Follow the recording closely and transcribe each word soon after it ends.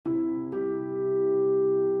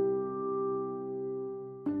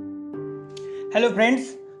Hello friends,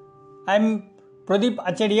 I am Pradeep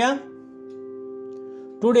Acharya.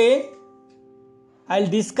 Today I will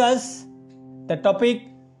discuss the topic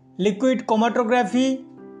liquid chromatography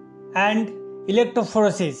and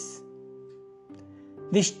electrophoresis.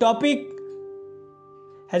 This topic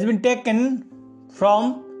has been taken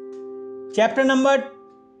from chapter number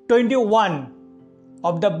 21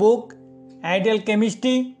 of the book Ideal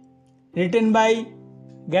Chemistry written by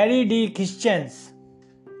Gary D. Christians.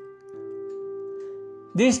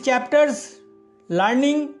 These chapters'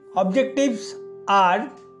 learning objectives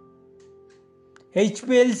are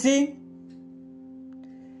HPLC,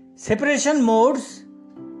 separation modes,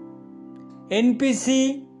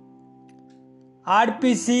 NPC,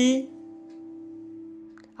 RPC,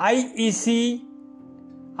 IEC,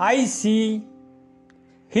 IC,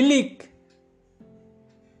 HELIC,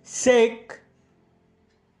 SEC,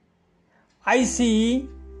 ICE,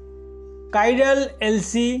 chiral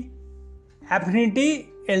LC, affinity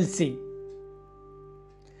LC,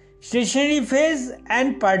 stationary phase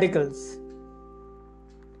and particles,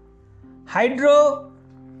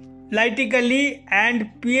 hydrolytically and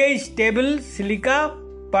pH stable silica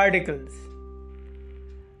particles,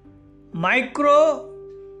 macro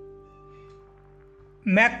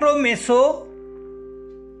meso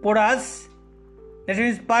porous, that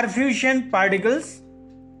means perfusion particles,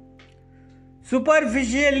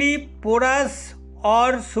 superficially porous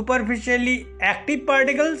or superficially active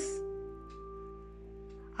particles,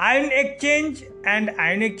 ion exchange and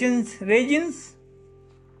ion exchange reagents,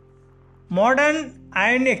 modern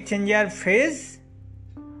ion exchanger phase,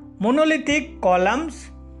 monolithic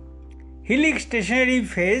columns, helix stationary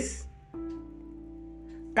phase,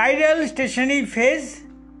 chiral stationary phase,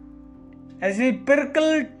 as in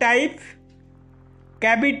Pirkel type,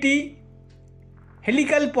 cavity,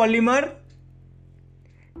 helical polymer,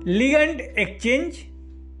 ligand exchange,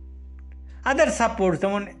 other supports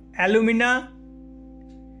যেমন alumina,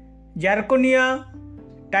 zirconia,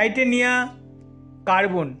 titania,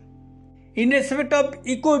 carbon. In respect of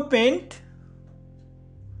equipment,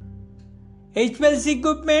 HPLC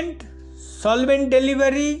equipment, solvent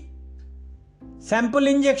delivery, sample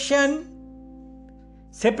injection,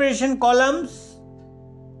 separation columns,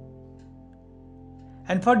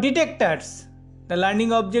 and for detectors, the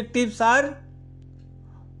learning objectives are: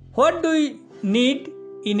 what do we need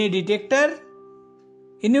in a detector?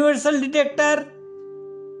 Universal detector,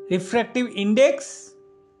 refractive index,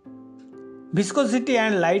 viscosity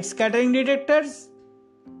and light scattering detectors,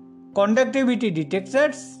 conductivity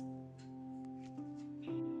detectors.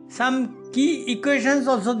 Some key equations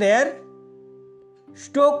also there: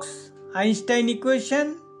 Stokes-Einstein equation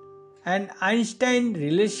and Einstein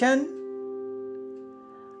relation,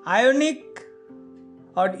 ionic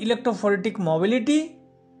or electrophoretic mobility,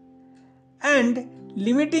 and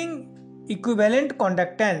limiting equivalent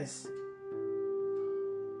conductance.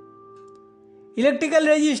 Electrical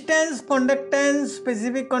resistance, conductance,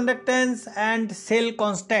 specific conductance, and cell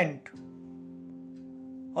constant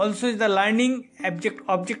also is the learning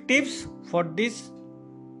objectives for this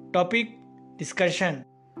topic discussion.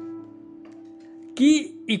 Key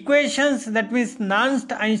equations, that means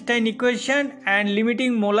Nernst-Einstein equation and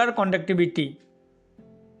limiting molar conductivity.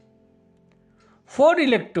 4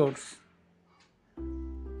 electrodes,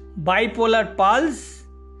 bipolar pulse,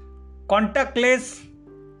 contactless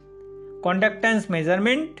conductance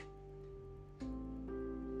measurement,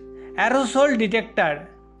 aerosol detector,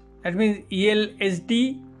 that means ELSD,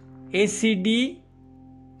 ACD,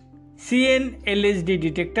 CNLSD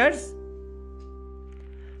detectors,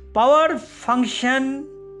 power function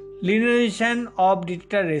linearization of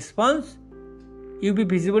detector response, UV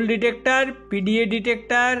visible detector, PDA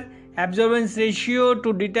detector, absorbance ratio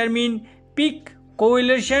to determine peak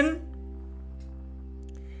correlation,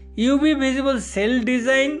 UV visible cell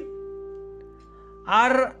design,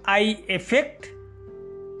 RI effect,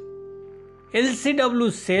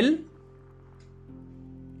 LCW cell,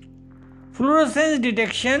 fluorescence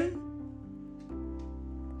detection,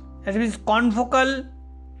 that means confocal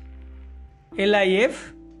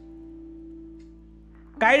LIF,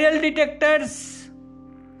 chiral detectors,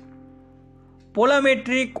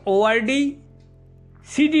 polarimetric ORD,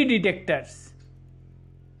 CD detectors,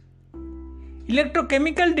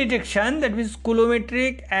 electrochemical detection, that means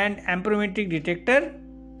coulometric and amperometric detector,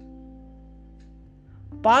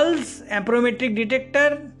 pulse amperometric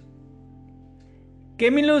detector,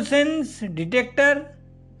 chemiluminescence detector,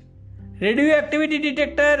 radioactivity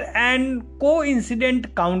detector and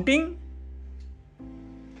coincident counting,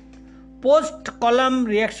 post column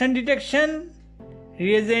reaction detection,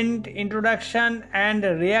 reagent introduction and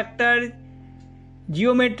reactor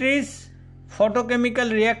geometries,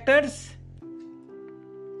 photochemical reactors,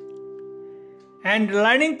 And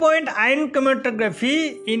learning point ion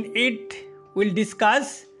chromatography, in it we'll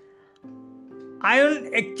discuss ion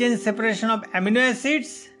exchange separation of amino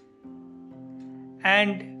acids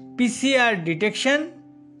and PCR detection.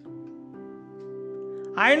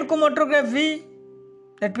 Ion chromatography,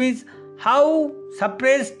 that means how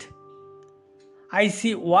suppressed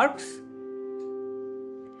IC works.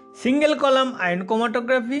 Single column ion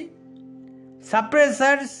chromatography,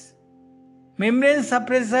 suppressors, membrane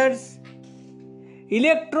suppressors,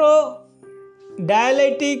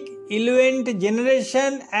 electrodialytic eluent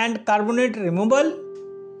generation and carbonate removal,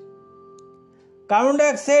 carbon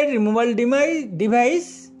dioxide removal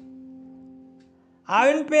device,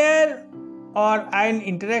 ion pair or ion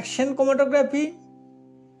interaction chromatography,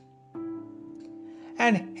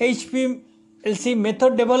 and HPLC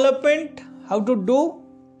method development, how to do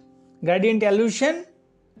gradient elution,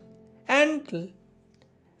 and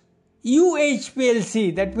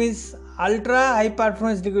UHPLC, that means ultra high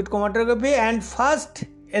performance liquid chromatography, and fast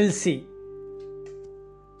LC,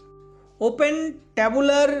 open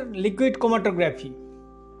tabular liquid chromatography.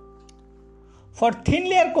 For thin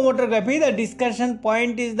layer chromatography, the discussion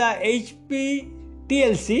point is the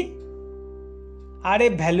HPTLC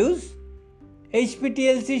RF values,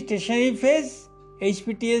 HPTLC stationary phase,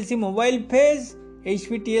 HPTLC mobile phase,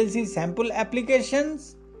 HPTLC sample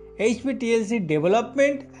applications, HPTLC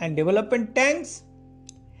development and development tanks,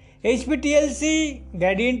 HPTLC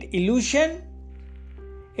gradient elution,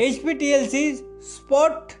 HPTLC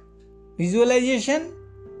spot visualization,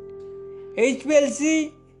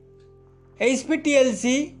 HPTLC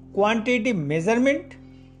quantitative measurement.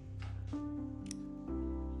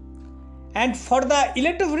 And for the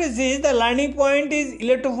electrophoresis, the learning point is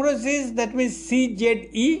electrophoresis, that means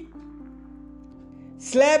CZE,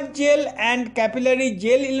 slab gel and capillary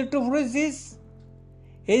gel electrophoresis,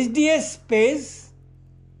 SDS phase,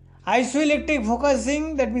 isoelectric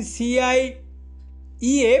focusing, that means CIEF,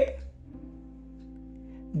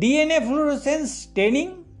 DNA fluorescence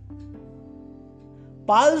staining,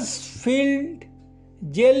 pulse field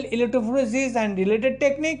gel electrophoresis and related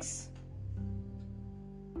techniques,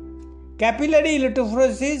 capillary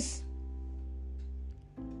electrophoresis,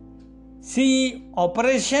 CE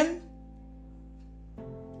operation,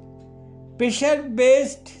 pressure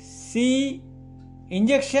based CE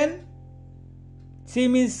injection, C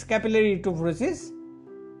means capillary electrophoresis,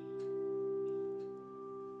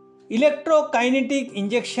 electrokinetic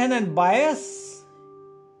injection and bias,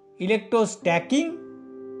 electrostacking,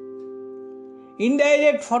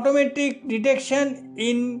 indirect photometric detection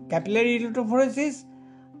in capillary electrophoresis,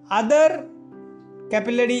 other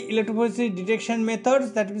capillary electrophoresis detection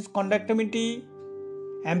methods, that is conductometry,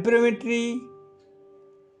 amperometry,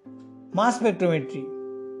 mass spectrometry.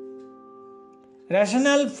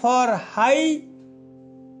 Rationale for high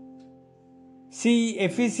CE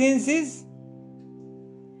efficiencies: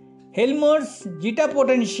 Helmholtz zeta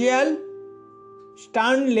potential,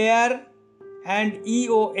 Stern layer and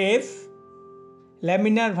EOF,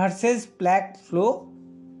 laminar versus plaque flow,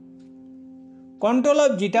 control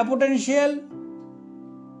of zeta potential,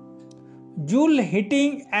 Joule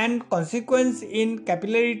heating and consequence in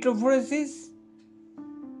capillary electrophoresis,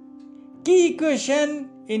 key equation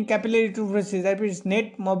in capillary electrophoresis, that is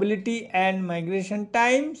net mobility and migration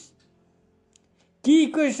times, key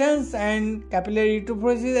equations and capillary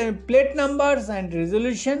electrophoresis and plate numbers and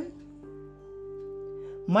resolution,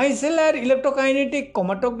 micellar electrokinetic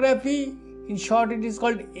chromatography, in short it is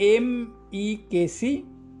called MEKC,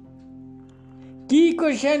 key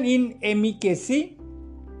equation in MEKC,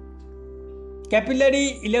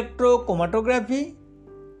 capillary electrochromatography,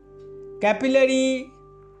 capillary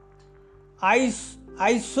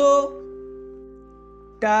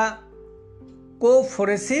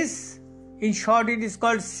isotachophoresis, in short it is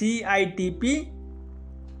called CITP,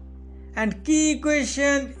 and key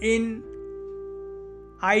equation in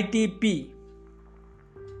ITP.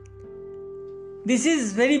 This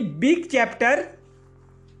is very big chapter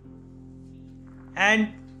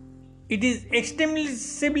and it is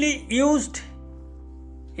extensively used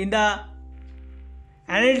in the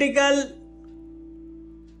analytical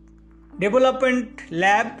development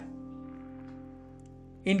lab,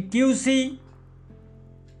 in QC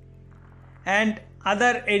and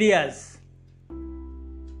other areas.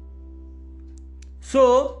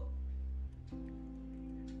 So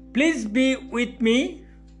please be with me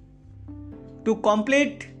to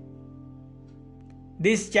complete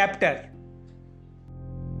this chapter.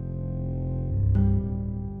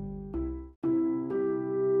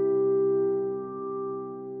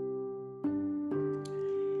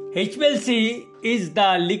 HPLC is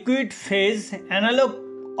the liquid phase analog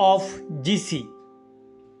of GC.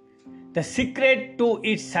 The secret to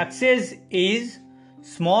its success is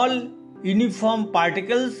small uniform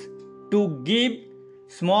particles to give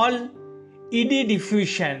small ED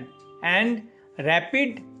diffusion and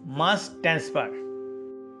rapid mass transfer.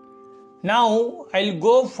 Now I'll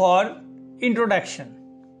go for introduction.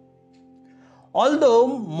 Although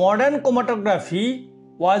modern chromatography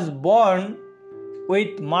was born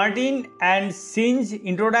with Martin and Singh's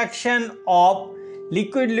introduction of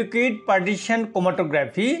liquid-liquid partition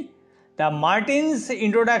chromatography, the Martin's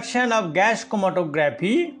introduction of gas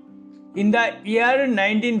chromatography in the year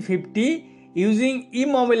 1950 using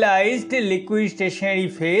immobilized liquid stationary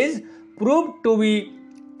phase proved to be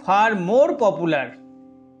far more popular.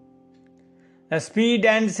 The speed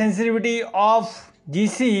and sensitivity of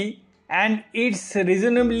GC and its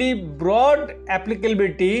reasonably broad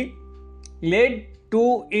applicability led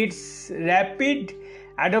to its rapid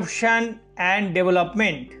adoption and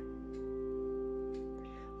development.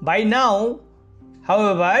 By now,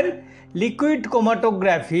 however, liquid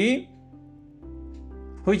chromatography,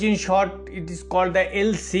 which in short it is called the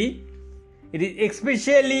LC, it is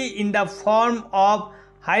especially in the form of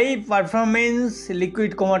high performance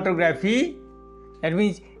liquid chromatography, that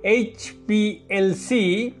means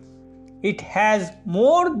HPLC, it has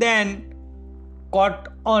more than caught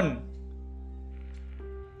on.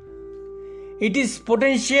 It is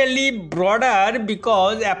potentially broader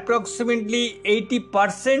because approximately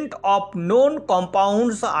 80% of known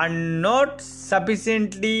compounds are not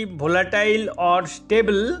sufficiently volatile or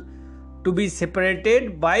stable to be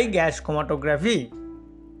separated by gas chromatography.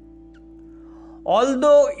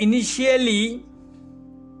 Although initially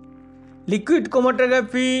liquid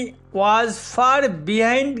chromatography was far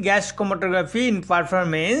behind gas chromatography in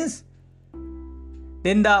performance,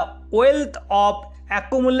 then the wealth of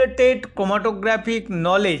accumulated chromatographic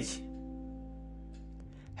knowledge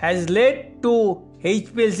has led to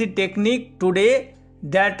HPLC technique today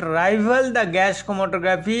that rival the gas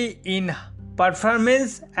chromatography in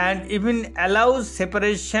performance and even allows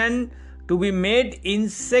separation to be made in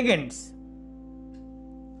seconds.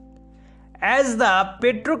 As the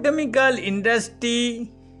petrochemical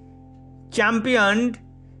industry championed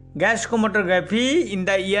gas chromatography in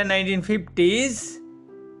the year 1950s,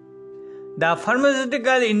 the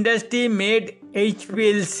pharmaceutical industry made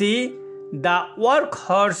HPLC the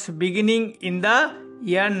workhorse beginning in the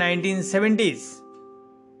year 1970s.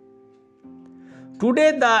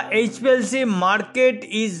 Today, the HPLC market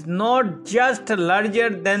is not just larger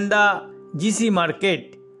than the GC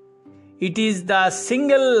market. It is the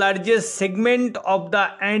single largest segment of the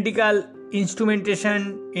analytical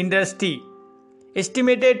instrumentation industry,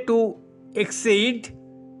 estimated to exceed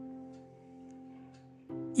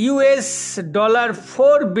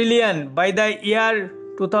 $4 billion by the year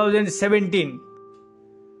 2017.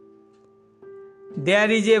 There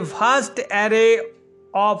is a vast array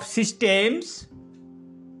of systems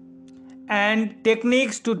and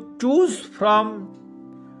techniques to choose from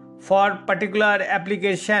for particular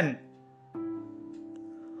application.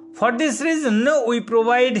 For this reason, we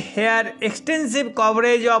provide here extensive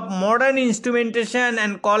coverage of modern instrumentation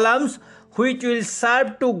and columns which will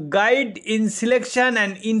serve to guide in selection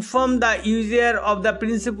and inform the user of the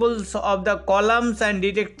principles of the columns and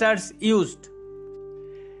detectors used.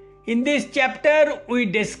 In this chapter, we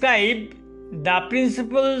describe the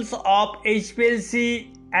principles of HPLC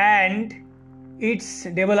and its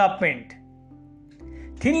development.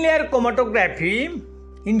 Thin layer chromatography,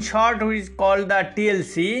 in short which is called the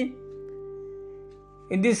TLC.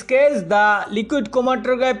 In this case, the liquid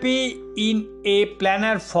chromatography in a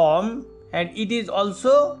planar form, and it is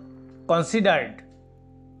also considered.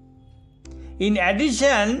 In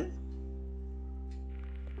addition,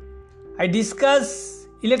 I discuss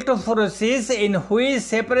electrophoresis, in which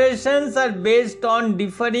separations are based on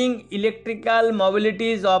differing electrical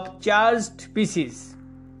mobilities of charged pieces.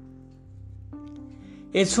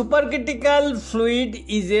 A supercritical fluid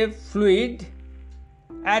is a fluid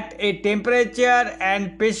at a temperature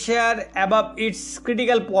and pressure above its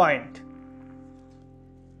critical point.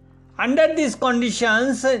 Under these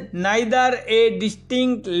conditions, neither a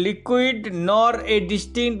distinct liquid nor a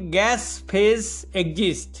distinct gas phase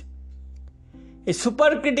exists. A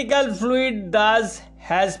supercritical fluid thus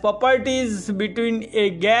has properties between a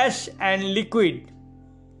gas and liquid.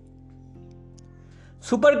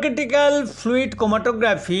 Supercritical fluid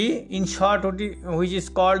chromatography, in short which is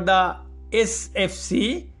called the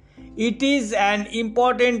SFC, it is an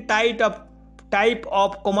important type of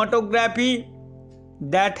chromatography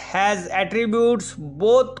that has attributes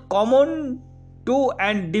both common to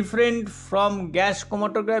and different from gas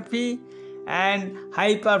chromatography and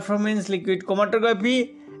high performance liquid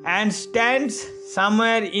chromatography, and stands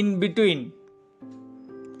somewhere in between.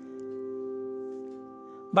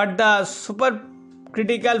 But the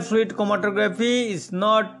supercritical fluid chromatography is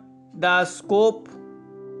not the scope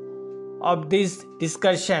of this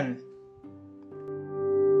discussion.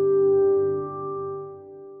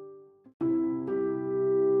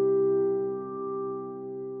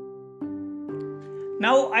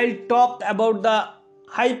 Now I'll talk about the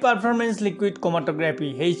high performance liquid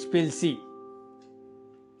chromatography, HPLC.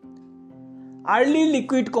 Early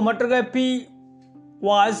liquid chromatography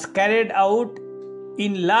was carried out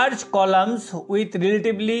in large columns with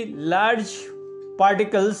relatively large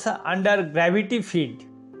particles under gravity feed,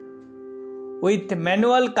 with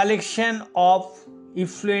manual collection of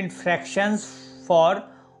effluent fractions for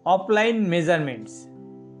offline measurements.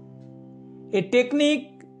 A technique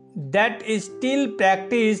that is still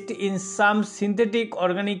practiced in some synthetic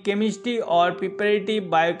organic chemistry or preparative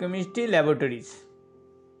biochemistry laboratories.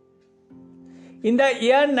 In the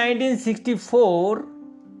year 1964,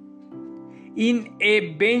 in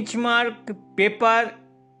a benchmark paper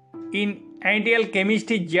in Analytical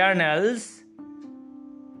Chemistry journals,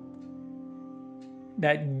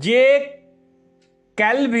 the J.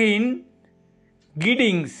 Calvin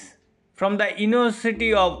Giddings from the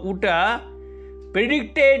University of Utah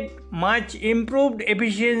predicted much improved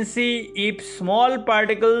efficiency if small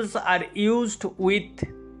particles are used with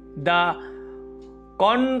the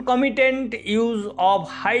concomitant use of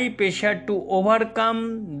high pressure to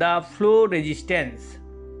overcome the flow resistance.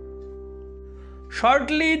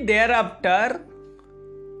 Shortly thereafter,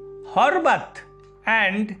 Horvath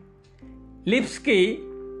and Lipsky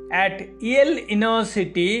at Yale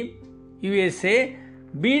University, USA,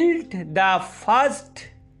 built the first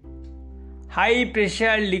high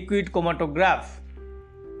pressure liquid chromatograph.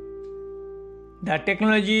 The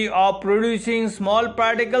technology of producing small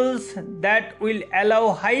particles that will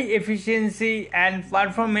allow high efficiency and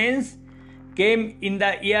performance came in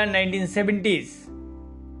the year 1970s.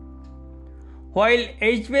 While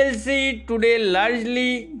HPLC today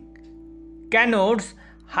largely connotes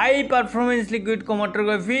high performance liquid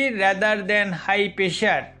chromatography rather than high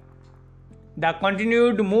pressure, the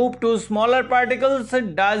continued move to smaller particles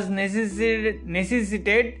does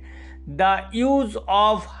necessitate the use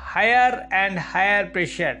of higher and higher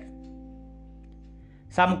pressure.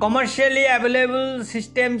 Some commercially available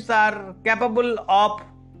systems are capable of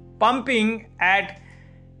pumping at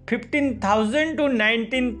 15,000 to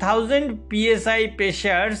 19,000 psi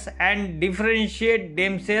pressures and differentiate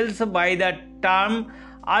themselves by the term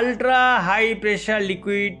ultra high pressure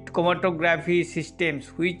liquid chromatography systems,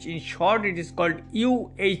 which in short it is called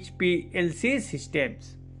UHPLC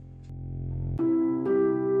systems.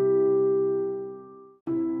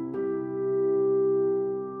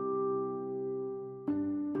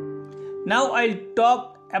 Now I'll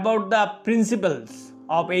talk about the principles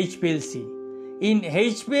of HPLC. In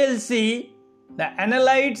HPLC, the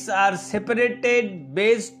analytes are separated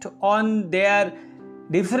based on their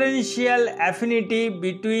differential affinity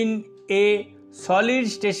between a solid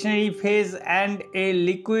stationary phase and a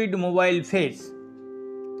liquid mobile phase.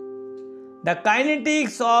 The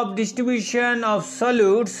kinetics of distribution of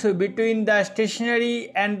solutes between the stationary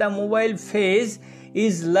and the mobile phase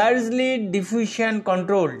is largely diffusion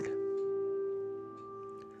controlled.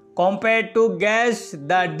 Compared to gas,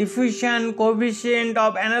 the diffusion coefficient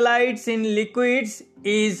of analytes in liquids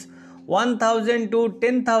is 1000 to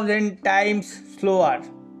 10,000 times slower.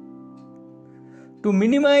 To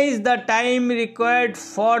minimize the time required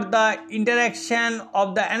for the interaction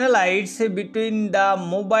of the analytes between the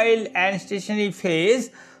mobile and stationary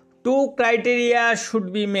phase, two criteria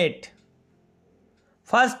should be met.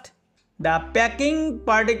 First, the packing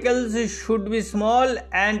particles should be small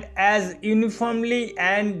and as uniformly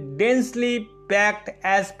and densely packed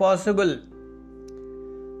as possible.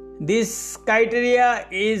 This criteria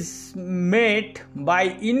is met by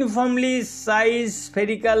uniformly sized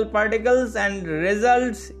spherical particles and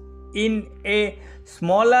results in a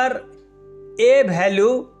smaller A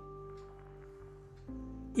value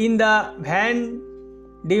in the Van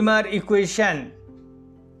Dimmer equation.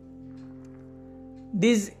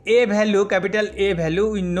 This A value, capital A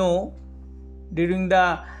value, we know during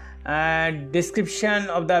the description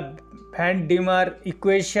of the Van Dimmer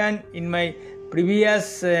equation in my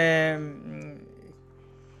previous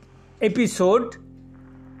episode,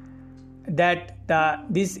 that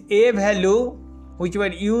this A value which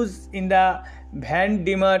were used in the Van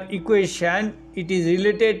Dimmer equation, it is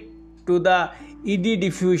related to the ED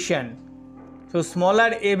diffusion. So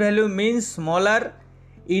smaller A value means smaller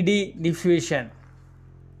ED diffusion.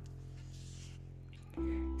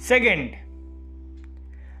 Second,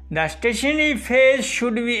 The stationary phase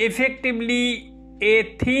should be effectively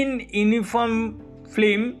a thin uniform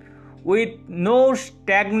film with no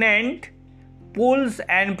stagnant pools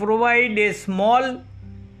and provide a small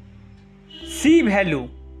C value.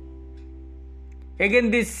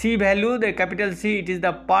 Again, this C value, the capital C, it is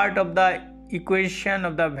the part of the equation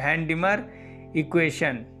of the Van der Meer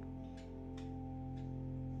equation.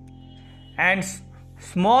 And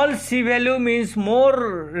small c value means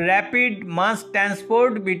more rapid mass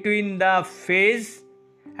transport between the phase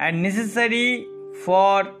and necessary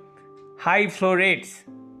for high flow rates.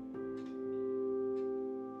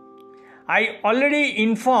 I already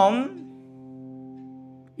informed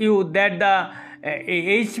you that the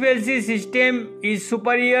HPLC system is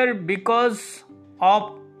superior because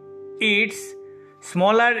of its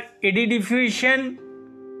smaller eddy diffusion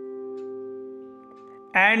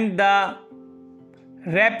and the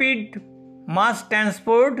rapid mass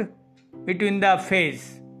transport between the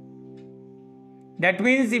phase. That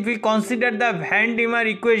means if we consider the Van der Meer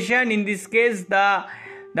equation, in this case the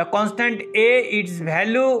constant A, its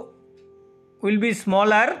value will be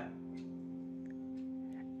smaller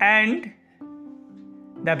and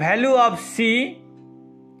the value of C,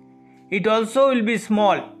 it also will be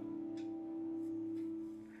small.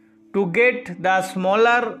 To get the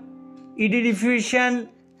smaller eddy diffusion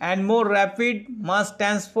and more rapid mass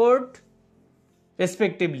transport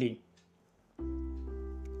respectively.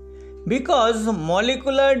 Because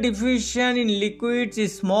molecular diffusion in liquids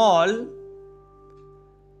is small,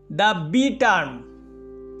 the B term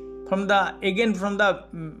from the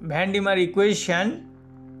Van der Meer equation,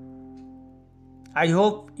 I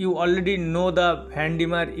hope you already know the Van der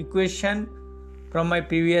Meer equation from my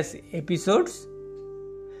previous episodes.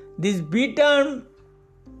 This B term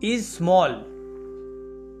is small.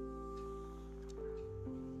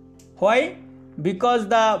 Why? Because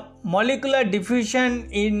the molecular diffusion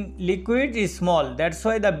in liquid is small. That's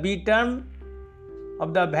why the B term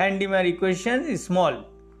of the Van der Meer equation is small.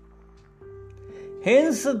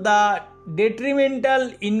 Hence, the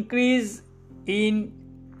detrimental increase in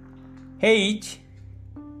H,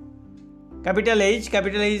 capital H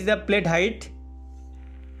is the plate height,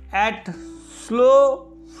 at slow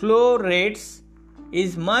flow rates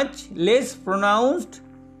is much less pronounced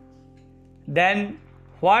than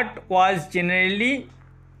what was generally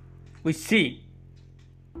we see.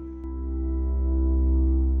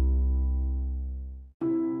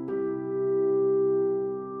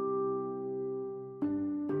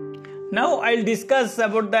 Now I'll discuss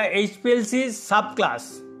about the HPLC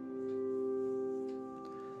subclass.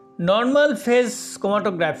 Normal phase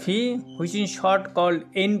chromatography, which in short called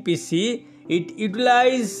NPC, it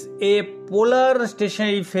utilizes a polar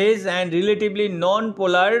stationary phase and relatively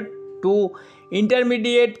non-polar to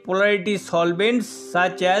intermediate polarity solvents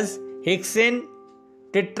such as hexane,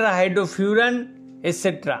 tetrahydrofuran,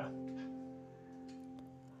 etc.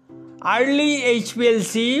 Early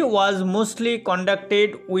HPLC was mostly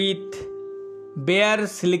conducted with bare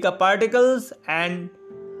silica particles and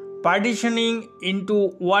partitioning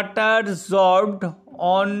into water adsorbed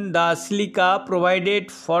on the silica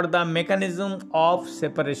provided for the mechanism of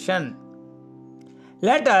separation.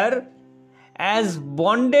 Later, as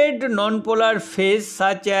bonded nonpolar phase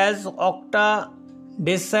such as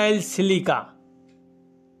octadecyl silica,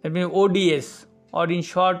 that means ODS, or in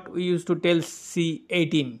short we used to tell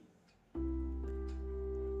C18.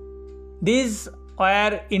 These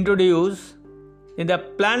were introduced in the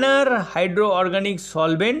planar hydroorganic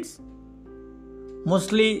solvents,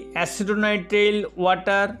 mostly acetonitrile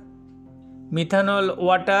water, methanol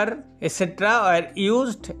water, etc. were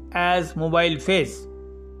used as mobile phase.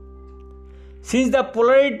 Since the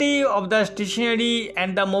polarity of the stationary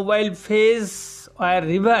and the mobile phase were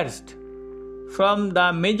reversed from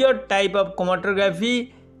the major type of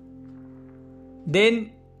chromatography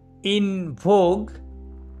then in vogue,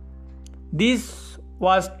 this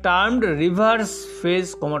was termed reverse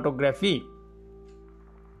phase chromatography.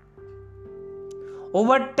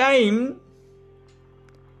 Over time,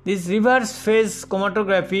 this reverse phase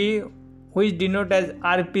chromatography, which denoted as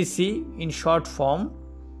RPC in short form,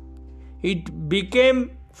 it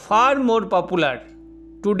became far more popular.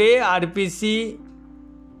 Today, RPC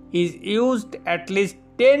is used at least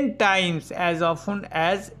 10 times as often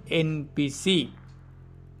as NPC.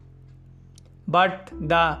 But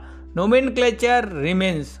the nomenclature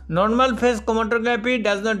remains. Normal phase chromatography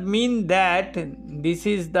does not mean that this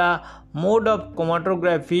is the mode of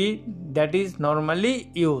chromatography that is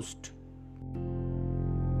normally used.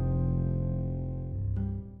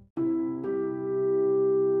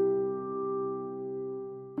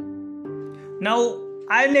 Now,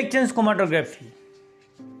 ion exchange chromatography.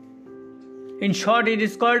 In short, it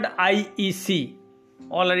is called IEC.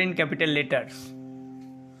 All are in capital letters.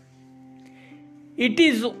 It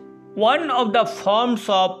is one of the forms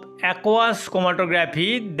of aqueous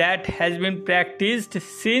chromatography that has been practiced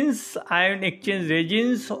since ion exchange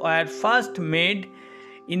resins were first made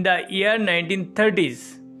in the year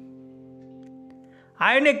 1930s.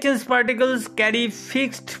 Ion exchange particles carry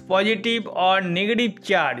fixed positive or negative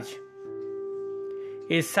charge.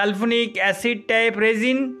 A sulfonic acid type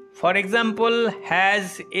resin, for example,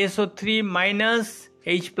 has SO3 minus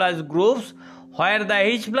H plus groups, where the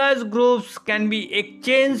H plus groups can be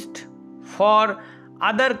exchanged for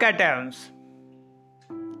other cations.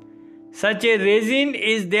 Such a resin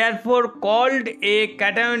is therefore called a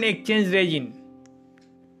cation exchange resin.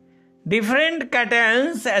 Different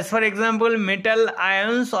cations, as for example metal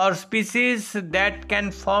ions or species that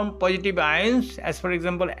can form positive ions, as for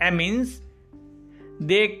example amines,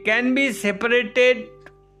 they can be separated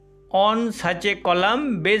on such a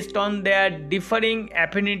column based on their differing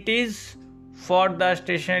affinities for the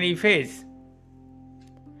stationary phase.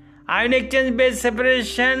 Ion exchange based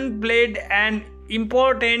separation played an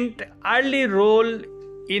important early role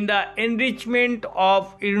in the enrichment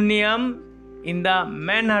of uranium in the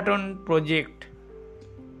Manhattan Project.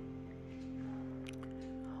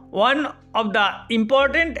 One of the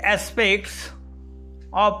important aspects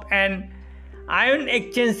of an ion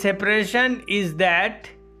exchange separation is that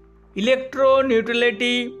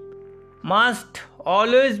electroneutrality must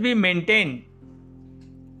always be maintained.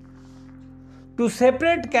 To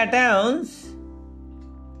separate cations,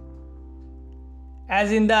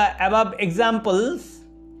 as in the above examples,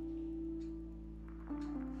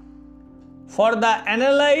 for the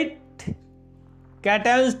analyte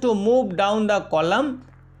cations to move down the column,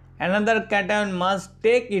 another cation must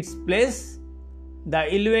take its place.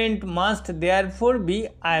 The eluent must therefore be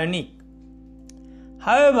ionic.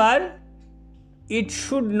 However, it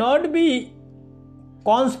should not be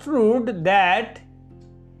construed that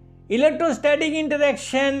electrostatic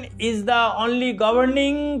interaction is the only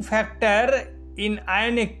governing factor in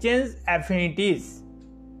ion exchange affinities.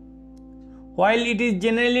 While it is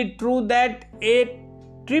generally true that a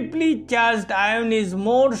triply charged ion is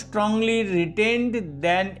more strongly retained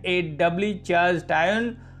than a doubly charged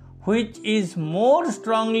ion, which is more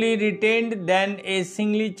strongly retained than a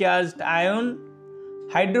singly charged ion,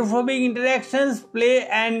 hydrophobic interactions play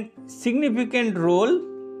an significant role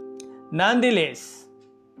nonetheless.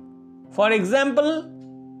 For example,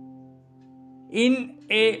 in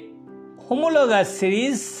a homologous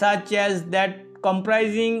series such as that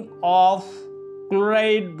comprising of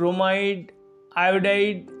chloride, bromide,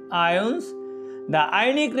 iodide ions, the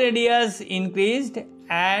ionic radius increased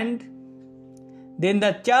and then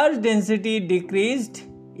the charge density decreased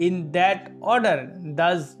in that order,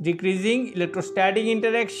 thus decreasing electrostatic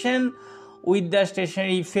interaction with the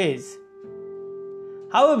stationary phase.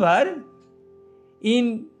 However,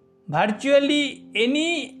 in virtually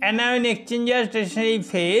any anion exchanger stationary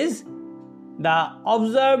phase, the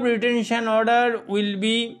observed retention order will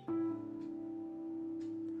be,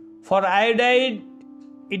 for iodide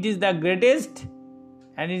it is the greatest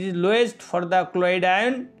and it is lowest for the chloride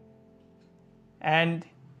ion, and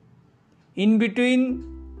in between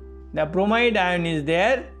the bromide ion is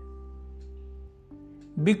there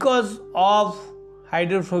because of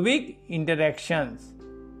hydrophobic interactions.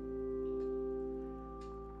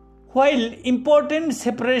 While important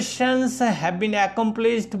separations have been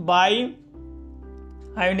accomplished by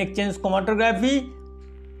ion exchange chromatography,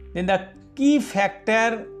 then the key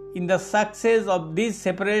factor in the success of these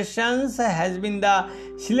separations has been the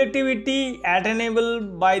selectivity attainable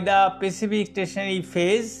by the specific stationary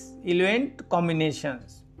phase eluent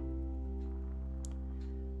combinations.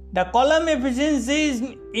 The column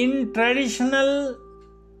efficiency in traditional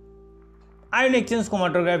ion exchange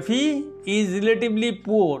chromatography is relatively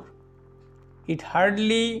poor. It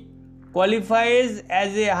hardly qualifies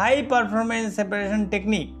as a high performance separation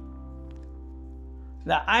technique.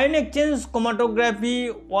 The ion exchange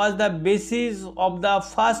chromatography was the basis of the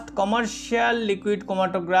first commercial liquid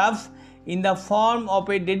chromatograph in the form of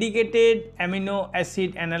a dedicated amino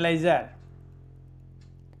acid analyzer.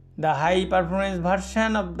 The high performance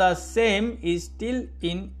version of the same is still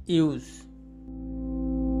in use.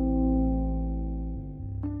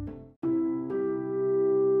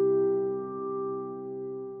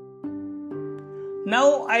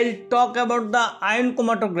 Now I'll talk about the ion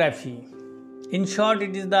chromatography. In short,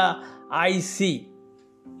 it is the IC.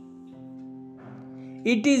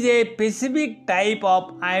 It is a specific type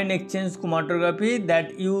of ion exchange chromatography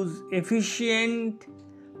that uses efficient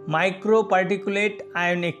microparticulate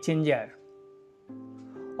ion exchanger.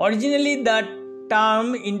 Originally, the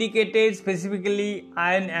term indicated specifically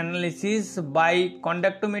ion analysis by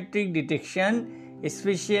conductometric detection,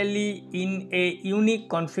 especially in a unique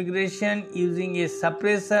configuration using a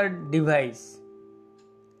suppressor device.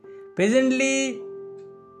 Presently,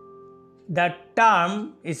 the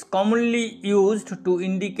term is commonly used to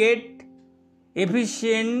indicate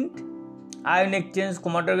efficient ion exchange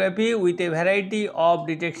chromatography with a variety of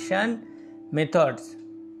detection methods.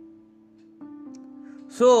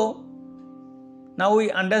 So, now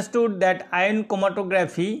we understood that ion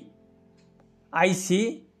chromatography,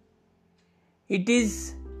 IC, it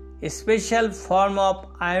is a special form of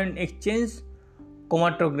ion exchange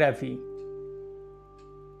chromatography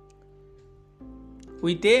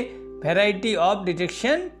with a variety of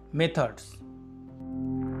detection methods.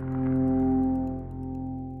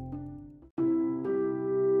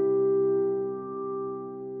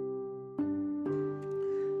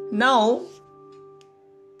 Now,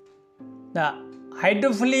 the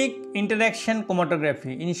hydrophilic interaction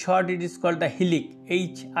chromatography, in short it is called the HILIC,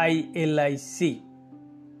 H-I-L-I-C.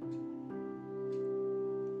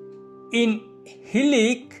 In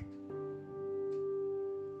HILIC,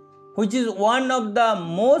 which is one of the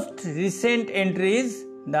most recent entries,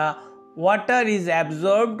 the water is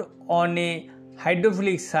absorbed on a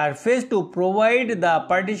hydrophilic surface to provide the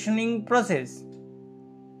partitioning process.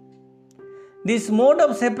 This mode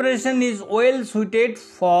of separation is well suited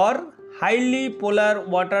for highly polar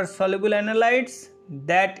water soluble analytes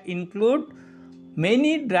that include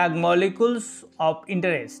many drug molecules of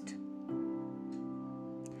interest.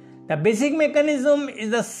 The basic mechanism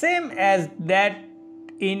is the same as that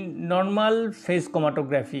in normal phase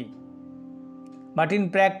chromatography, but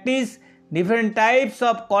in practice different types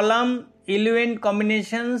of column eluent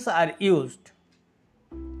combinations are used.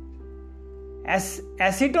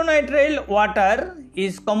 Acetonitrile water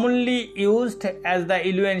is commonly used as the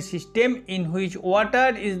eluent system, in which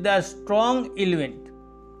water is the strong eluent.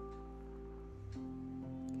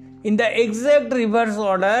 In the exact reverse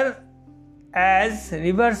order as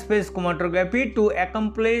reverse phase chromatography, to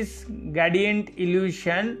accomplish gradient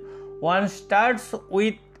elution, one starts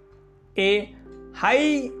with a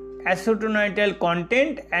high acetonitrile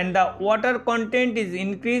content and the water content is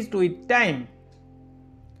increased with time.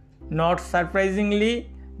 Not surprisingly,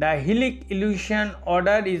 the HILIC elution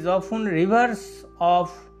order is often reverse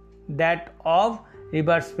of that of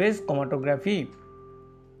reverse phase chromatography.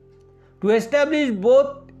 To establish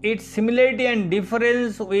both its similarity and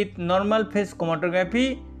difference with normal phase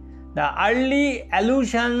chromatography, the early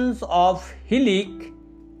elutions of HILIC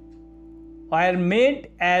were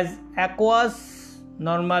made as aqueous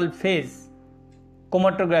normal phase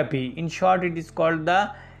chromatography. In short, it is called the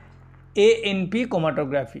ANP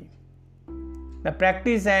chromatography. The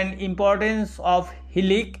practice and importance of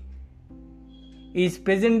HILIC is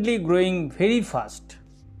presently growing very fast.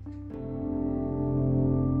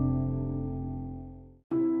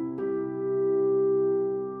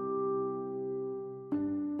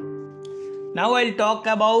 Now I'll talk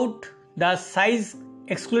about the size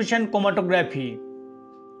exclusion chromatography.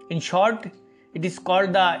 In short, it is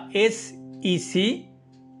called the SEC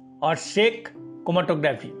or SEC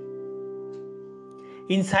chromatography.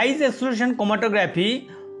 In size exclusion chromatography,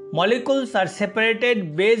 molecules are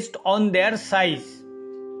separated based on their size.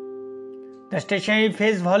 The stationary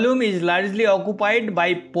phase volume is largely occupied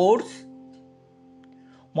by pores.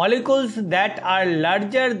 Molecules that are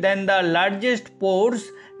larger than the largest pores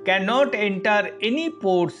cannot enter any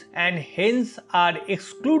pores and hence are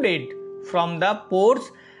excluded from the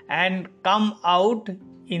pores and come out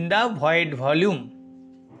in the void volume.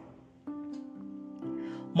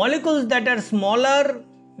 Molecules that are smaller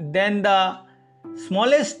than the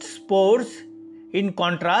smallest spores, in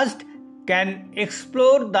contrast, can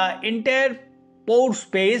explore the entire pore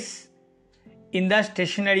space in the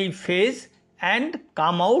stationary phase and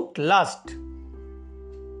come out last.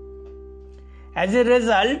 As a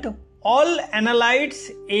result, all analytes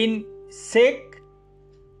in SEC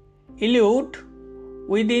elute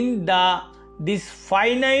within this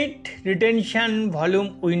finite retention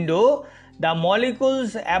volume window. The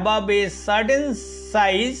molecules above a certain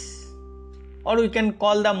size, or we can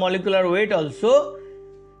call the molecular weight also,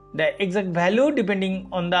 the exact value depending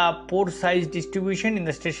on the pore size distribution in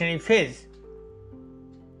the stationary phase.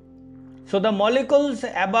 So the molecules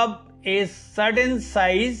above a certain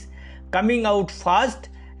size coming out fast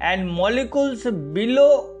and molecules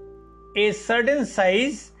below a certain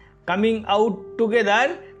size coming out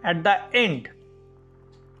together at the end.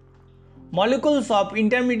 Molecules of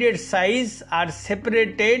intermediate size are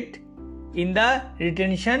separated in the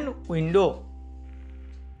retention window.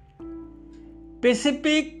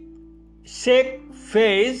 Specific SEC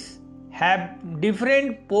phase have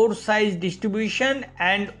different pore size distribution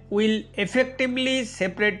and will effectively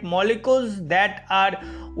separate molecules that are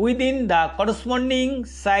within the corresponding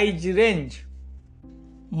size range.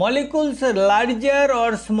 Molecules larger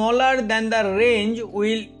or smaller than the range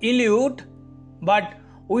will elute, but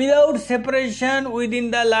without separation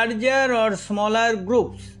within the larger or smaller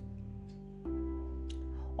groups.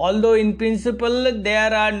 Although in principle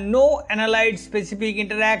there are no analyte-specific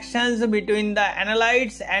interactions between the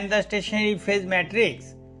analytes and the stationary phase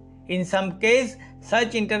matrix, in some cases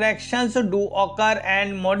such interactions do occur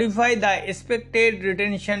and modify the expected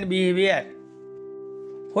retention behavior.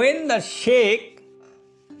 When the shake,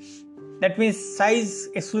 that means size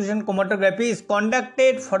exclusion chromatography, is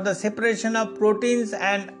conducted for the separation of proteins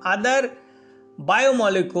and other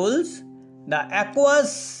biomolecules, the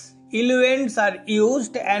aqueous eluents are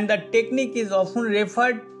used and the technique is often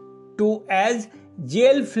referred to as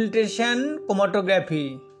gel filtration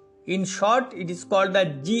chromatography. In short, it is called the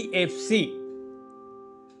GFC.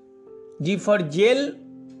 G for gel,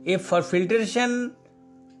 F for filtration,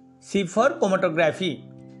 C for chromatography.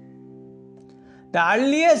 The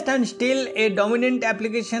earliest and still a dominant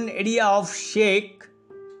application area of shake,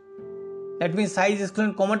 that means size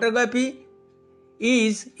exclusion chromatography,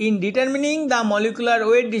 is in determining the molecular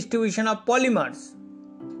weight distribution of polymers.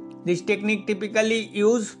 This technique typically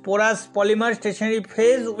uses porous polymer stationary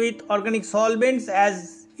phase with organic solvents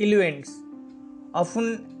as eluents,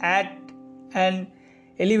 often at an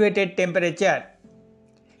elevated temperature.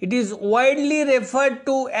 It is widely referred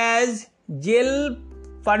to as gel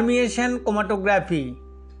permeation chromatography.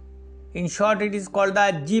 In short, it is called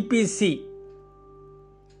the GPC.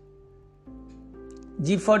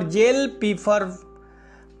 G for gel, P for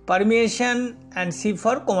permeation and C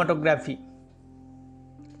for chromatography.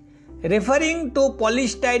 Referring to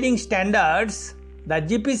polystyrene standards, the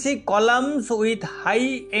GPC columns with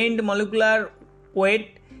high-end molecular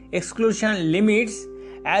weight exclusion limits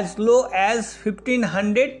as low as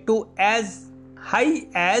 1500 to as high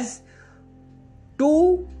as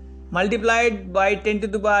 2 multiplied by 10 to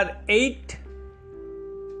the power 8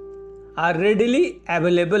 are readily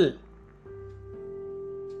available.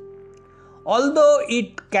 Although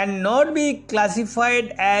it cannot be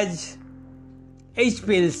classified as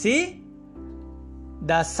HPLC,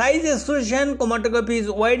 the size exclusion chromatography is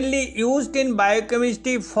widely used in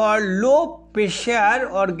biochemistry for low pressure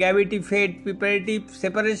or gravity-fed preparative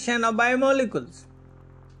separation of biomolecules.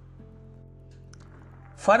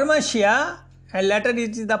 Pharmacia, and later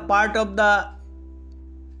it is the part of the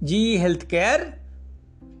GE Healthcare,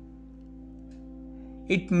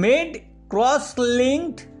 it made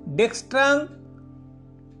cross-linked dextran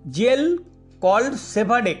gel called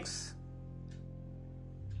Cefadex.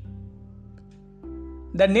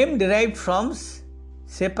 The name derived from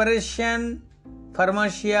separation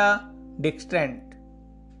pharmacia dextrant.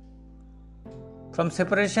 From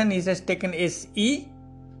separation it has taken SE,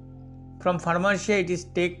 from pharmacia it is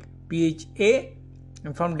take PHA,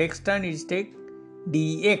 and from dextran it is take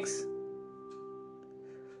DEX.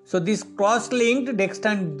 So these cross-linked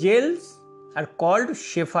dextran gels are called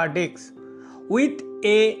Cefadex with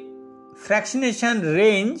a fractionation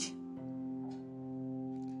range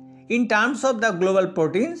in terms of the global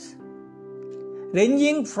proteins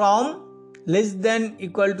ranging from less than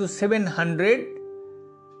equal to 700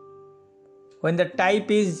 when the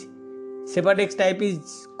type is Cefadex type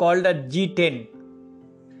is called a G10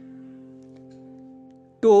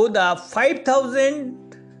 to the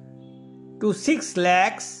 5000 to 6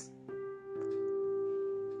 lakhs.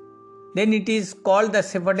 Then it is called the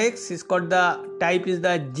Cefadex, is called the type is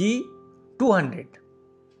the G200.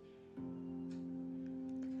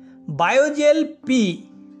 Biogel P,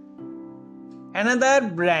 another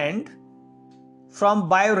brand from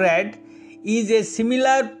Biorad, is a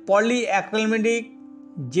similar polyacrylamide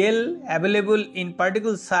gel available in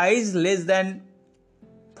particle size less than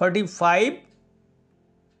 45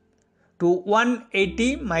 to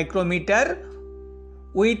 180 micrometer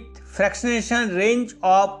with fractionation range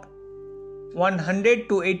of 100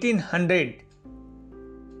 to 1800,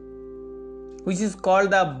 which is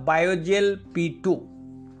called the Biogel P2.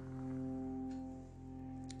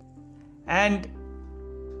 And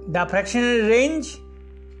the fractional range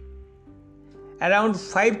around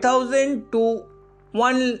 5000 to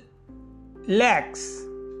 1 lakhs.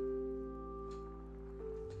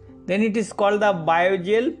 Then it is called the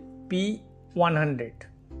Biogel P100.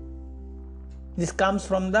 This comes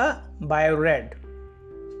from the Biorad.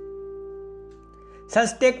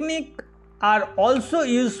 Such techniques are also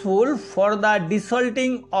useful for the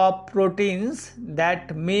desalting of proteins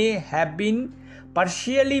that may have been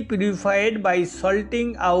partially purified by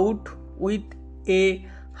salting out with a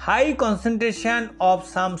high concentration of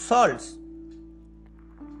some salts.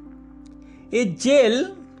 A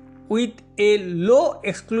gel with a low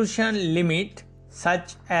exclusion limit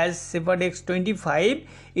such as Cefadex 25,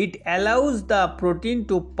 it allows the protein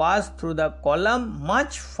to pass through the column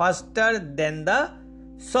much faster than the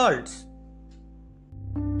salts.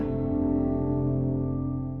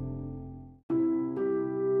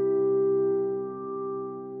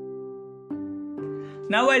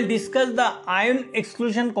 Now I'll discuss the ion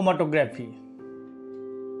exclusion chromatography,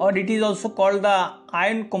 or it is also called the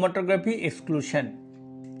ion chromatography exclusion.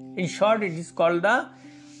 In short, it is called the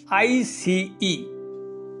ICE.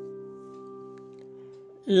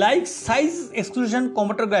 Like size exclusion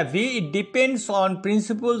chromatography, it depends on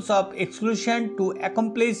principles of exclusion to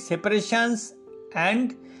accomplish separations,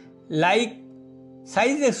 and like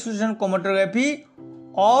size exclusion chromatography,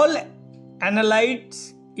 all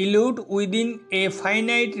analytes elute within a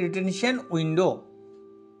finite retention window.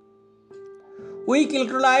 Weak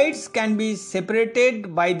electrolytes can be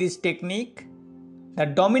separated by this technique, the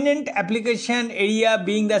dominant application area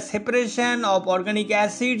being the separation of organic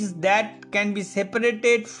acids that can be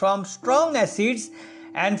separated from strong acids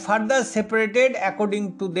and further separated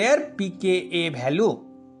according to their pKa value.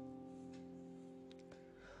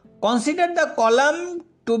 Consider the column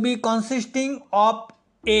to be consisting of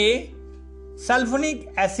a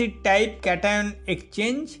sulfonic acid type cation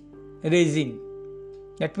exchange resin,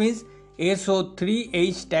 that means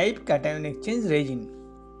SO3H type cation exchange resin.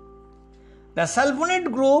 The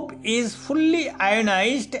sulfonate group is fully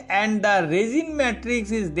ionized and the resin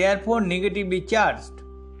matrix is therefore negatively charged.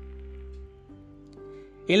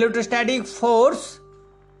 Electrostatic force,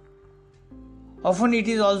 often it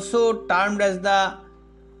is also termed as the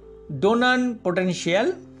Donan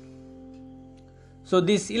potential. So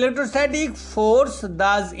this electrostatic force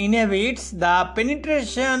thus inhibits the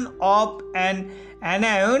penetration of an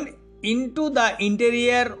anion into the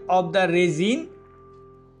interior of the resin,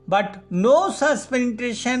 but no such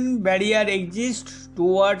penetration barrier exists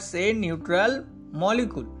towards a neutral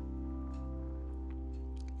molecule.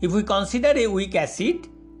 If we consider a weak acid,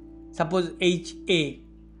 suppose HA,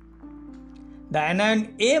 the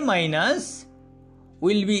anion A minus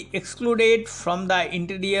will be excluded from the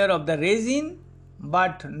interior of the resin,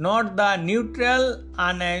 but not the neutral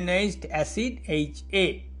unionized acid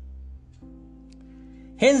HA.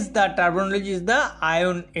 Hence the terminology is the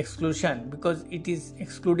ion exclusion, because it is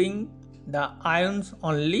excluding the ions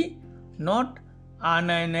only, not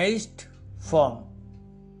unionized form.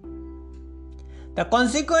 The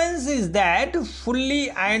consequence is that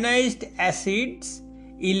fully ionized acids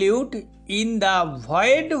elute in the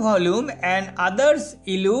void volume and others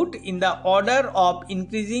elute in the order of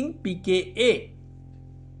increasing pKa.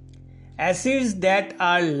 Acids that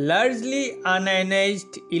are largely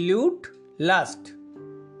unionized elute last.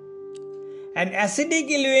 An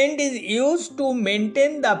acidic eluent is used to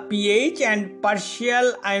maintain the pH and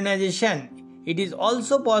partial ionization. It is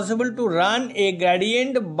also possible to run a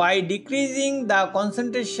gradient by decreasing the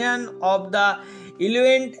concentration of the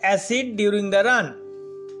eluent acid during the run.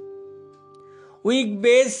 Weak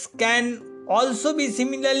base can also be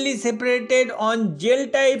similarly separated on gel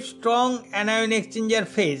type strong anion exchanger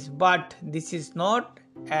phase, but this is not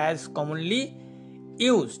as commonly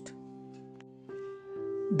used.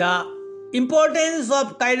 The importance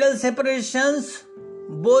of chiral separations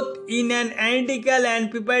both in an analytical and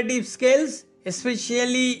preparative scales,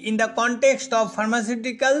 especially in the context of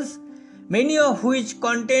pharmaceuticals, many of which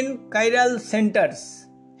contain chiral centers,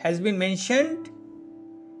 has been mentioned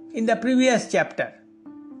in the previous chapter.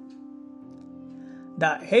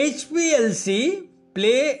 The HPLC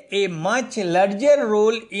play a much larger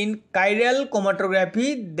role in chiral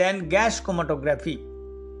chromatography than gas chromatography,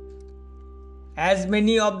 as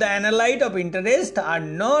many of the analytes of interest are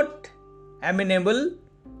not amenable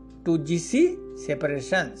to GC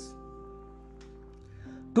separations.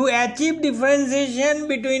 To achieve differentiation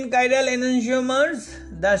between chiral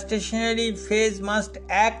enantiomers, the stationary phase must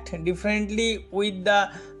act differently with the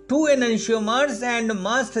two enantiomers and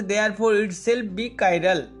must therefore itself be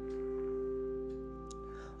chiral.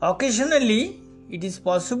 Occasionally, it is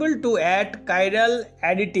possible to add chiral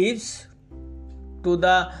additives to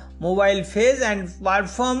the mobile phase and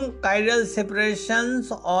perform chiral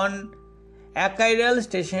separations on achiral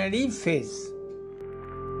stationary phase.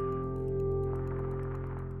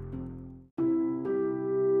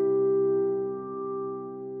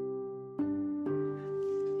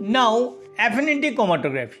 Now, affinity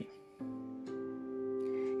chromatography.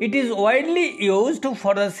 It is widely used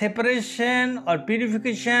for the separation or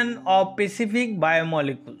purification of specific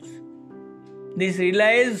biomolecules. This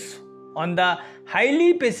relies on the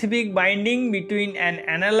highly specific binding between an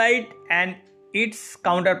analyte and its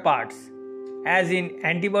counterparts, as in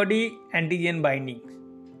antibody-antigen bindings.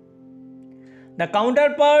 The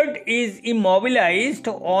counterpart is immobilized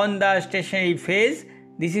on the stationary phase.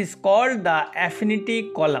 This is called the affinity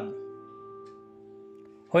column.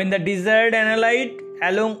 When the desired analyte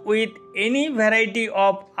along with any variety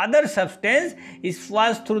of other substance is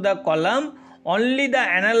passed through the column, only the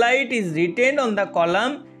analyte is retained on the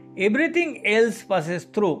column, everything else passes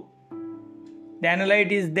through. The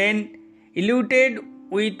analyte is then eluted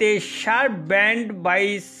with a sharp band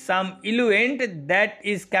by some eluent that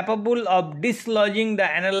is capable of dislodging the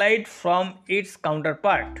analyte from its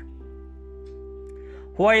counterpart.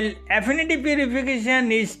 While affinity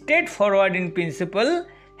purification is straightforward in principle,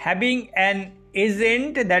 having an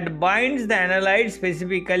agent that binds the analyte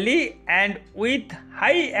specifically and with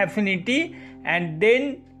high affinity and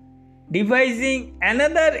then devising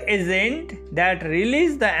another agent that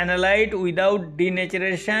releases the analyte without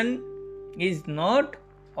denaturation is not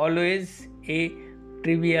always a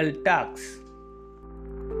trivial task.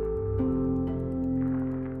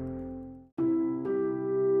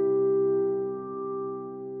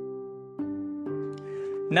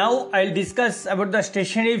 Now I'll discuss about the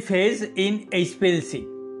stationary phase in HPLC.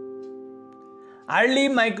 Early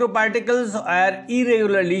microparticles are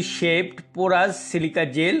irregularly shaped porous silica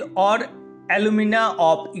gel or alumina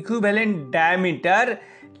of equivalent diameter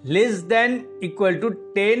less than equal to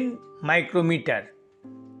 10 micrometer.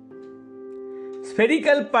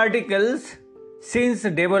 Spherical particles, since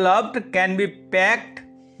developed, can be packed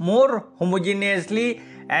more homogeneously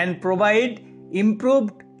and provide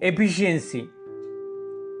improved efficiency.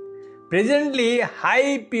 Presently,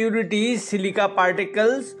 high purity silica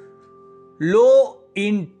particles, low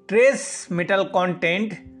in trace metal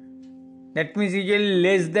content, that means usually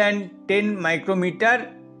less than 10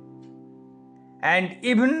 micrometer and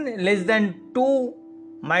even less than 2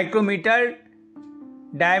 micrometer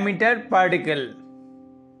diameter particle.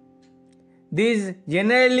 These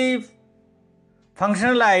generally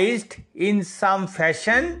functionalized in some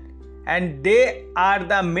fashion and they are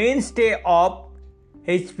the mainstay of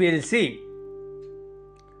HPLC.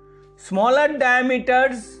 Smaller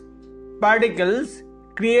diameters particles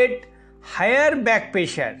create higher back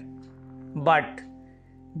pressure, but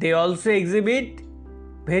they also exhibit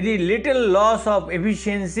very little loss of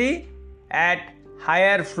efficiency at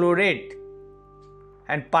higher flow rate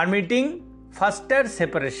and permitting faster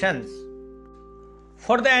separations.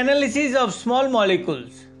 For the analysis of small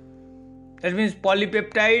molecules, that means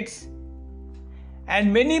polypeptides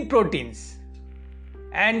and many proteins,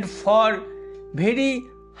 and for very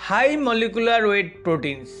high molecular weight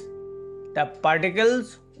proteins, the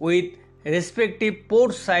particles with respective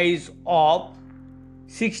pore size of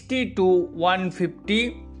 60 to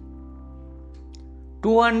 150,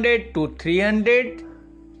 200 to 300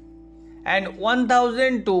 and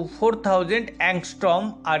 1000 to 4000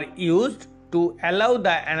 angstrom are used to allow the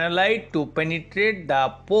analyte to penetrate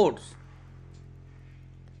the pores.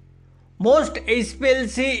 Most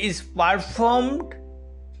HPLC is performed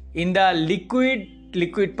in the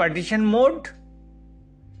liquid partition mode.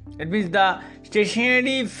 That means the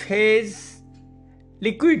stationary phase,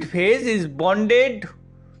 liquid phase is bonded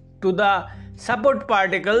to the support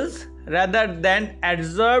particles rather than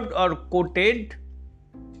adsorbed or coated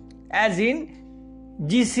as in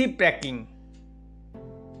GC packing.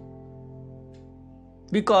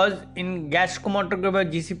 Because in gas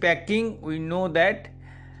chromatography GC packing we know that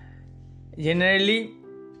generally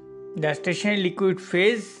the stationary liquid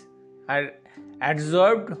phase are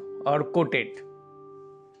adsorbed or coated.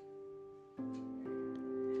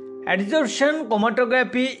 Adsorption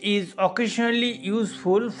chromatography is occasionally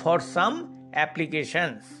useful for some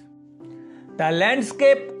applications. The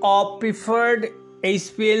landscape of preferred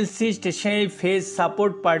HPLC stationary phase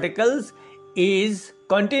support particles is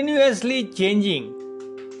continuously changing,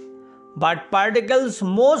 but particles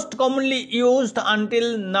most commonly used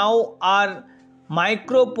until now are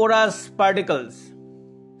microporous particles.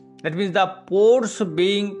 That means the pores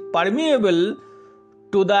being permeable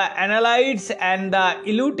to the analytes and the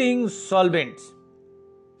eluting solvents.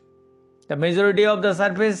 The majority of the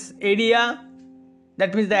surface area,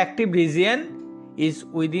 that means the active region, is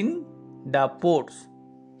within the pores.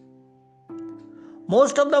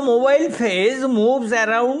 Most of the mobile phase moves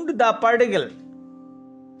around the particle.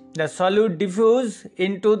 The solute diffuses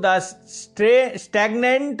into the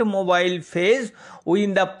stagnant mobile phase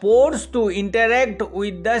within the pores to interact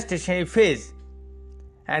with the stationary phase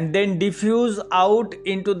and then diffuse out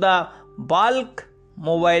into the bulk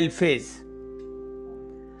mobile phase.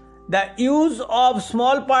 The use of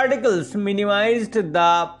small particles minimized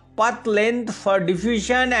the path length for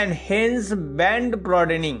diffusion and hence band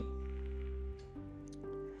broadening.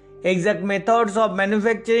 Exact methods of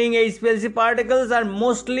manufacturing HPLC particles are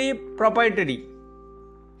mostly proprietary.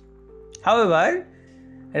 However,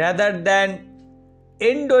 rather than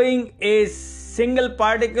endowing a single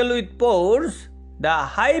particle with pores, the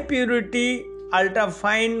high purity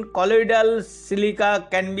ultrafine colloidal silica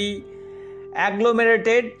can be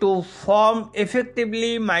agglomerated to form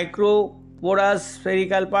effectively microporous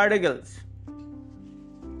spherical particles.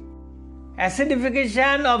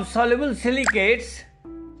 Acidification of soluble silicates,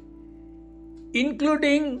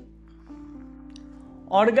 including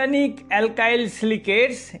organic alkyl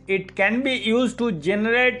silicates, it can be used to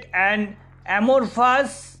generate an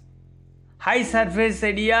amorphous, high surface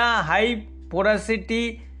area, high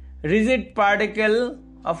porosity, rigid particle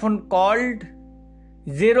often called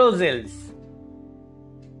xerogels.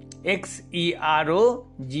 XEROGELS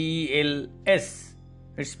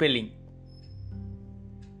spelling.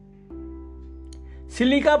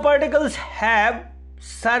 Silica particles have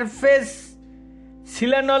surface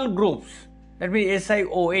silanol groups, that means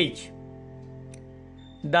SiOH.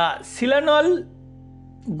 The silanol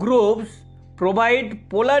groups provide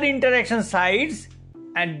polar interaction sites,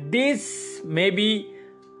 and this may be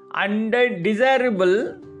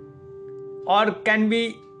undesirable or can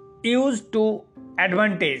be used to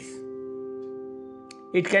advantage.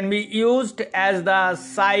 It can be used as the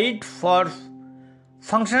site for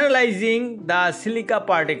functionalizing the silica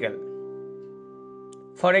particle.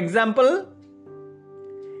 For example,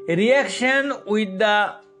 a reaction with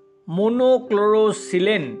the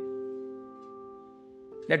monochlorosilane,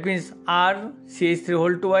 that means RCH3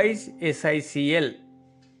 whole twice SiCl,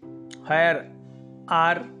 where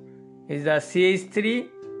R is the CH3,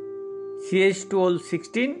 CH2 whole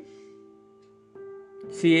 16,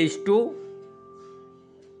 CH2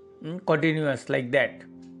 continuous like that.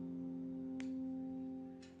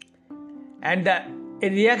 And the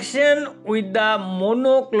reaction with the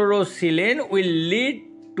monochlorosilane will lead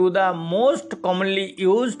to the most commonly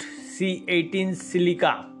used C18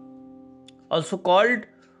 silica, also called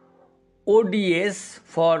ODS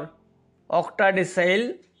for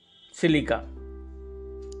octadecyl silica,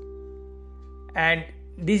 and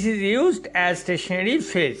this is used as stationary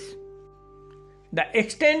phase. The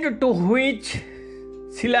extent to which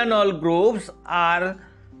silanol groups are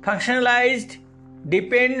functionalized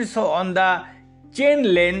depends on the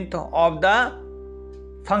chain length of the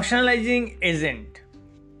functionalizing agent.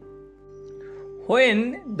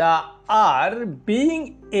 When the R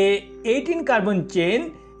being a 18 carbon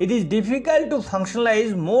chain, it is difficult to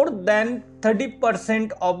functionalize more than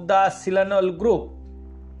 30% of the silanol group.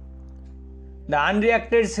 The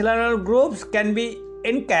unreacted silanol groups can be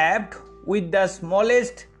encapped with the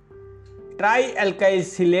smallest trialkyl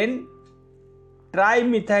silane,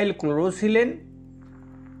 trimethyl chlorosilane.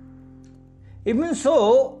 Even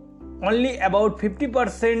so, only about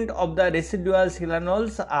 50% of the residual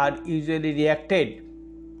silanols are usually reacted.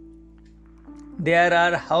 There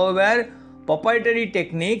are, however, proprietary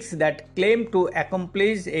techniques that claim to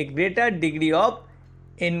accomplish a greater degree of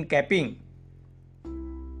encapping.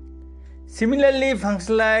 Similarly,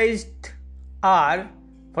 functionalized are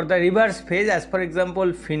for the reverse phase, as for example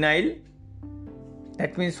phenyl,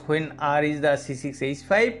 that means when R is the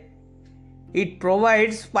C6H5, it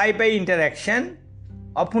provides pi-pi interaction,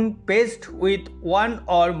 often paced with one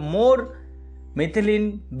or more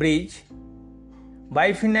methylene bridge.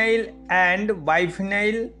 Biphenyl and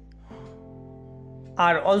biphenyl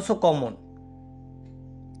are also common.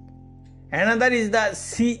 Another is the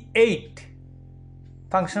C8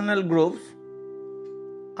 functional groups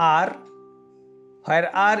R, where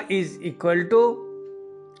R is equal to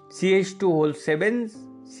CH2 whole 7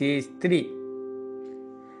 CH3,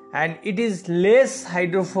 and it is less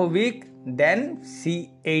hydrophobic than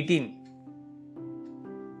C18.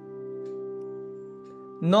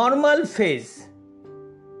 Normal phase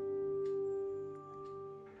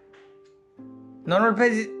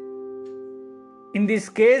in this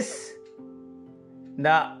case,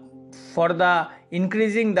 for the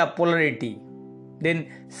increasing the polarity, then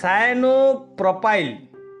cyanopropyl,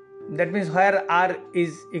 that means where R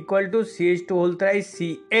is equal to CH2 whole thrice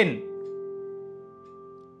Cn.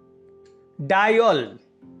 Diol,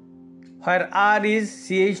 where R is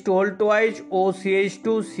CH2 whole twice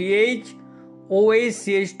OCH2 CH OH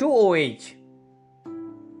CH2 OH.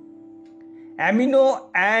 Amino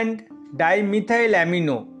and dimethyl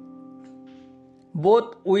amino,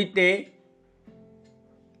 both with a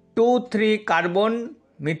 2,3 carbon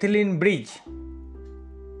methylene bridge,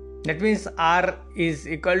 that means R is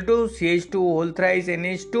equal to CH2 whole thrice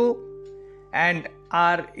NH2 and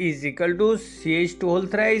R is equal to CH2 whole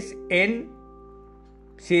thrice N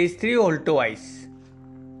CH3 whole twice.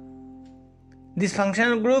 This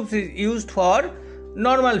functional groups is used for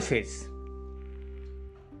normal phase.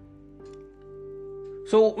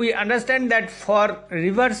 So we understand that for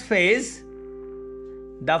reverse phase,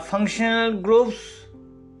 the functional groups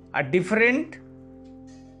are different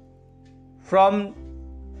from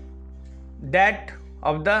that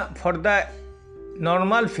of for the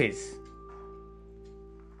normal phase.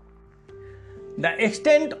 The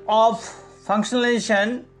extent of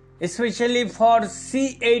functionalization, especially for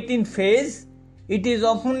C18 phase, it is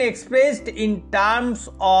often expressed in terms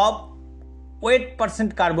of weight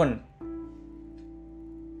 % carbon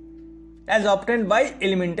as obtained by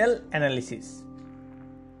elemental analysis.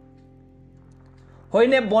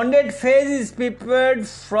 When a bonded phase is prepared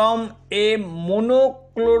from a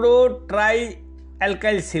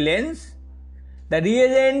monochloro-trialkyl silanes, the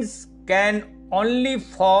reagents can only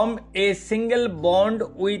form a single bond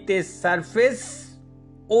with a surface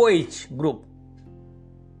OH group.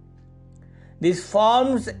 This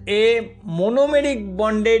forms a monomeric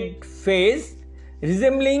bonded phase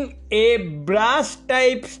resembling a brass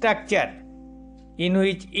type structure in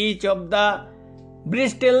which each of the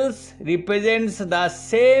bristles represents the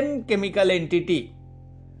same chemical entity.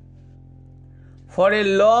 For a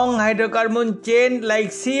long hydrocarbon chain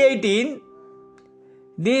like C18,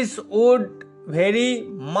 this would very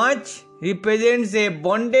much represents a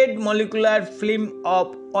bonded molecular film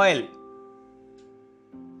of oil.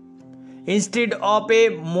 Instead of a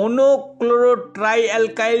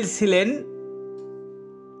monochloro-trialkyl silane,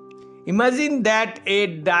 imagine that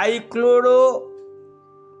a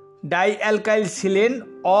dichloro-dialkyl silane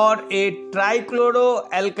or a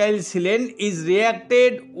trichloroalkyl silane is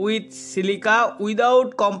reacted with silica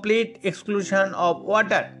without complete exclusion of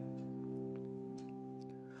water.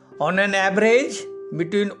 On an average,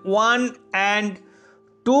 between 1 and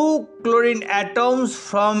 2 chlorine atoms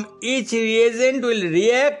from each reagent will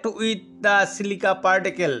react with the silica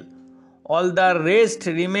particle. All the rest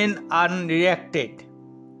remain unreacted.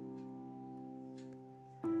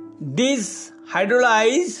 These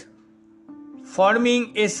hydrolyze,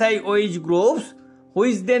 forming SiOH groups,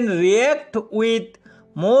 which then react with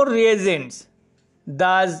more reagents,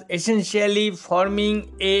 thus essentially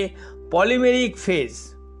forming a polymeric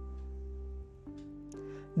phase.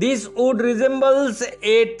 This would resembles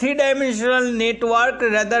a three-dimensional network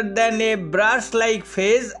rather than a brush-like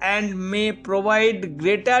phase and may provide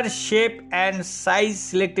greater shape and size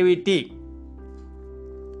selectivity.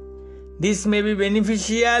 This may be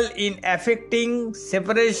beneficial in affecting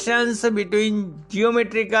separations between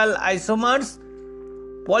geometrical isomers,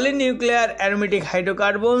 polynuclear aromatic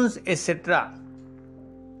hydrocarbons, etc.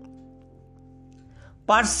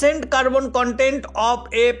 Percent carbon content of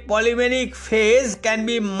a polymeric phase can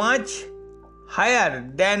be much higher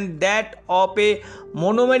than that of a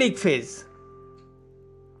monomeric phase.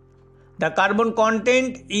 The carbon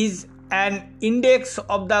content is an index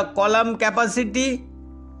of the column capacity.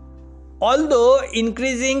 Although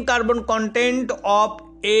increasing carbon content of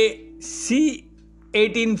a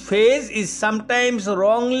C18 phase is sometimes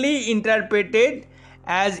wrongly interpreted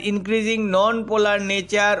as increasing non-polar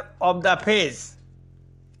nature of the phase,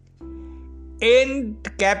 end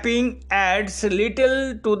capping adds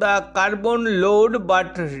little to the carbon load,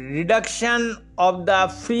 but reduction of the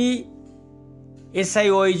free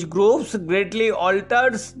SiOH groups greatly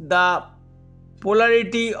alters the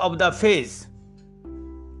polarity of the phase.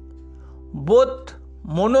 Both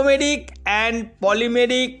monomeric and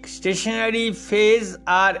polymeric stationary phase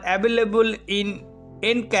are available in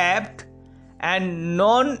encapped and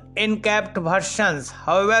non-encapped versions.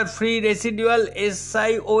 However, free residual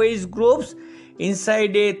SiOH groups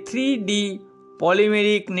inside a 3D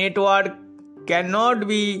polymeric network cannot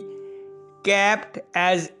be capped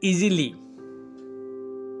as easily.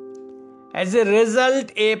 As a result,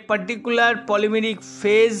 a particular polymeric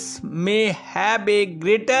phase may have a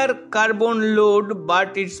greater carbon load,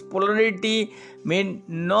 but its polarity may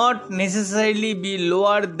not necessarily be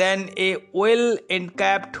lower than a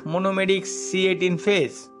well-encapped monomeric C18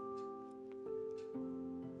 phase.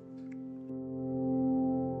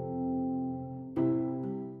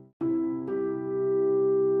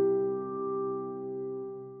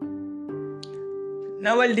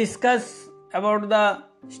 Now I'll discuss about the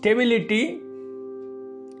stability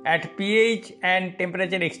at pH and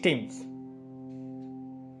temperature extremes.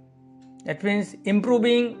 That means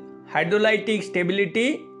improving hydrolytic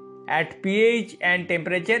stability at pH and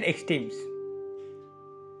temperature extremes.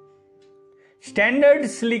 Standard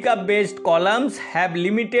silica based columns have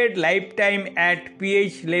limited lifetime at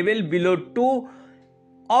pH level below 2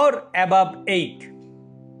 or above 8.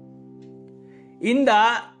 In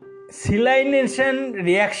the selenization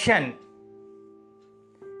reaction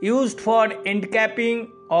used for end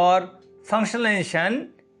capping or functionalization,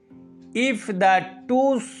 if the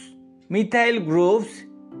two methyl groups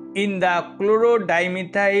in the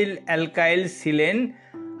chlorodimethyl alkyl silane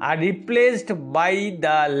are replaced by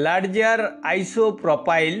the larger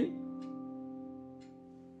isopropyl,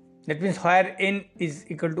 that means where n is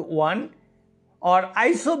equal to 1, or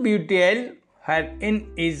isobutyl where n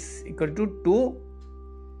is equal to 2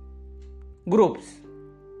 groups,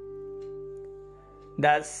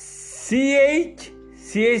 the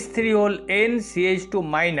CH3 whole N CH2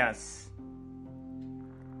 minus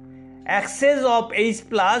access of H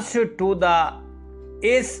plus to the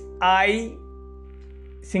Si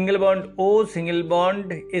single bond O single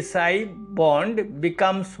bond Si bond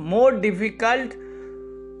becomes more difficult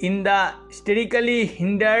in the sterically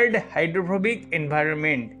hindered hydrophobic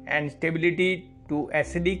environment, and stability to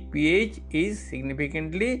acidic pH is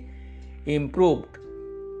significantly improved.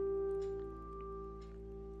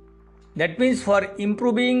 That means for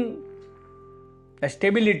improving the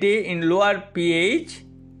stability in lower pH,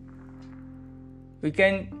 we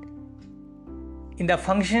can, in the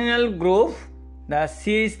functional group, the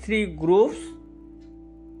CH3 groups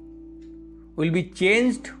will be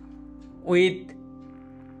changed with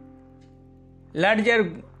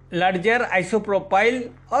larger isopropyl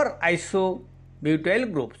or isobutyl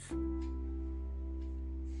groups.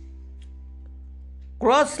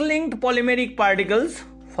 Cross-linked polymeric particles,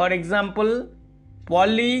 for example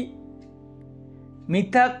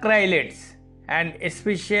polymethacrylates and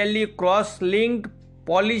especially cross-linked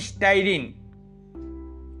polystyrene,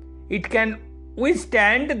 it can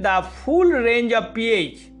withstand the full range of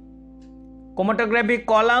pH. Chromatographic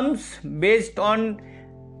columns based on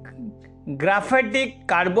graphitic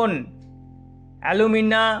carbon,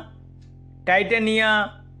 alumina,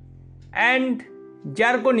 titania and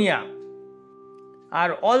zirconia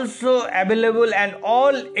are also available and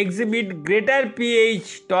all exhibit greater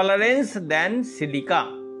pH tolerance than silica.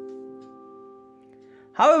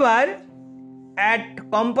 However, at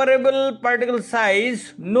comparable particle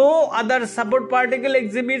size, no other support particle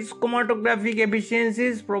exhibits chromatographic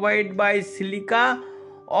efficiencies provided by silica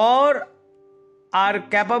or are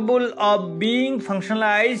capable of being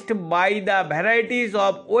functionalized by the varieties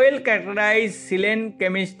of well-characterized silane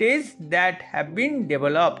chemistries that have been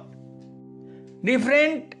developed.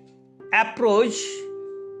 Different approach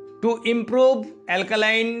to improve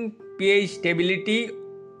alkaline pH stability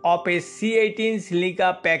of a C18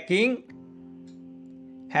 silica packing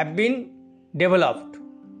have been developed.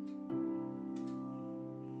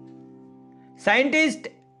 Scientists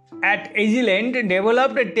at Agilent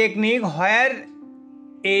developed a technique where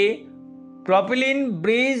a propylene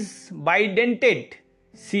bridge bidentate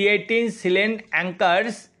C18 silane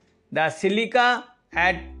anchors the silica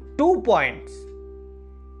at 2 points.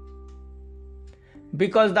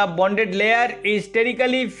 Because the bonded layer is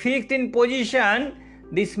sterically fixed in position,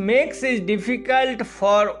 this makes it difficult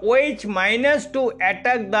for OH- to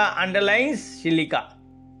attack the underlying silica.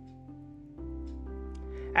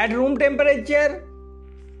 At room temperature,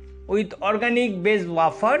 with organic base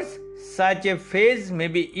buffers, such a phase may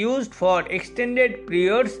be used for extended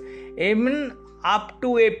periods even up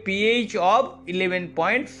to a pH of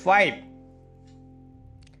 11.5.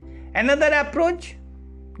 Another approach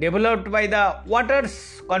developed by the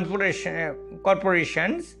Waters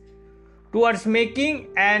corporations towards making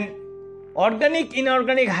an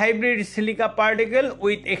organic-inorganic hybrid silica particle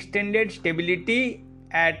with extended stability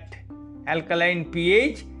at alkaline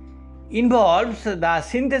pH involves the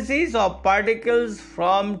synthesis of particles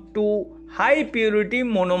from two high purity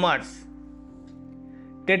monomers,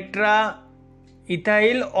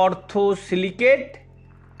 tetraethyl orthosilicate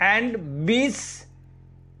and bis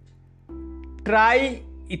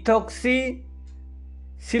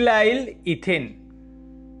triethoxysilyl ethane,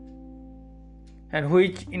 and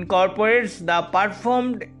which incorporates the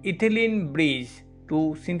performed ethylene bridge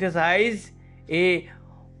to synthesize a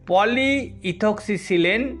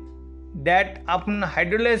polyethoxysilane that upon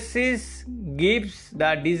hydrolysis gives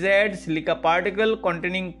the desired silica particle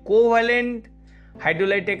containing covalent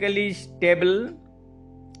hydrolytically stable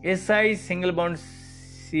Si single bond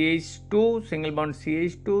CH2 single bond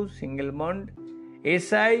CH2 single bond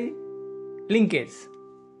Si linkage.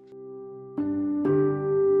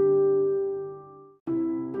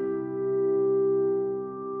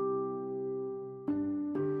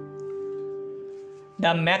 The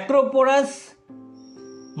macroporous,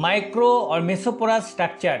 micro or mesoporous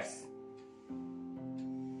structures.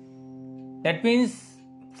 That means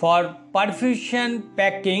for perfusion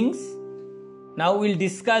packings, now we'll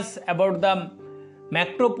discuss about the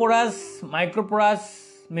macroporous, microporous,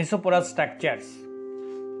 mesoporous structures.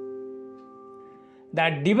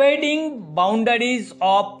 The dividing boundaries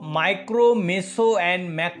of micro, meso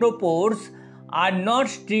and macropores are not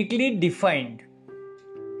strictly defined.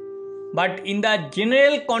 But in the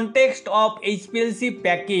general context of HPLC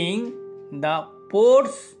packing, the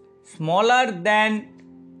pores smaller than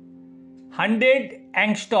 100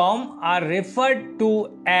 angstrom are referred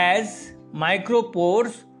to as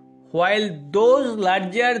micropores, while those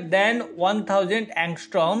larger than 1000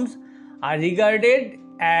 angstroms are regarded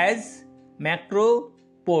as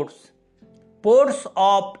macropores. Pores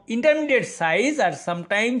of intermediate size are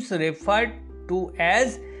sometimes referred to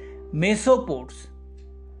as mesopores.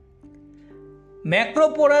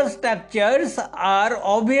 Macroporous structures are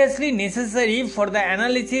obviously necessary for the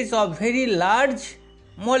analysis of very large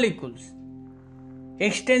molecules.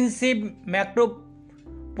 Extensive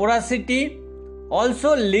macroporosity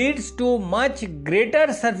also leads to much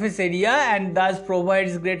greater surface area and thus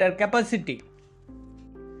provides greater capacity.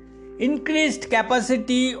 Increased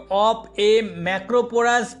capacity of a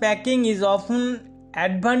macroporous packing is often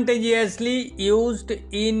advantageously used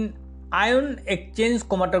in ion exchange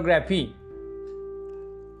chromatography.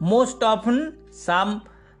 Most often, some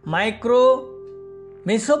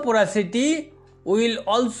mesoporosity will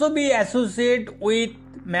also be associated with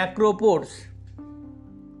macropores.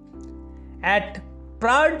 At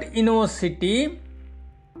Prague University,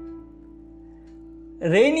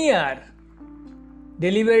 Rainier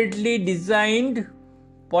deliberately designed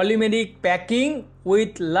polymeric packing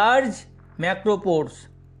with large macropores,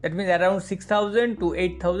 that means around 6000 to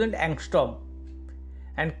 8000 angstrom,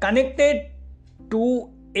 and connected to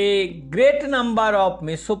a great number of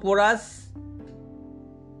mesoporous.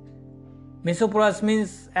 Mesoporous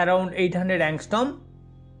means around 800 angstrom,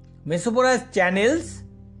 mesoporous channels,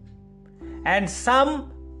 and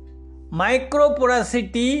some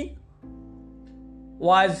microporosity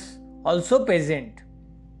was also present.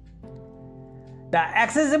 The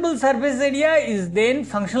accessible surface area is then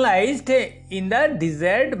functionalized in the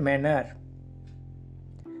desired manner.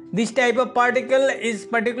 This type of particle is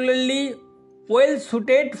particularly well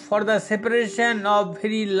suited for the separation of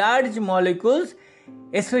very large molecules,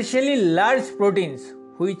 especially large proteins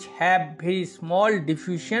which have very small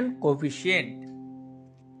diffusion coefficient.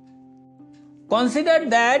 Consider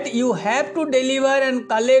that you have to deliver and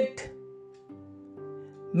collect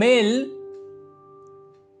mail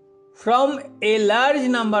from a large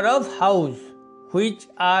number of houses which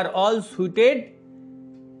are all suited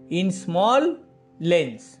in small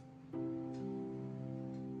lanes.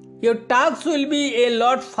 Your task will be a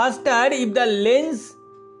lot faster if the lanes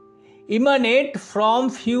emanate from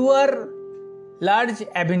fewer large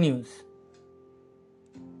avenues.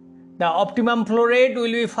 The optimum flow rate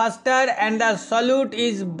will be faster and the solute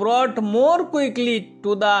is brought more quickly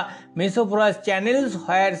to the mesoporous channels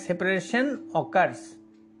where separation occurs.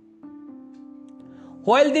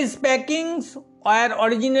 While these packings were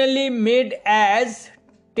originally made as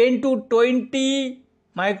 10 to 20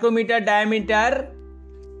 micrometer diameter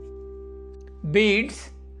beads,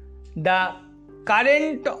 the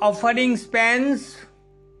current offering spans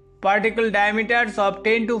particle diameters of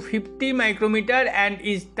 10 to 50 micrometer and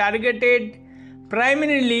is targeted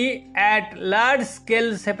primarily at large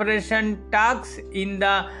scale separation tasks in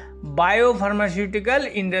the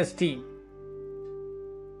biopharmaceutical industry.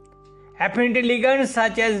 Affinity ligands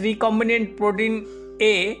such as recombinant protein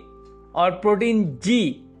A or protein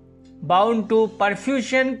G bound to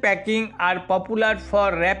perfusion packing are popular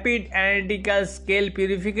for rapid analytical scale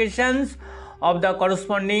purifications of the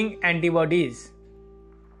corresponding antibodies.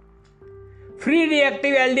 Free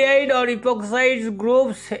reactive aldehyde or epoxide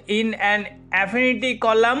groups in an affinity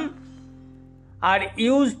column are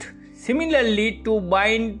used similarly to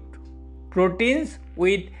bind proteins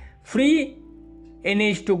with free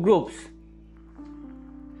NH2 groups.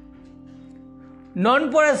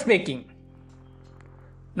 Non-porous packing.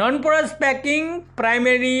 Non-porous packing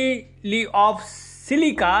primarily of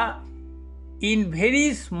silica in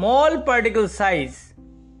very small particle size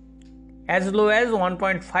as low as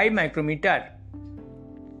 1.5 micrometer,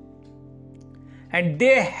 and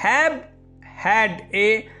they have had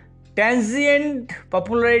a transient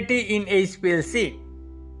popularity in HPLC.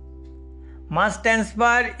 Mass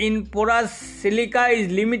transfer in porous silica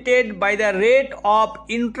is limited by the rate of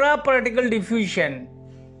intraparticle diffusion.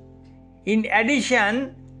 In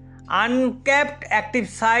addition, uncapped active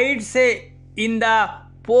sites in the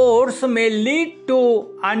pores may lead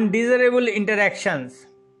to undesirable interactions.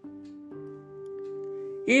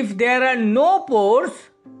 If there are no pores,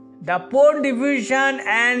 the pore diffusion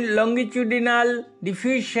and longitudinal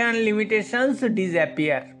diffusion limitations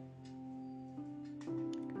disappear.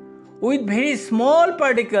 With very small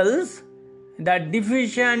particles, the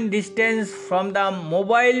diffusion distance from the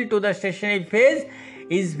mobile to the stationary phase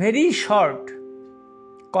is very short.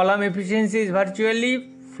 Column efficiency is virtually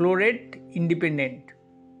flow rate independent.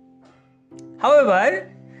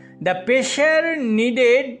 However, the pressure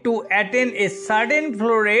needed to attain a certain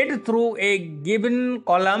flow rate through a given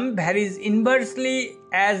column varies inversely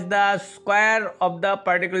as the square of the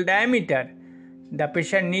particle diameter. The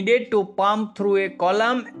pressure needed to pump through a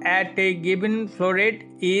column at a given flow rate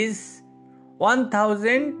is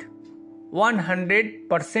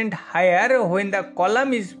 1100% higher when the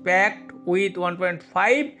column is packed with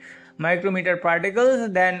 1.5 micrometer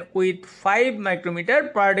particles than with 5 micrometer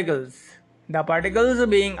particles, the particles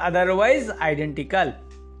being otherwise identical.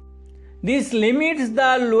 This limits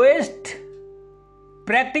the lowest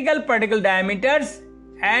practical particle diameters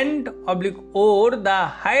and or the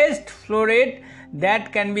highest flow rate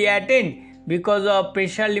that can be attained because of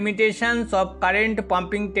pressure limitations of current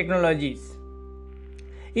pumping technologies.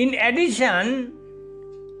 In addition,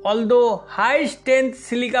 although high strength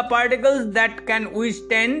silica particles that can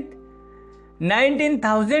withstand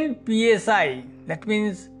 19,000 psi, that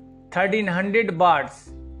means 1300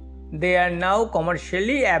 bars, they are now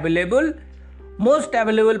commercially available. Most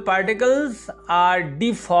available particles are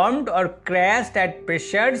deformed or crashed at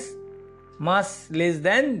pressures much less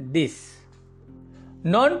than this.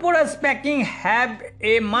 Non-porous packing have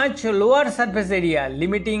a much lower surface area,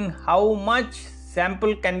 limiting how much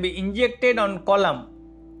sample can be injected on column.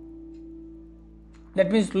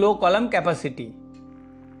 That means low column capacity,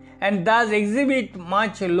 and thus exhibit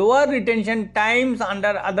much lower retention times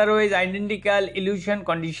under otherwise identical elution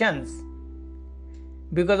conditions.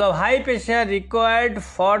 Because of high pressure required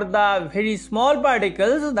for the very small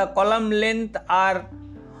particles, the column length are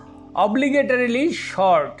obligatorily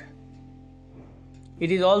short.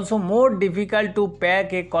 It is also more difficult to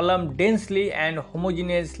pack a column densely and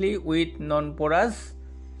homogeneously with non-porous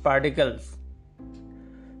particles.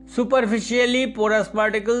 Superficially porous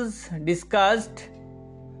particles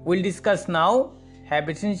we'll discuss now, have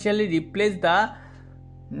essentially replaced the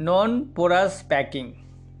non-porous packing.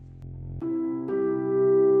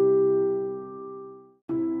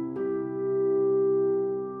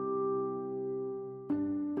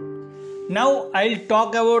 Now I'll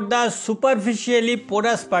talk about the superficially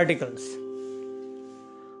porous particles.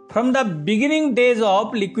 From the beginning days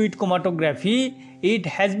of liquid chromatography, it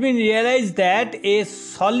has been realized that a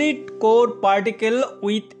solid core particle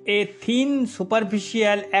with a thin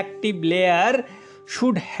superficial active layer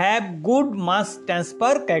should have good mass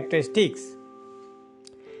transfer characteristics.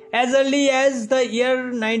 As early as the year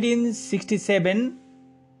 1967,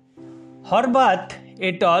 Horvath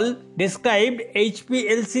et al. Described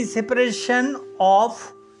HPLC separation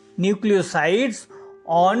of nucleosides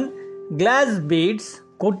on glass beads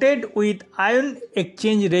coated with ion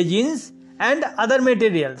exchange resins and other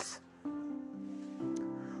materials.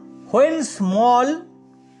 When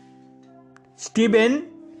Stephen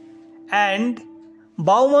and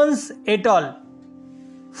Baumans et al.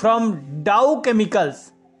 From Dow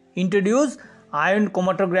Chemicals introduced ion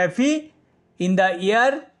chromatography in the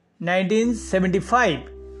year 1975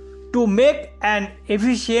 to make an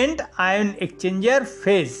efficient ion exchanger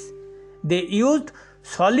phase. They used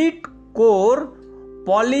solid core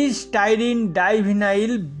polystyrene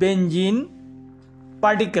divinyl benzene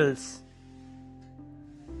particles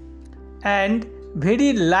and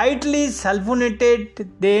very lightly sulfonated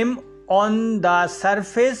them on the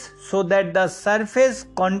surface so that the surface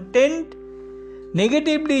contained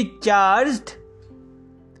negatively charged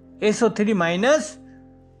SO3-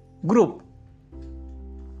 group.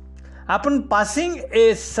 Upon passing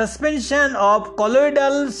a suspension of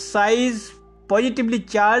colloidal size positively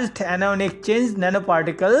charged anion exchange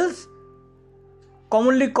nanoparticles,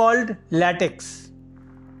 commonly called latex,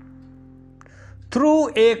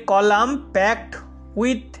 through a column packed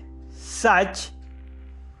with such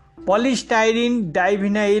polystyrene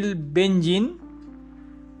divinyl benzene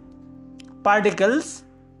particles,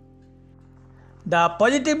 the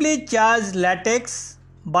positively charged latex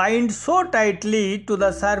bind so tightly to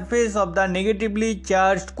the surface of the negatively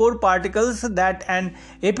charged core particles that an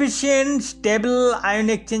efficient stable ion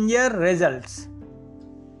exchanger results.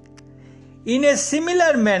 In a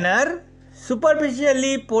similar manner,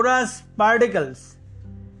 superficially porous particles,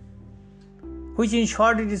 which in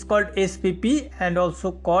short it is called SPP and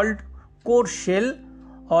also called core shell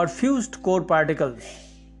or fused core particles.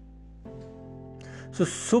 So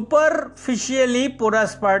superficially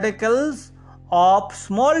porous particles of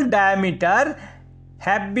small diameter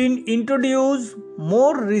have been introduced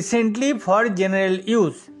more recently for general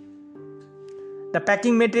use. The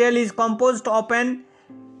packing material is composed of an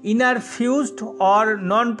inner fused or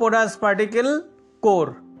non-porous particle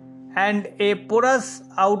core and a porous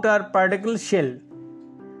outer particle shell.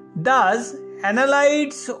 Thus,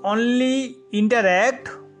 analytes only interact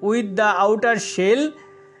with the outer shell,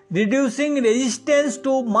 reducing resistance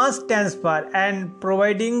to mass transfer and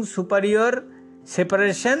providing superior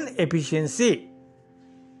separation efficiency.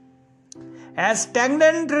 As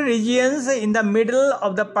stagnant regions in the middle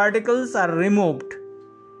of the particles are removed,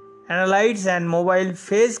 analytes and mobile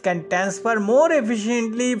phase can transfer more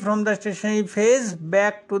efficiently from the stationary phase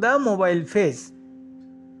back to the mobile phase.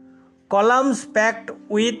 Columns packed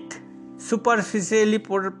with superficially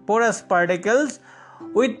porous particles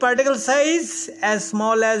with particle size as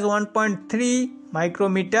small as 1.3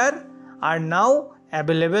 micrometer are now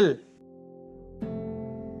available.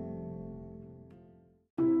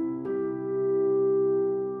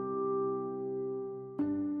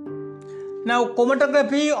 Now,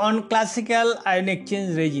 chromatography on classical ion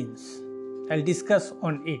exchange resins. I'll discuss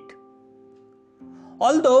on it.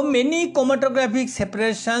 Although many chromatographic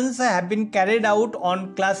separations have been carried out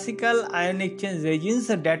on classical ion exchange resins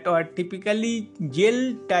that are typically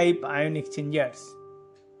gel type ion exchangers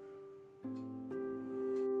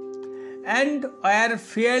and are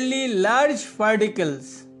fairly large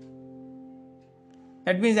particles,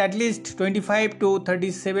 that means at least 25 to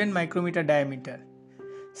 37 micrometer diameter.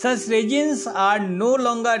 Such resins are no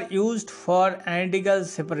longer used for analytical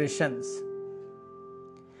separations.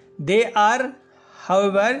 They are,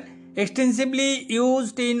 however, extensively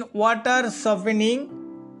used in water softening,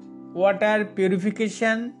 water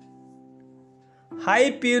purification,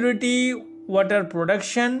 high purity water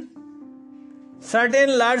production,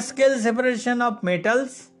 certain large scale separation of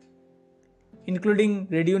metals, including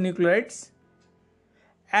radionuclides,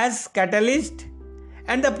 as catalyst,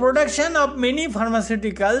 and the production of many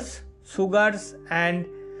pharmaceuticals, sugars, and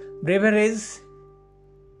beverages,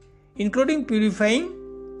 including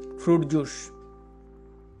purifying fruit juice.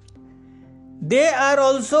 They are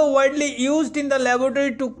also widely used in the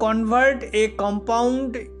laboratory to convert a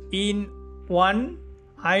compound in one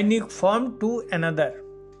ionic form to another.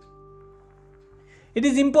 It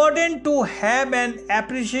is important to have an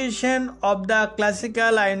appreciation of the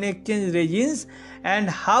classical ion exchange resins and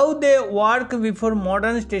how they work before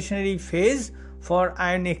modern stationary phase for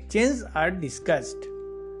ion exchange are discussed.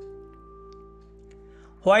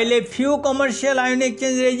 While a few commercial ion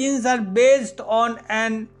exchange resins are based on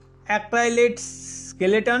an acrylate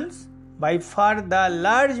skeletons, by far the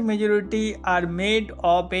large majority are made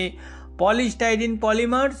of a polystyrene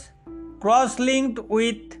polymers cross-linked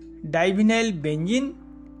with divinyl benzene.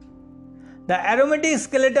 The aromatic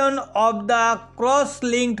skeleton of the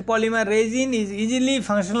cross-linked polymer resin is easily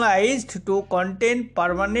functionalized to contain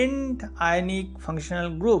permanent ionic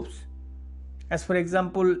functional groups, as for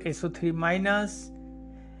example SO3 minus,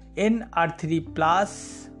 Nr3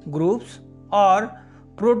 plus groups or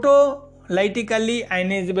protolytically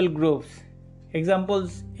ionizable groups.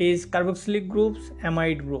 Examples is carboxylic groups,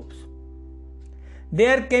 amide groups.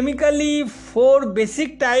 There are chemically four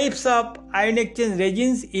basic types of ion exchange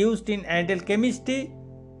resins used in analytical chemistry: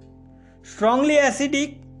 strongly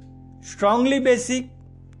acidic, strongly basic,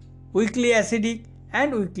 weakly acidic,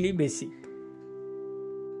 and weakly basic.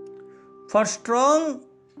 For strong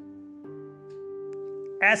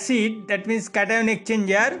acid, that means cation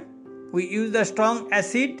exchanger, we use the strong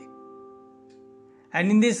acid, and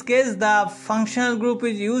in this case the functional group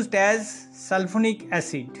is used as sulfonic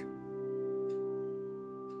acid.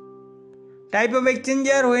 Type of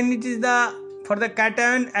exchanger, when it is for the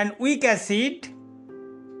cation and weak acid,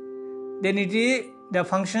 then it is the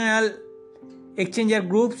functional exchanger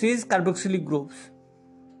groups is carboxylic groups.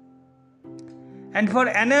 And for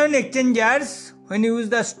anion exchangers, when you use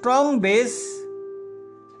the strong base,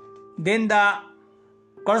 then the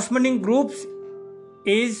corresponding groups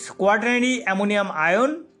is quaternary ammonium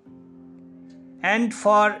ion. And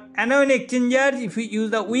for anion exchangers, if you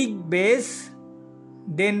use the weak base,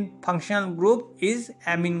 then functional group is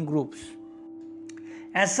amine groups.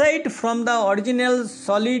 Aside from the original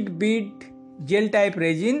solid bead gel type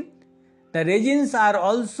resin, the resins are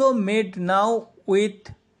also made now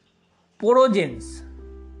with porogens,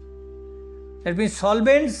 that means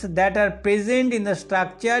solvents that are present in the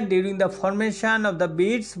structure during the formation of the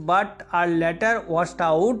beads but are later washed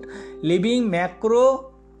out, leaving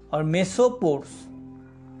macro or mesopores.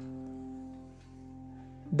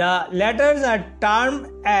 The latter are termed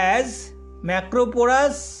as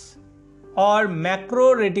macroporous or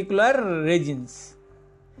macroreticular resins.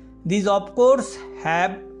 These of course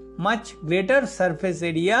have much greater surface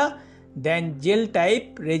area than gel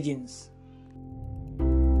type resins.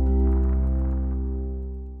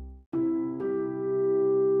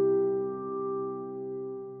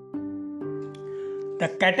 The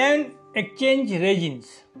cation exchange resins.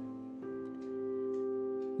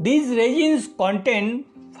 These resins contain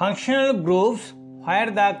functional groups where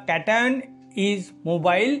the cation is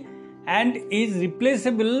mobile and is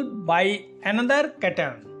replaceable by another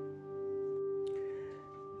cation.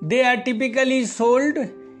 They are typically sold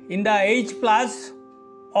in the H plus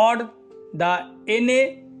or the Na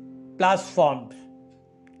plus forms.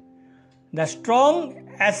 The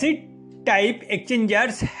strong acid type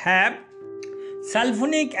exchangers have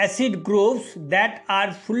sulfonic acid groups that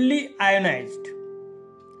are fully ionized.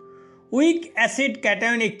 Weak acid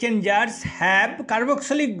cation exchangers have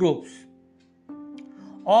carboxylic groups,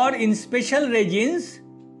 or in special resins,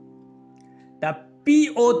 the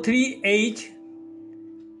PO3H,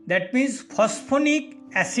 that means phosphonic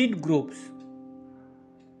acid groups.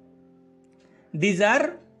 These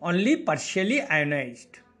are only partially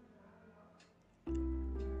ionized.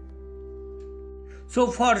 So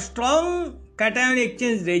for strong cation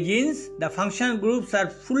exchange resins, the functional groups are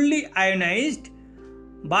fully ionized,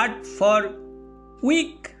 but for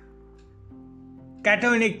weak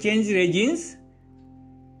cation exchange resins,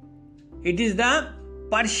 it is the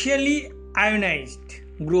partially ionized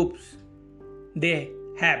groups they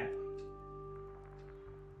have.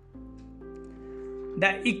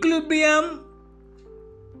 The equilibrium,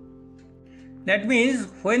 that means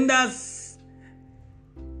when the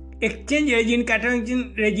exchange resin, cation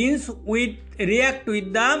exchange resins react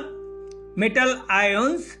with the metal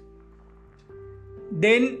ions,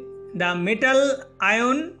 then the metal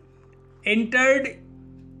ion entered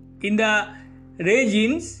in the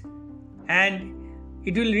resins and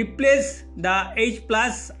it will replace the H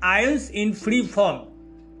plus ions in free form,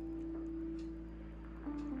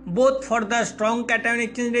 both for the strong cation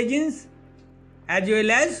exchange resins as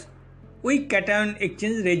well as weak cation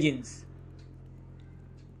exchange resins.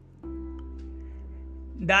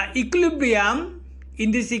 The equilibrium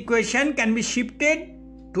in this equation can be shifted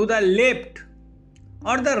to the left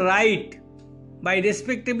or the right by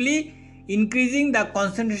respectively increasing the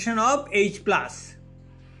concentration of H plus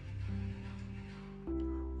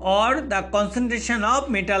or the concentration of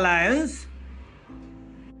metal ions,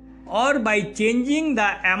 or by changing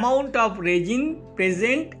the amount of resin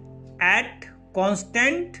present at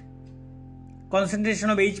constant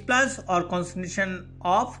concentration of H plus or concentration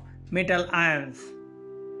of metal ions,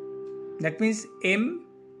 that means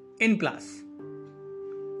Mn plus.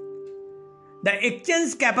 The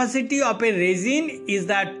exchange capacity of a resin is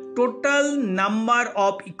the total number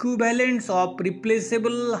of equivalents of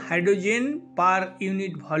replaceable hydrogen per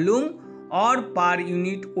unit volume or per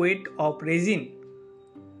unit weight of resin.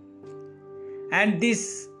 And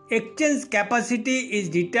this exchange capacity is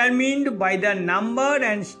determined by the number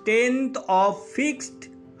and strength of fixed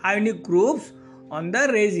ionic groups on the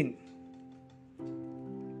resin.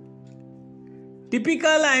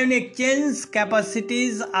 Typical ion exchange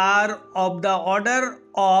capacities are of the order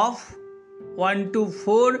of 1 to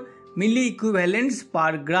 4 milliequivalents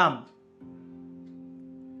per gram.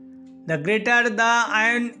 The greater the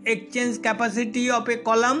ion exchange capacity of a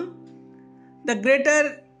column, the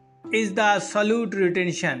greater is the solute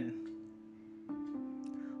retention.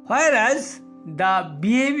 Whereas the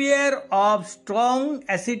behavior of strong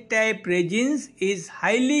acid type resins is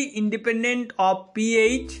highly independent of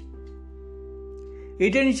pH,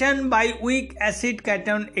 retention by weak acid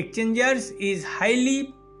cation exchangers is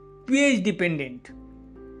highly pH dependent.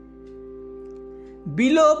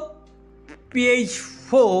 Below pH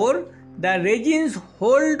 4, the resins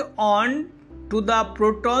hold on to the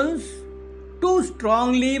protons too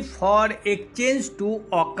strongly for exchange to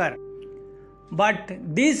occur. But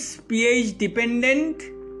this pH dependent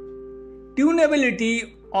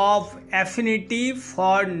tunability of affinity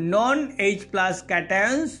for non-H plus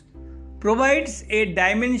cations provides a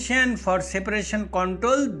dimension for separation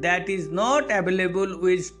control that is not available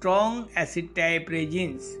with strong acid type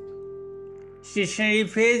resins. Stationary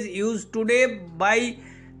phase used today by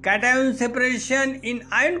cation separation in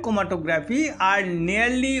ion chromatography are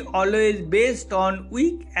nearly always based on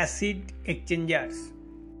weak acid exchangers.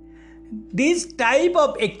 These type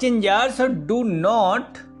of exchangers do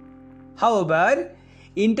not, however,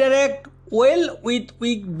 interact well with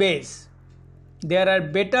weak base. They are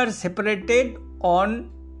better separated on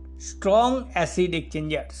strong acid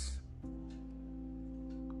exchangers.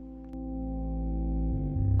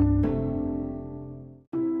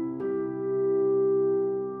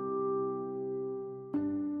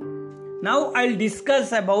 Now I'll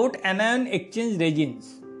discuss about anion exchange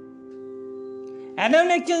resins. Anion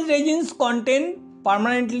exchange resins contain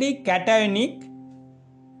permanently cationic,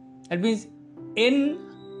 that means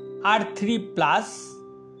NR3 plus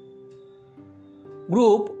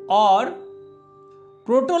group or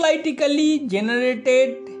protolytically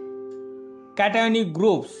generated cationic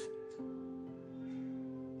groups.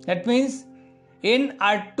 That means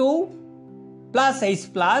Nr2 plus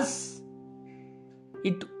H plus,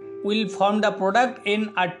 it will form the product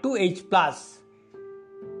Nr2H plus.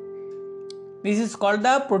 This is called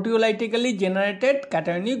the proteolytically generated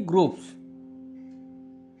cationic groups.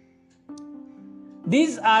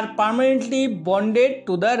 These are permanently bonded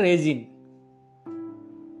to the resin.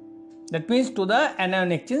 That means to the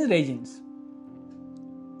anion exchange resins.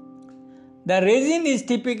 The resin is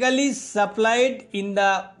typically supplied in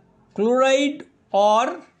the chloride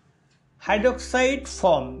or hydroxide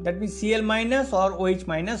form, that means Cl- or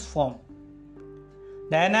OH- form.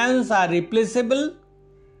 The anions are replaceable.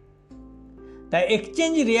 The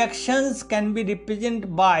exchange reactions can be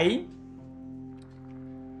represented by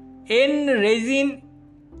N resin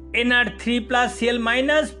Nr3 plus Cl-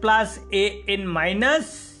 plus An-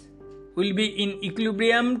 will be in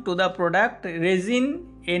equilibrium to the product resin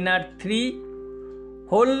Nr3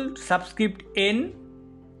 whole subscript N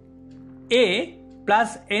A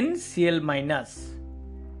plus NCl-,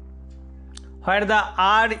 where the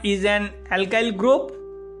R is an alkyl group,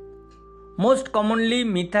 most commonly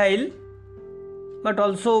methyl, but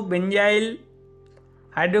also benzyl,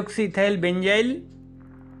 hydroxyethyl benzyl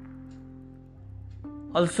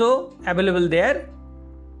also available there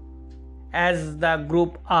as the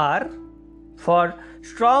group R for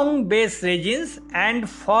strong base resins, and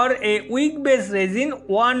for a weak base resin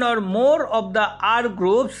one or more of the R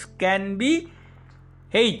groups can be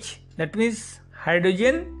H, that means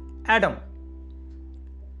hydrogen atom.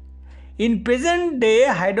 In present day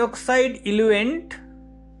hydroxide eluent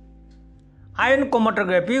ion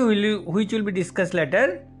chromatography, which will be discussed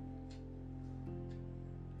later,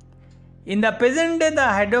 in the present day the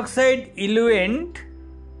hydroxide eluent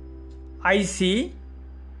IC,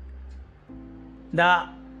 the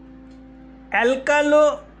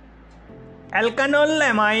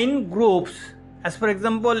alkanolamine groups, as for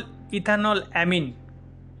example ethanol amine,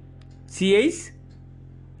 CH,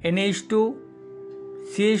 NH2,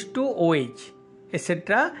 CH2OH,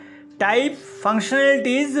 etc. type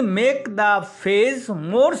functionalities make the phase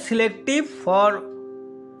more selective for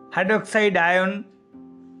hydroxide ion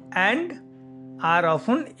and are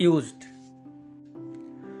often used.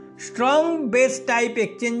 Strong base type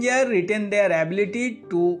exchanger retain their ability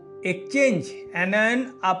to exchange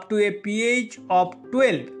anion up to a pH of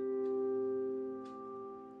 12.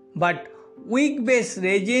 But weak base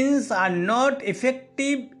resins are not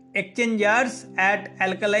effective exchangers at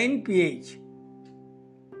alkaline pH.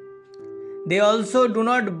 They also do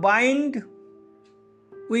not bind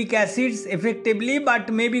weak acids effectively,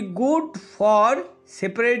 but may be good for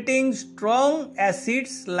separating strong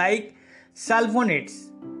acids like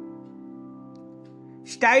sulfonates.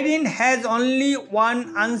 Styrene has only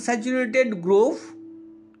one unsaturated group.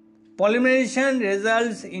 Polymerization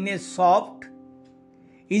results in a soft,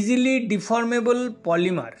 easily deformable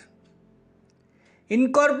polymer.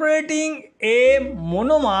 Incorporating a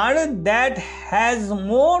monomer that has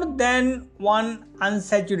more than one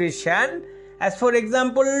unsaturation, as for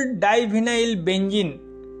example divinyl benzene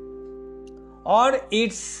or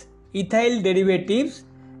its ethyl derivatives,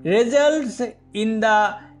 results in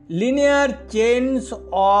the linear chains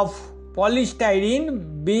of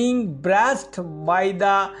polystyrene being brushed by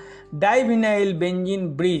the divinyl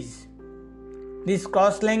benzene bridge. This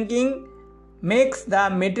cross-linking makes the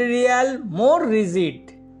material more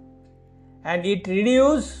rigid and it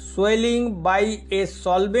reduces swelling by a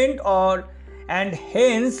solvent and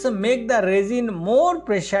hence make the resin more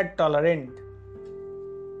pressure tolerant.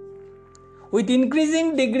 With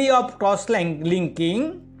increasing degree of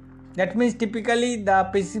cross-linking, that means typically the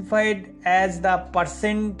specified as the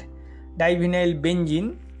percent divinyl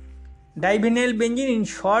benzene. Divinyl benzene in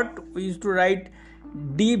short we used to write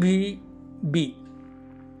DVB.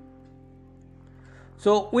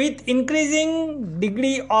 So with increasing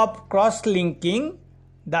degree of cross-linking,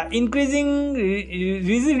 the increasing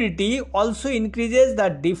rigidity also increases the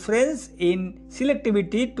difference in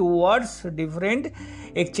selectivity towards different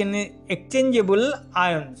exchangeable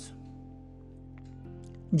ions.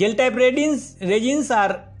 Gel type resins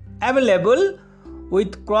are available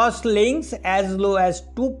with cross links as low as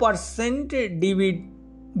 2%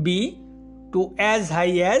 DVB to as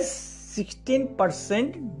high as 16%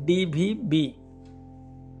 DVB.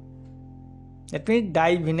 That means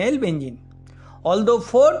divinyl benzene. Although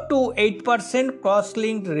 4 to 8%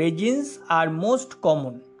 cross-linked resins are most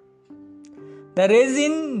common. The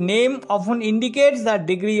resin name often indicates the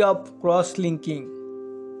degree of cross-linking.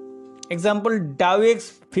 Example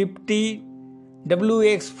WX50,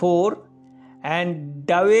 WX4 and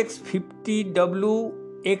Dowex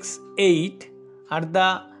 50WX8 are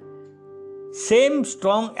the same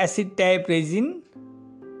strong acid type resin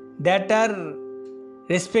that are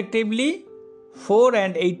respectively 4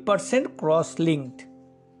 and 8% cross-linked.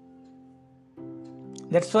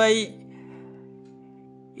 That's why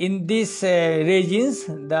in these resins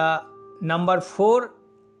the number 4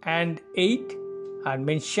 and 8 are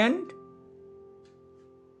mentioned.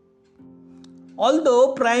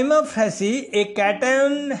 Although prima facie a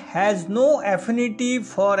cation has no affinity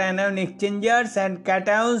for anion exchangers and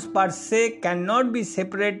cations per se cannot be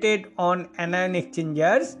separated on anion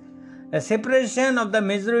exchangers, the separation of the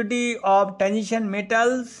majority of transition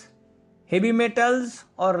metals, heavy metals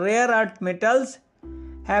or rare earth metals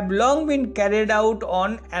have long been carried out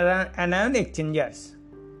on anion exchangers.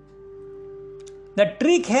 The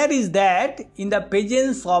trick here is that in the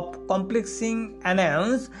presence of complexing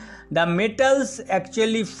anions, the metals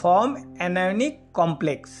actually form anionic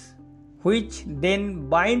complex, which then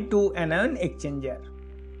bind to anion exchanger.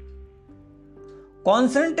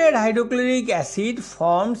 Concentrated hydrochloric acid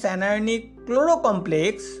forms anionic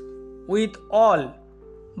chlorocomplex with all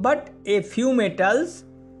but a few metals.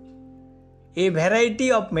 A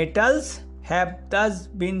variety of metals have thus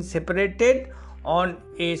been separated on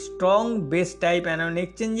a strong base type anion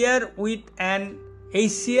exchanger with an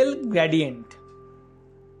HCl gradient.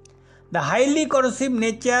 The highly corrosive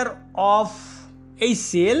nature of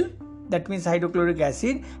HCl, that means hydrochloric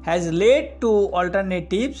acid, has led to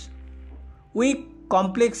alternatives weak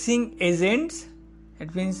complexing agents,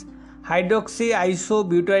 that means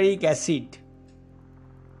hydroxyisobutyric acid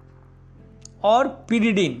or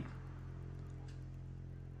pyridine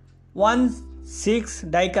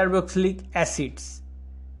 1,6-dicarboxylic acids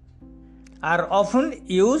are often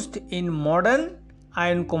used in modern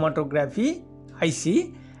ion chromatography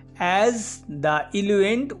IC as the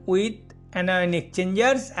eluent with anion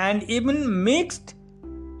exchangers and even mixed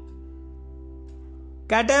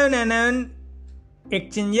cation-anion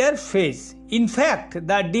exchanger phase. In fact,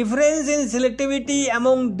 the difference in selectivity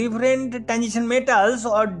among different transition metals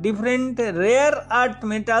or different rare earth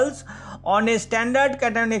metals on a standard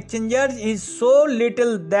cation exchanger is so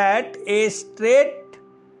little that a straight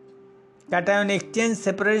cation exchange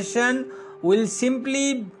separation will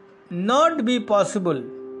simply not be possible.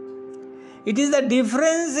 It is the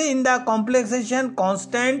difference in the complexation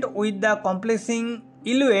constant with the complexing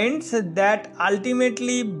eluents that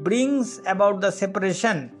ultimately brings about the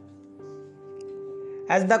separation.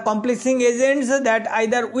 As the complexing agents that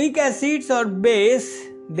either weak acids or base,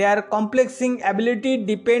 their complexing ability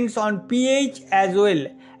depends on pH as well,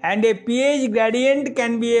 and a pH gradient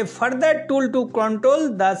can be a further tool to control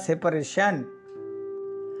the separation.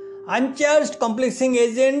 Uncharged complexing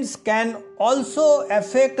agents can also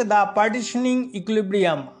affect the partitioning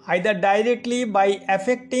equilibrium, either directly by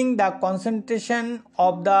affecting the concentration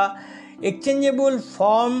of the exchangeable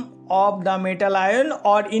form of the metal ion,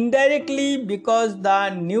 or indirectly because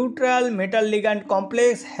the neutral metal ligand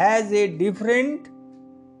complex has a different,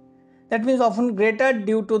 that means often greater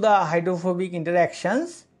due to the hydrophobic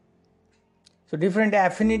interactions, so different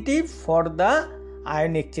affinity for the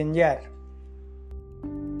ion exchanger.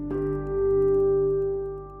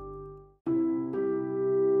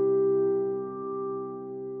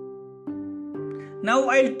 Now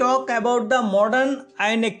I'll talk about the modern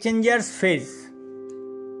ion exchangers phase.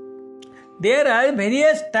 There are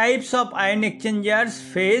various types of ion exchangers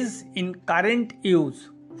phase in current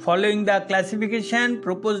use, following the classification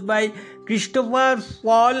proposed by Christopher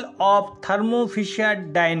Paul of Thermo Fisher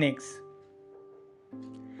Dynamics.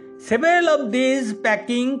 Several of these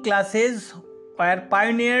packing classes were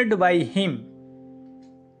pioneered by him.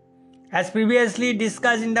 As previously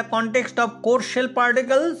discussed in the context of core shell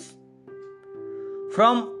particles,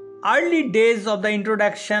 from early days of the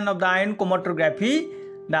introduction of the ion chromatography,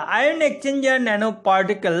 the ion exchanger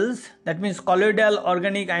nanoparticles, that means colloidal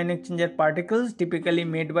organic ion exchanger particles typically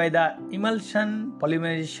made by the emulsion,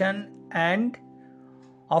 polymerization and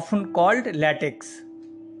often called latex.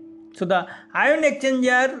 So the ion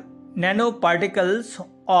exchanger nanoparticles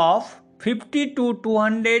of 50 to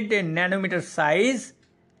 200 nanometer size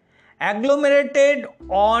agglomerated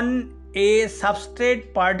on a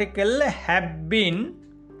substrate particle have been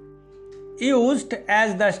used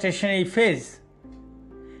as the stationary phase.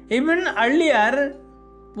 Even earlier,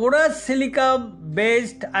 porous silica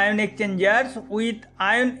based ion exchangers with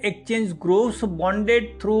ion exchange groups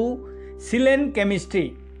bonded through silane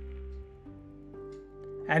chemistry,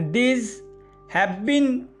 and these have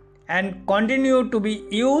been and continue to be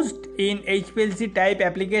used in HPLC type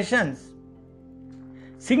applications.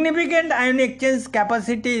 Significant ion exchange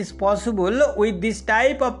capacity is possible with this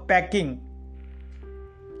type of packing,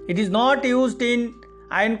 It is not used in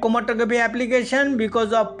ion chromatography application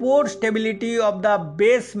because of poor stability of the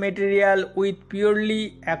base material with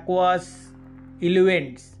purely aqueous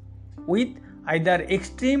eluents with either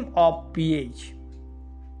extreme of pH.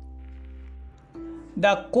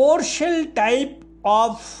 The core shell type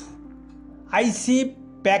of IC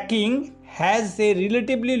packing has a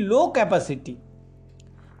relatively low capacity.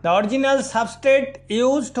 The original substrate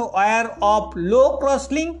used were of low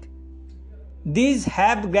crosslink. These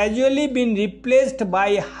have gradually been replaced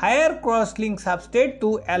by higher crosslink substrate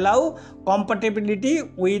to allow compatibility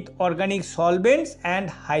with organic solvents and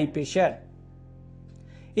high pressure.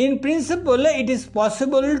 In principle, it is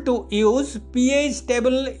possible to use pH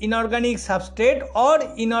stable inorganic substrate or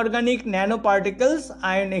inorganic nanoparticles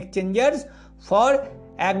ion exchangers for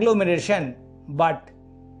agglomeration, but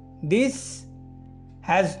this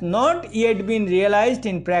has not yet been realized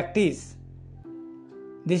in practice.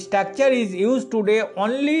 This structure is used today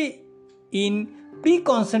only in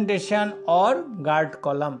pre-concentration or guard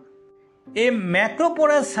column. A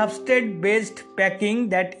macroporous substrate based packing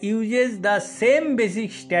that uses the same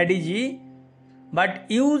basic strategy but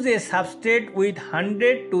use a substrate with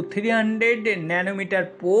 100 to 300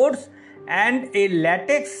 nanometer pores and a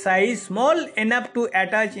lattice size small enough to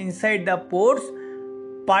attach inside the pores,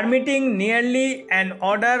 permitting nearly an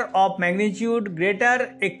order of magnitude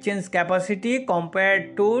greater exchange capacity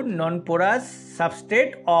compared to non-porous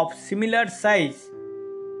substrate of similar size.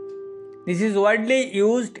 This is widely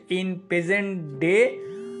used in present day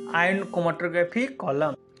ion chromatography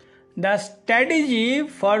column. The strategy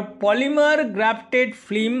for polymer grafted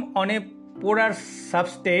film on a porous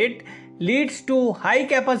substrate leads to high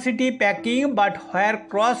capacity packing, but where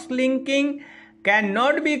cross-linking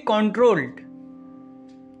cannot be controlled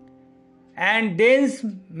and dense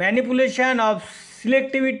manipulation of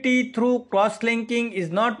selectivity through cross-linking is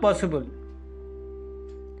not possible.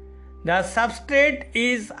 The substrate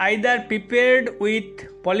is either prepared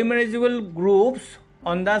with polymerizable groups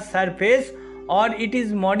on the surface or it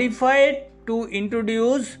is modified to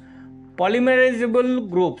introduce polymerizable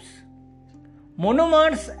groups.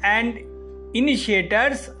 Monomers and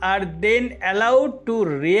initiators are then allowed to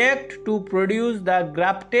react to produce the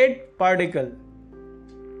grafted particle.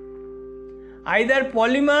 Either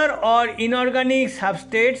polymer or inorganic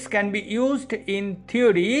substrates can be used in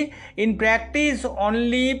theory. In practice,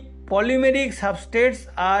 only polymeric substrates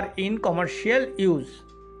are in commercial use.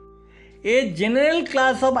 A general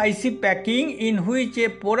class of IC packing in which a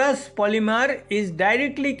porous polymer is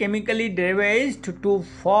directly chemically derived to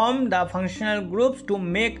form the functional groups to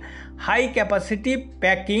make high capacity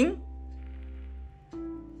packing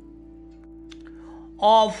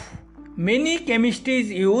of many chemistries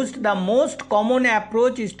used. The most common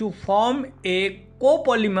approach is to form a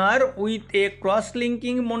copolymer with a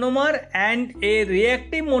cross-linking monomer and a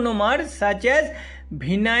reactive monomer such as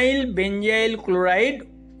vinyl benzyl chloride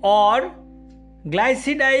or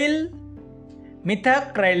glycidyl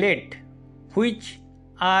methacrylate, which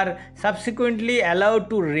are subsequently allowed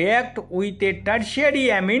to react with a tertiary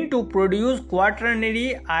amine to produce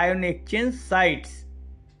quaternary ion exchange sites.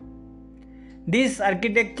 This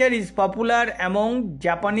architecture is popular among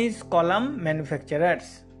Japanese column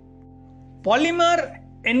manufacturers. Polymer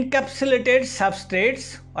encapsulated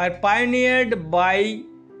substrates were pioneered by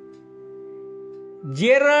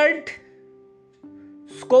Gerhard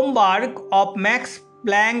Schomburg of Max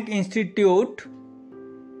Planck Institute.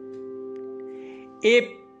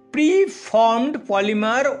 A preformed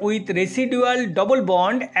polymer with residual double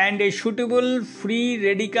bond and a suitable free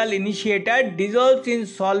radical initiator dissolved in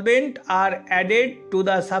solvent are added to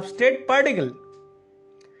the substrate particle.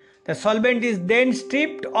 The solvent is then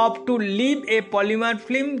stripped off to leave a polymer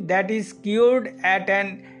film that is cured at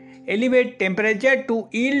an elevated temperature to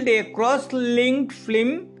yield a cross-linked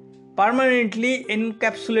film permanently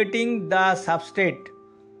encapsulating the substrate.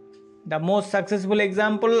 The most successful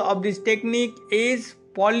example of this technique is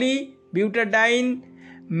polybutadiene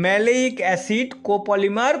maleic acid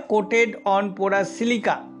copolymer coated on porous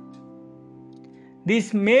silica.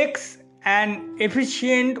 This makes an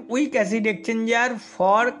efficient weak acid exchanger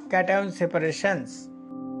for cation separations.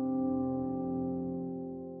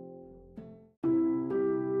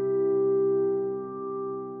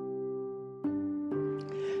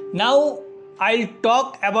 Now I'll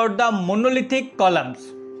talk about the monolithic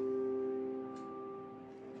columns.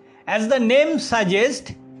 As the name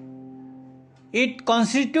suggests, it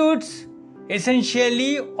constitutes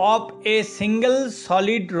essentially of a single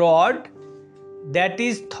solid rod that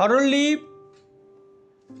is thoroughly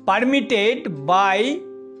permeated by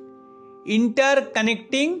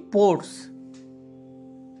interconnecting pores.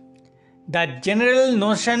 The general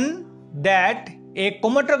notion that A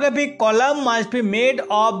chromatographic column must be made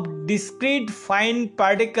of discrete fine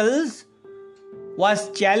particles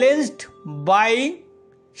was challenged by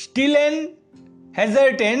Stilen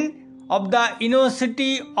Hazarten of the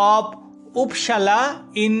University of Uppsala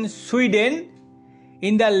in Sweden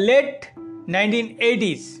in the late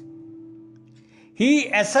 1980s. He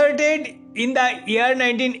asserted in the year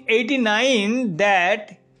 1989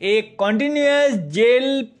 that a continuous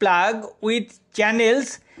gel plug with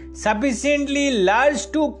channels sufficiently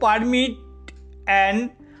large to permit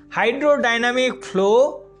an hydrodynamic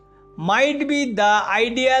flow might be the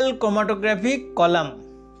ideal chromatographic column,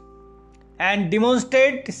 and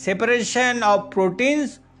demonstrate separation of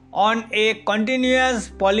proteins on a continuous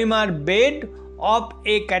polymer bed of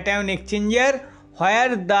a cation exchanger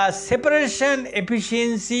where the separation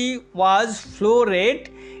efficiency was flow rate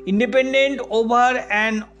independent over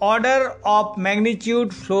an order of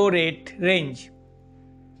magnitude flow rate range.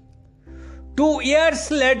 2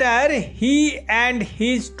 years later, he and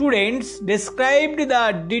his students described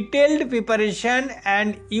the detailed preparation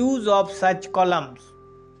and use of such columns.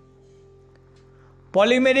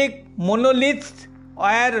 Polymeric monoliths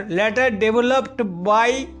were later developed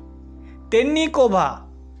by Tennikova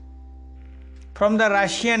from the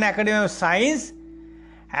Russian Academy of Science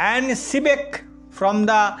and Sibek from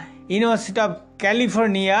the University of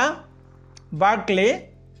California, Berkeley,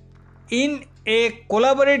 in a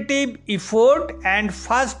collaborative effort and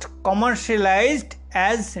first commercialized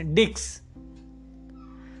as discs.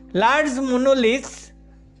 Large monoliths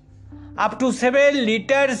up to several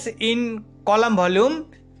liters in column volume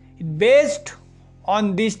based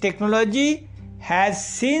on this technology has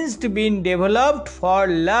since been developed for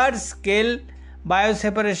large scale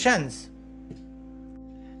bioseparations.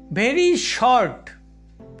 Very short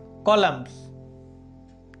columns,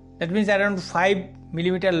 that means around 5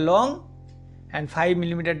 mm long and 5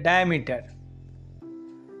 mm diameter.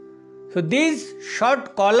 So these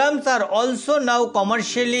short columns are also now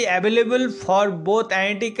commercially available for both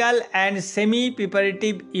analytical and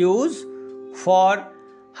semi-preparative use for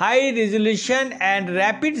high resolution and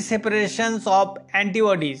rapid separations of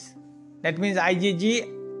antibodies, that means IgG,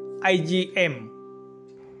 IgM,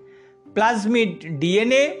 plasmid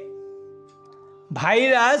DNA,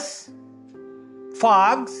 virus,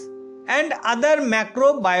 phages, and other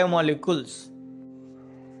macrobiomolecules.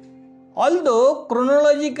 Although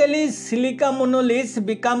chronologically silica monoliths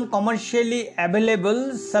become commercially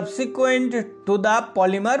available subsequent to the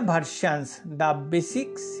polymer versions, the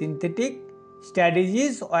basic synthetic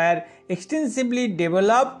strategies were extensively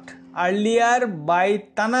developed earlier by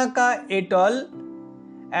Tanaka et al.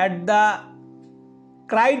 At the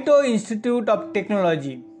Craito Institute of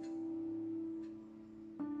Technology.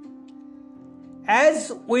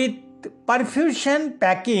 As with perfusion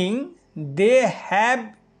packing, they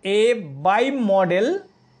have a bimodal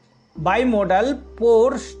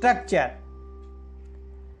pore structure.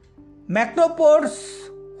 Macropores,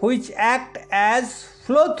 which act as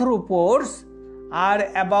flow-through pores, are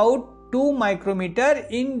about 2 micrometer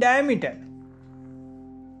in diameter.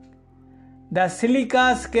 The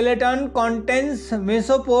silica skeleton contains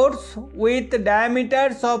mesopores with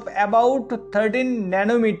diameters of about 13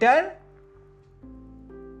 nanometer.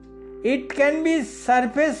 It can be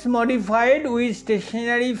surface modified with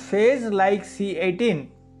stationary phase like C18.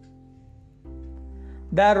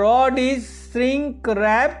 The rod is shrink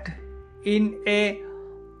wrapped in a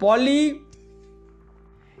polyether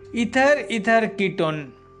ether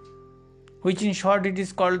ketone, which in short it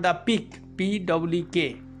is called the PEEK,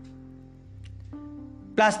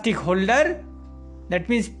 plastic holder, that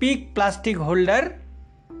means PEEK plastic holder,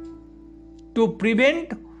 to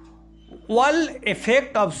prevent wall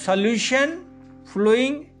effect of solution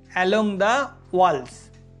flowing along the walls.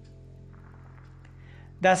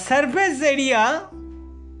 The surface area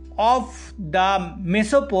of the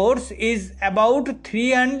mesopores is about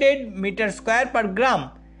 300 meter square per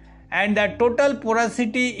gram, and the total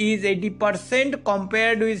porosity is 80%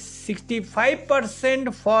 compared with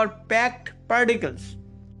 65% for packed particles.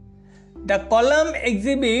 The column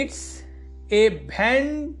exhibits a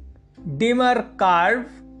Van Dimmer curve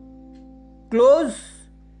close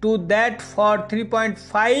to that for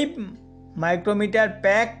 3.5 micrometer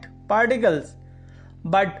packed particles,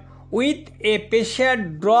 but with a pressure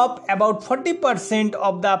drop about 40%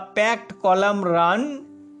 of the packed column run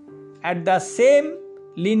at the same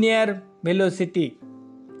linear velocity.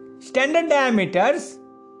 Standard diameters,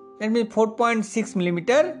 that means 4.6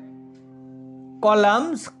 millimeter,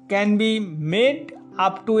 columns can be made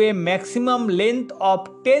up to a maximum length of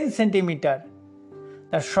 10 centimeter.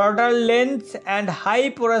 The shorter length and high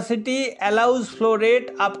porosity allows flow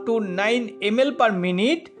rate up to 9 ml per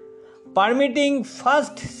minute permitting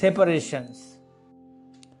fast separations.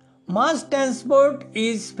 Mass transport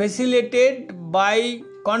is facilitated by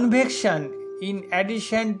convection in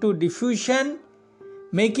addition to diffusion,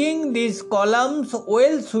 making these columns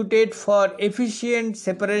well suited for efficient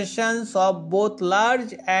separations of both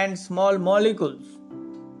large and small molecules.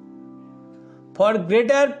 For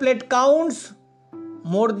greater plate counts,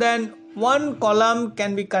 more than one column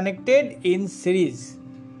can be connected in series.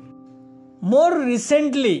 More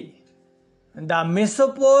recently, the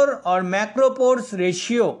mesopore or macropores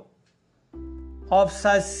ratio of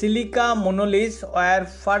such silica monoliths were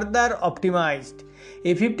further optimized.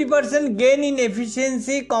 A 50% gain in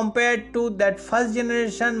efficiency compared to that first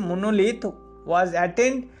generation monolith was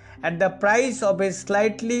attained at the price of a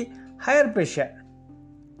slightly higher pressure.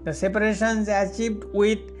 The separations achieved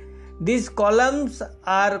with these columns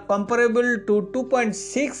are comparable to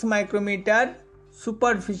 2.6 micrometer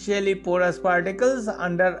superficially porous particles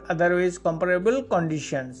under otherwise comparable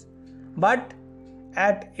conditions, but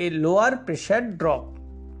at a lower pressure drop.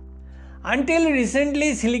 Until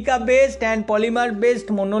recently, silica-based and polymer-based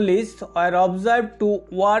monoliths were observed to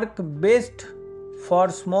work best for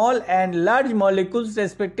small and large molecules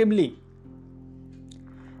respectively.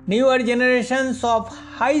 Newer generations of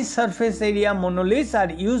high surface area monoliths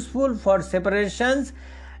are useful for separations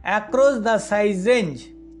across the size range.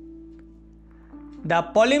 The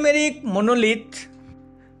polymeric monolith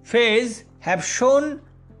phase have shown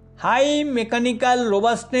high mechanical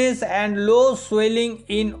robustness and low swelling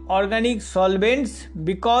in organic solvents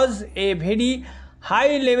because a very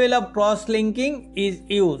high level of cross-linking is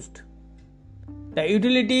used. The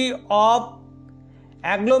utility of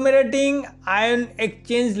agglomerating ion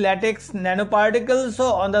exchange latex nanoparticles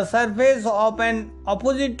on the surface of an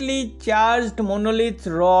oppositely charged monolith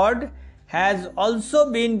rod has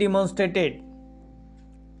also been demonstrated.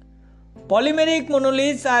 Polymeric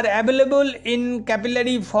monoliths are available in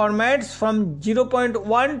capillary formats from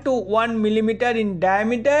 0.1 to 1 mm in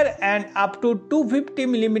diameter and up to 250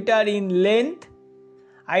 mm in length,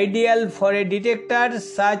 ideal for a detector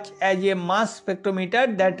such as a mass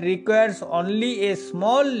spectrometer that requires only a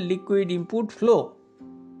small liquid input flow.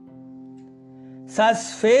 Such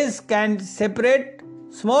phase can separate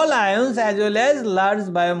small ions as well as large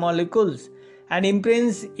biomolecules. An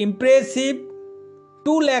impressive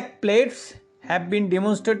 2 lakh plates have been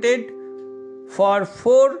demonstrated for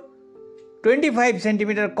 4 25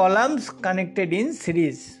 cm columns connected in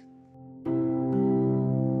series.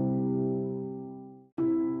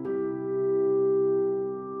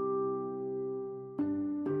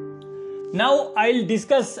 Now I'll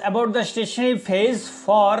discuss about the stationary phase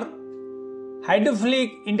for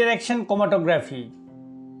hydrophilic interaction chromatography.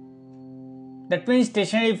 That means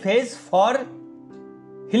stationary phase for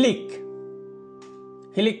HILIC.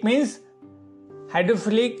 HILIC means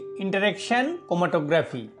hydrophilic interaction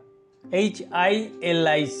chromatography.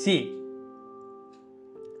 HILIC.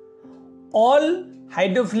 All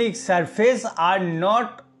hydrophilic surfaces are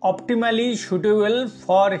not optimally suitable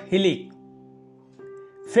for HILIC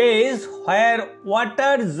phase, where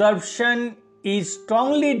water absorption is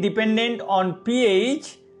strongly dependent on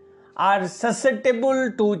pH, are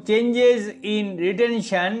susceptible to changes in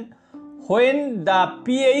retention when the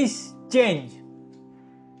pH change.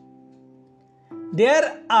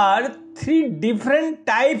 There are 3 different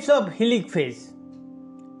types of HILIC phase: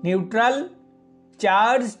 neutral,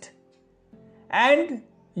 charged and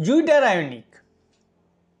deuterionic.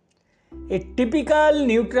 A typical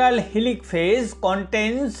neutral HILIC phase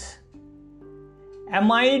contains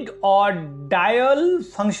amide or diol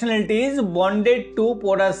functionalities bonded to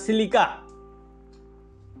porous silica.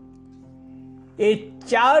 A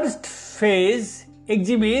charged phase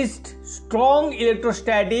exhibits strong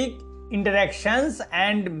electrostatic interactions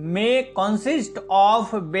and may consist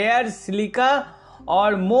of bare silica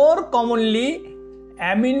or more commonly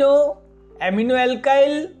aminoalkyl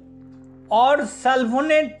or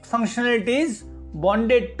sulfonate functionalities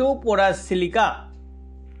bonded to porous silica.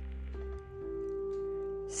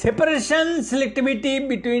 Separation selectivity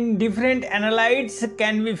between different analytes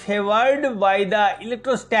can be favored by the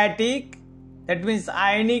electrostatic, that means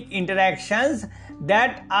ionic interactions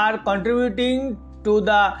that are contributing to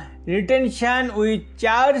the retention with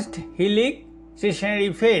charged HILIC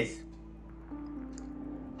stationary phase.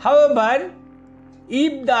 However,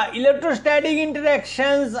 if the electrostatic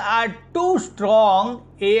interactions are too strong,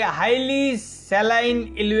 a highly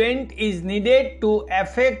saline eluent is needed to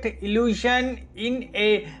affect elution in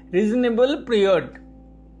a reasonable period.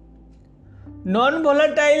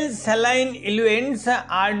 Non-volatile saline eluents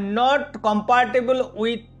are not compatible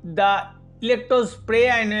with the electrospray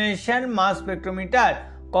ionization mass spectrometer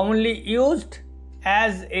commonly used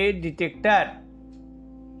as a detector.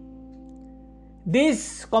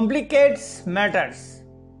 This complicates matters.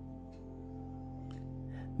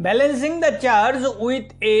 Balancing the charge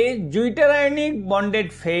with a deuterionic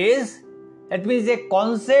bonded phase, that means a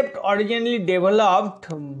concept originally developed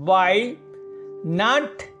by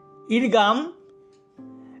Nat Irgam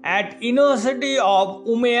at University of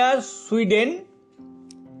Umeå, Sweden.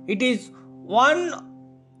 It is one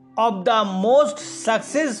of the most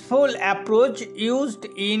successful approach used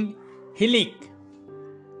in healing.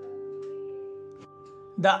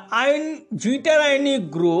 The deuterionic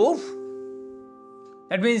group,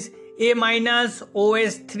 that means A minus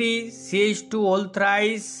OS3 CH2 whole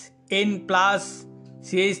thrice N plus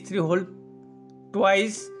CH3 whole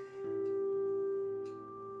twice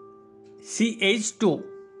CH2.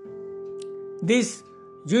 This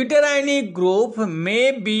deuterionic group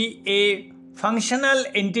may be a functional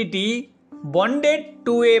entity bonded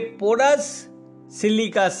to a porous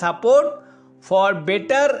silica support for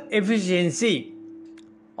better efficiency,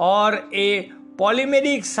 or a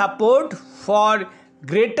polymeric support for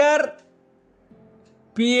greater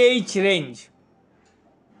pH range.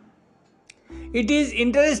 It is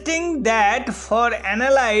interesting that for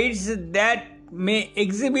analytes that may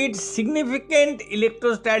exhibit significant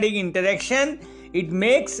electrostatic interaction, it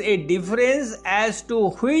makes a difference as to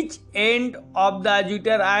which end of the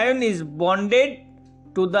deuterion is bonded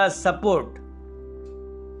to the support.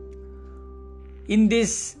 In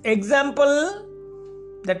this example,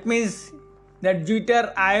 that means that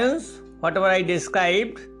deuterions, whatever I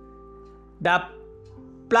described, the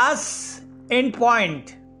plus end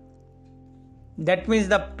point, that means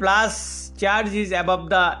the plus charge is above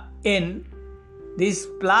the N. This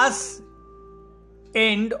plus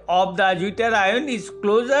end of the deuterion is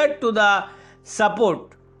closer to the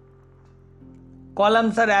support.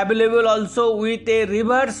 Columns are available also with a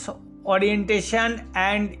reverse orientation,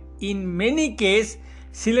 and in many cases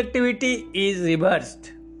selectivity is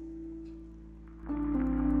reversed.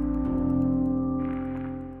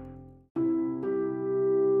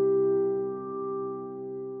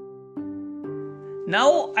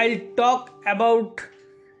 Now I'll talk about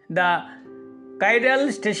the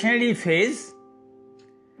chiral stationary phase.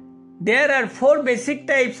 There are 4 basic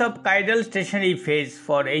types of chiral stationary phase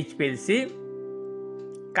for HPLC.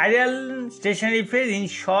 Chiral stationary phase, in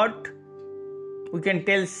short, we can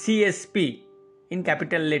tell CSP in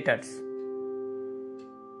capital letters.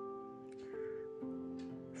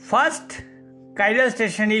 First chiral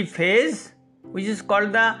stationary phase, which is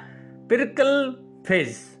called the Pirkle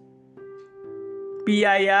phase.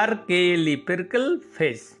 PIRKLE, Pirkle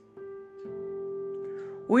phase.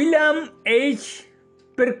 William H.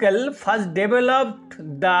 Pirkle first developed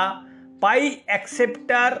the pi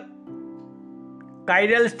acceptor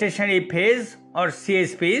chiral stationary phase, or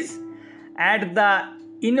CSPs, at the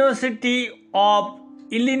University of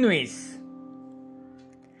Illinois.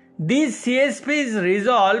 These CSPs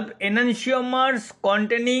resolve enantiomers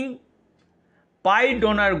containing pi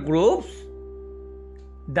donor groups,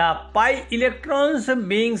 the pi electrons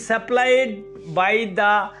being supplied by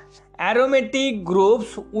the aromatic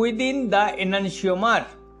groups within the enantiomer.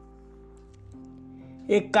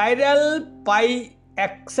 A chiral pi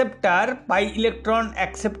electron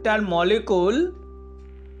acceptor molecule,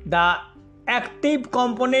 the active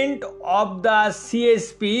component of the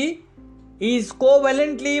CSP, is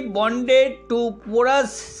covalently bonded to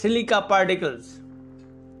porous silica particles.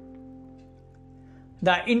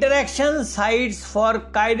 The interaction sites for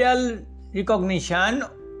chiral recognition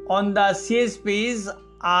on the CSPs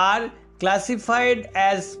are classified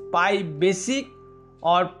as pi basic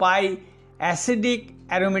or pi acidic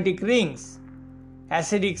aromatic rings,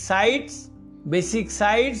 acidic sites, basic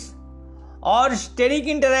sites, or steric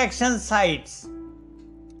interaction sites.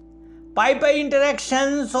 Pi-pi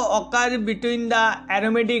interactions occur between the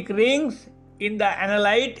aromatic rings in the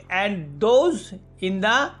analyte and those in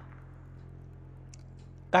the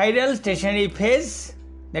chiral stationary phase,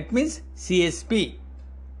 that means CSP.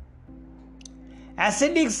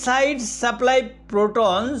 Acidic sites supply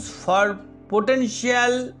protons for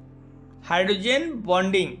potential hydrogen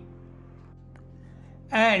bonding,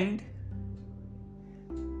 and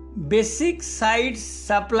basic sites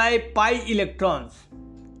supply pi electrons.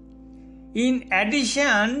 In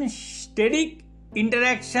addition, steric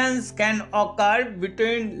interactions can occur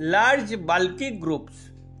between large bulky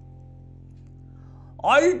groups.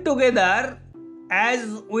 Altogether,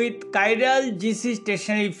 as with chiral GC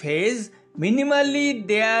stationary phase, minimally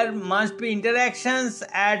there must be interactions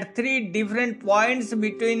at 3 different points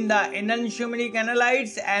between the enantiomeric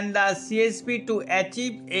analytes and the CSP to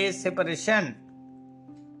achieve a separation.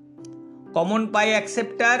 Common pi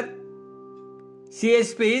acceptor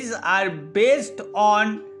CSPs are based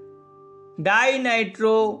on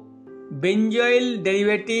dinitrobenzoyl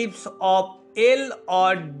derivatives of L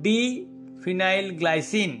or D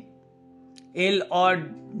phenylglycine, L or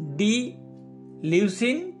D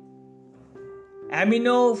leucine,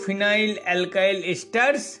 amino-phenylalkyl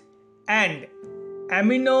esters, and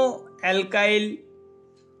amino-alkyl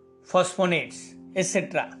phosphonates,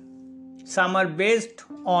 etc. Some are based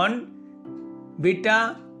on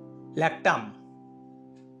beta-lactam.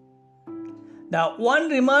 The one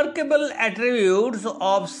remarkable attribute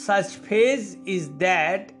of such phase is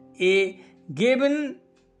that a given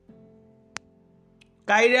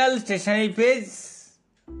chiral stationary phase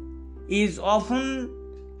is often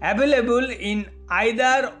available in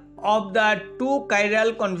either of the two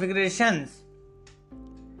chiral configurations.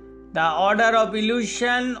 The order of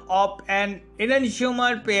elution of an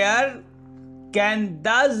enantiomer pair can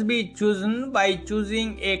thus be chosen by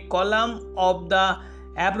choosing a column of the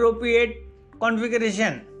appropriate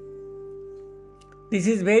configuration. This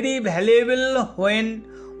is very valuable when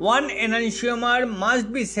one enantiomer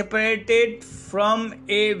must be separated from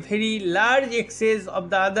a very large excess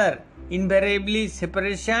of the other. Invariably,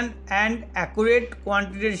 separation and accurate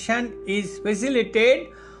quantitation is facilitated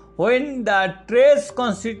when the trace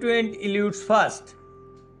constituent elutes first.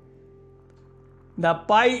 The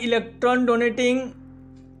pi electron donating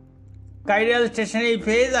chiral stationary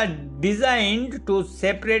phase are designed to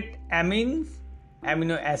separate amines,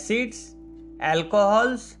 amino acids,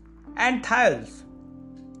 alcohols, and thiols.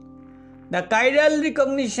 The chiral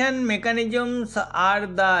recognition mechanisms are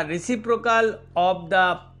the reciprocal of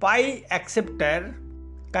the pi acceptor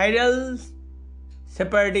chiral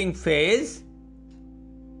separating phase.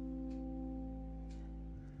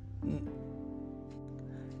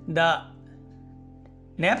 The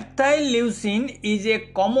naphthyl leucine is a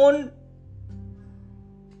common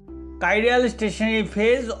chiral stationary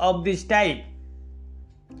phase of this type.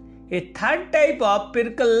 A third type of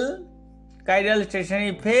Pirkel chiral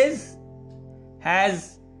stationary phase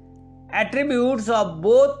has attributes of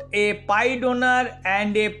both a pi donor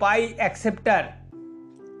and a pi acceptor.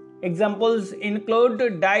 Examples include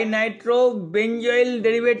dinitrobenzoyl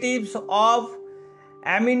derivatives of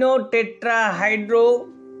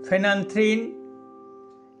aminotetrahydrophenanthrin,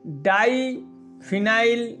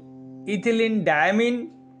 diphenylethylene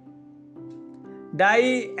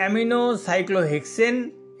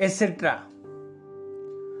diaminocyclohexane, etc.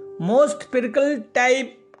 Most Pirkel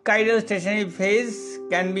type chiral stationary phase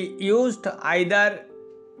can be used either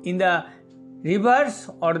in the reverse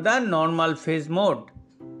or the normal phase mode.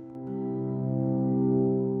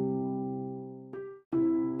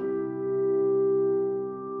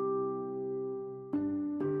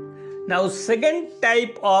 Now, second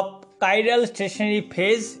type of chiral stationary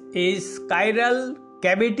phase is chiral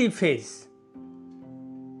cavity phase.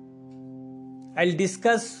 I'll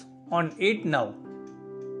discuss on it now.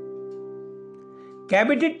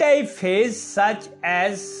 Cavity type phase such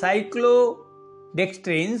as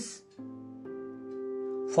cyclodextrins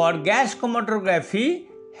for gas chromatography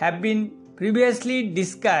have been previously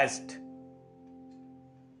discussed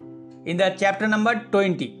in the chapter number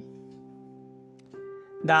 20.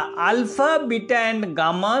 The alpha, beta and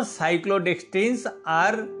gamma cyclodextrins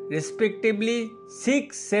are respectively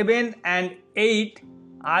 6, 7 and 8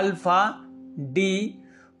 alpha D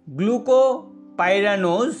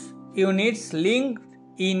glucopyranose units linked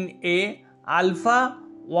in a alpha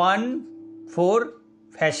 1,4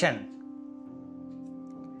 fashion.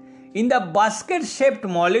 In the basket-shaped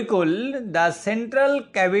molecule, the central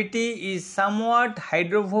cavity is somewhat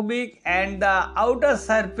hydrophobic and the outer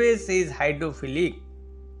surface is hydrophilic.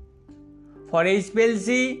 For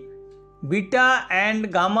HPLC, beta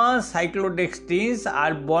and gamma cyclodextrins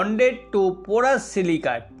are bonded to porous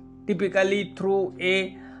silica, typically through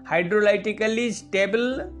a hydrolytically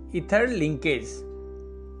stable ether linkage.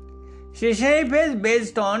 Stationary phase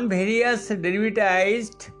based on various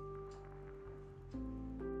derivatized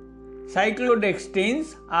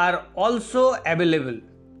cyclodextrins are also available.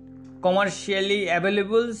 Commercially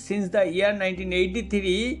available since the year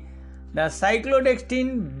 1983, the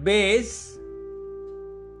cyclodextrin base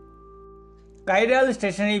chiral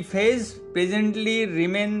stationary phase presently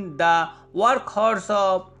remain the workhorse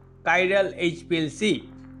of chiral HPLC.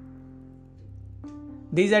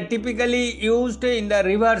 These are typically used in the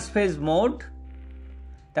reverse phase mode.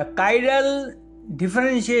 The chiral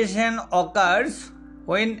differentiation occurs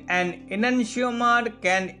when an enantiomer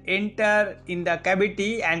can enter in the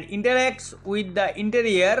cavity and interacts with the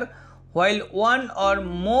interior, while one or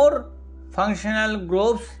more functional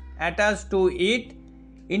groups attached to it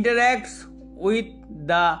interacts with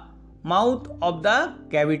the mouth of the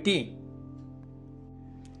cavity.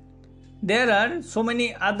 There are so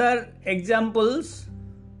many other examples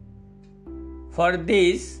for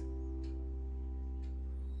this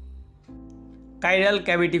chiral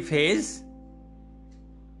cavity phase.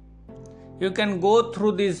 You can go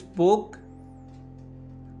through this book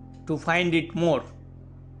to find it more.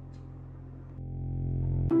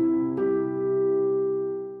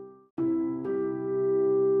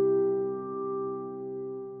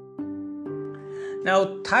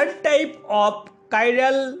 Now, third type of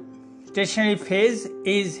chiral stationary phase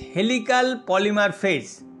is helical polymer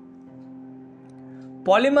phase.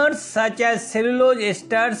 Polymers such as cellulose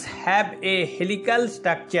esters have a helical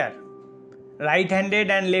structure.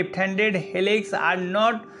 Right-handed and left-handed helix are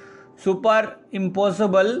not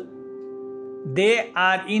superimposable. They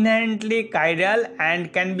are inherently chiral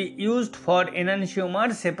and can be used for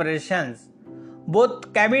enantiomer separations.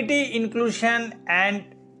 Both cavity inclusion and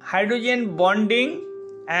hydrogen bonding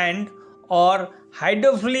and or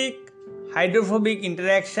hydrophobic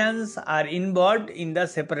interactions are involved in the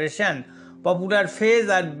separation. Popular phases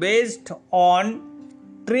are based on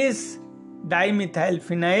tris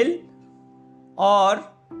dimethylphenyl or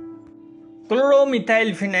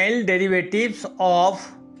chloromethylphenyl derivatives of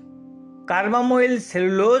carbamoyl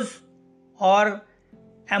cellulose or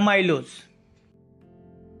amylose.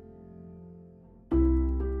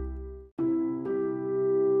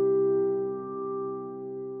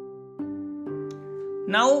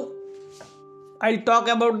 Now I'll talk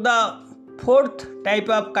about the fourth type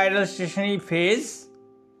of chiral stationary phase.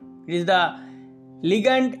 It is the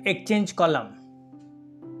ligand exchange column.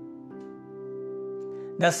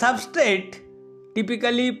 The substrate,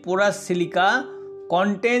 typically porous silica,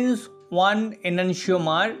 contains one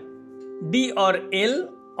enantiomer D or L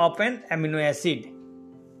of an amino acid,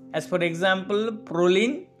 as for example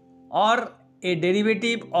proline or a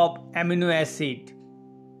derivative of amino acid,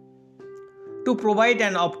 to provide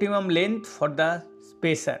an optimum length for the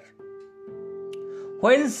spacer.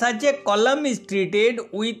 When such a column is treated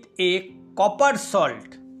with a copper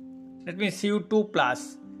salt, that means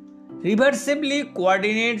Cu2+, reversibly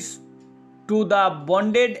coordinates to the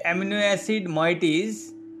bonded amino acid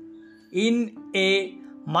moieties in a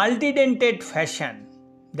multidentate fashion,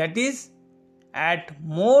 that is, at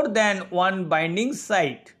more than one binding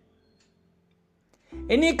site.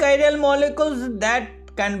 Any chiral molecules that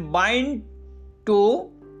can bind to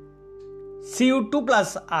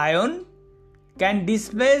Cu2+ ion can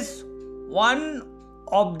displace one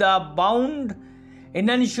of the bound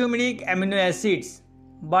enantiomeric amino acids,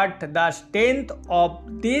 but the strength of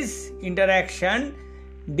this interaction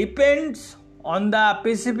depends on the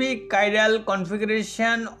specific chiral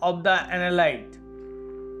configuration of the analyte.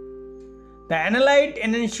 The analyte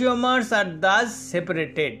enantiomers are thus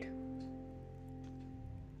separated.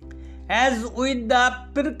 As with the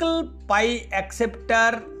Prickle pi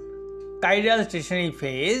acceptor chiral stationary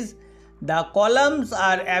phase, the columns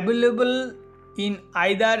are available in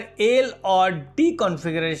either L or D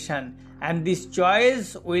configuration, and this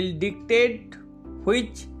choice will dictate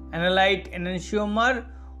which analyte enantiomer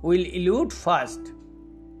will elute first.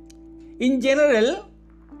 In general,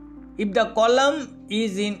 if the column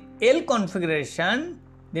is in L configuration,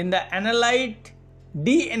 then the analyte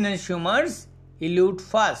D enantiomers elute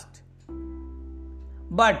first.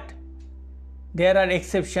 But there are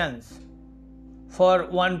exceptions. For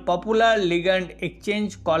one popular ligand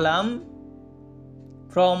exchange column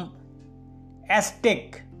from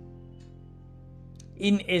Aztec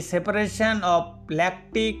in a separation of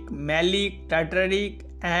lactic, malic, tartaric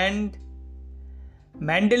and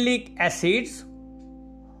mandelic acids,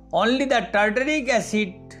 only the tartaric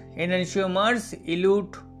acid enantiomers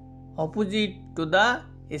elute opposite to the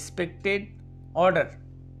expected order.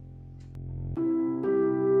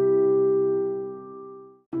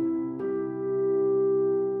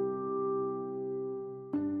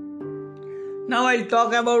 Now I'll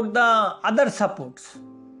talk about the other supports.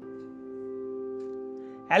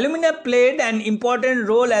 Alumina played an important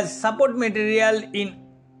role as support material in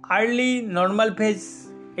early normal phase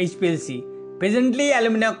HPLC. Presently,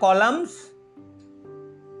 alumina columns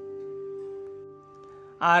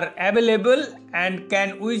are available and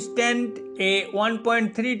can withstand a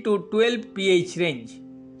 1.3 to 12 pH range.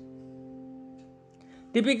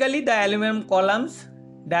 Typically, the aluminum column's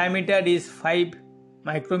diameter is 5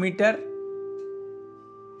 micrometer.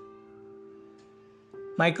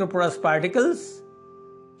 Microporous particles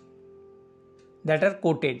that are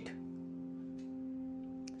coated.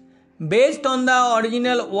 Based on the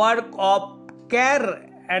original work of Kerr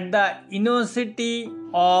at the University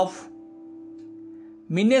of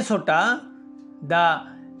Minnesota, the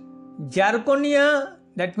zirconia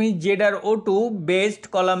that means ZrO2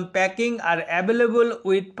 based column packing are available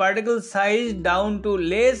with particle size down to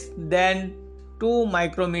less than 2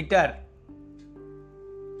 micrometer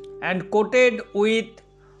and coated with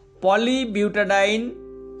polybutadiene,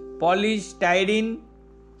 polystyrene,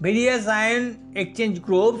 various ion exchange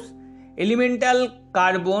groups, elemental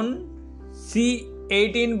carbon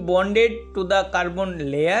C18 bonded to the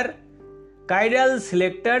carbon layer, chiral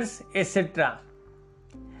selectors, etc.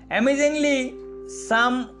 Amazingly,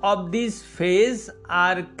 some of these phases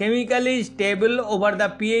are chemically stable over the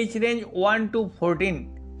pH range 1 to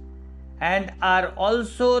 14 and are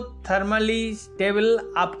also thermally stable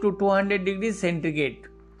up to 200 degrees centigrade.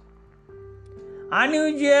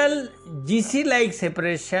 Unusual GC-like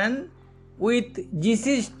separation with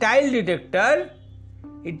GC style detector,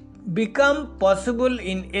 it become possible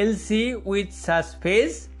in LC with such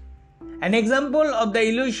phase. An example of the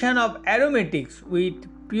illusion of aromatics with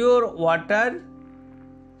pure water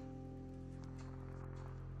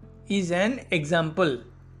is an example.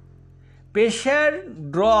 Pressure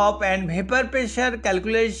drop and vapor pressure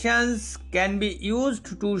calculations can be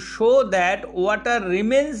used to show that water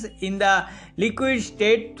remains in the liquid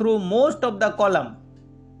state through most of the column.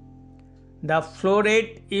 The flow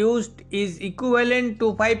rate used is equivalent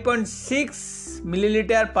to 5.6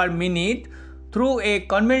 milliliter per minute through a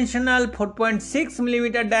conventional 4.6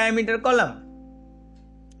 millimeter diameter column.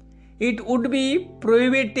 It would be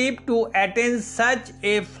prohibitive to attain such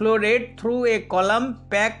a flow rate through a column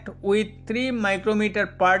packed with 3 micrometer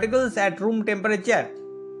particles at room temperature.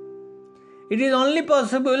 It is only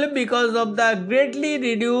possible because of the greatly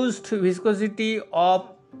reduced viscosity of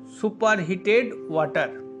superheated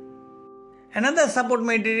water. Another support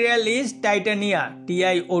material is titania,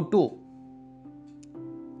 TiO2.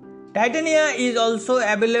 Titania is also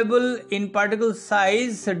available in particle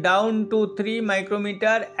size down to 3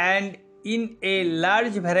 micrometer and in a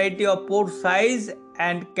large variety of pore size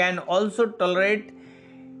and can also tolerate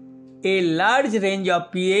a large range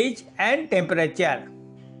of pH and temperature.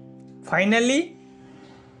 Finally,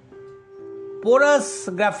 porous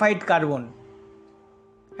graphite carbon,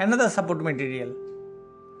 another support material.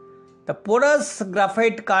 The porous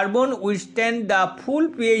graphite carbon withstands the full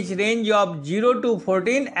pH range of 0 to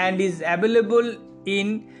 14 and is available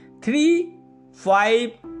in 3,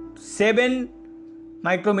 5, 7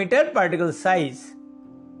 micrometer particle size.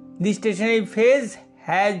 The stationary phase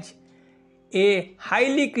has a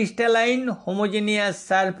highly crystalline homogeneous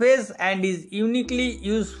surface and is uniquely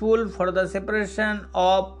useful for the separation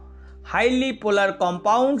of highly polar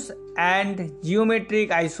compounds and geometric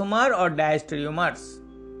isomer or diastereomers.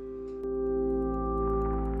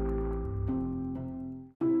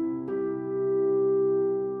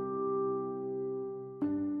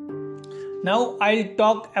 Now I'll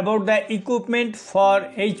talk about the equipment for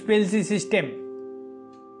HPLC system.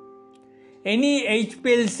 Any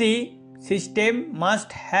HPLC system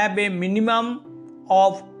must have a minimum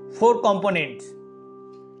of 4 components: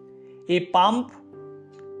 a pump,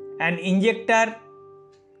 an injector,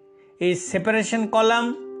 a separation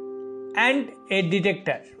column, and a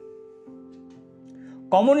detector.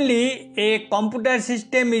 Commonly, a computer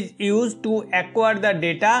system is used to acquire the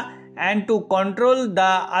data and to control the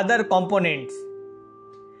other components.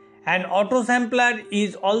 An autosampler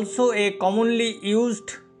is also a commonly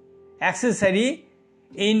used accessory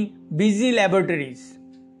in busy laboratories.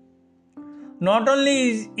 Not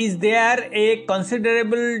only is there a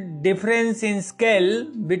considerable difference in scale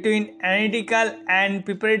between analytical and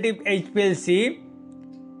preparative HPLC,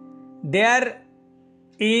 there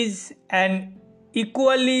is an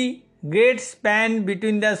equally great span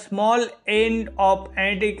between the small end of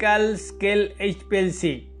analytical scale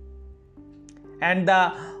HPLC and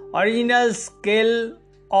the original scale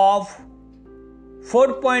of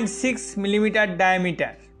 4.6 mm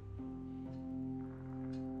diameter.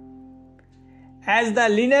 As the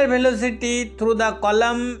linear velocity through the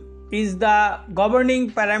column is the governing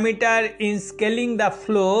parameter in scaling the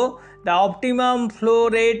flow, the optimum flow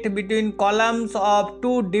rate between columns of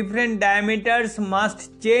two different diameters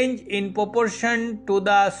must change in proportion to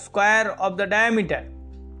the square of the diameter.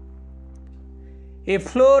 A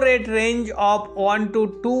flow rate range of 1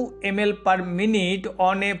 to 2 ml per minute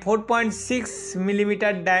on a 4.6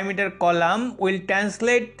 mm diameter column will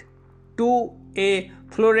translate to a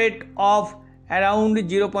flow rate of around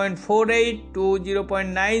 0.48 to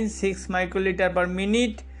 0.96 microliter per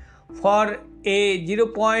minute for a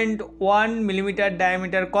 0.1 millimeter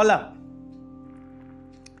diameter column.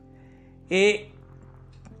 A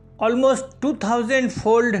almost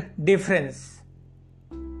 2000-fold difference.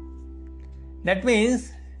 That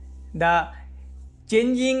means the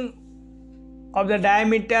changing of the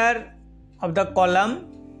diameter of the column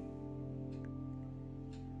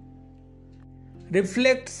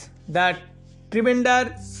reflects the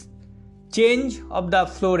tremendous change of the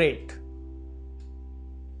flow rate.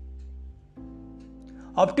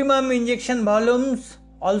 Optimum injection volumes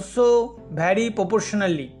also vary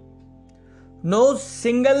proportionally. No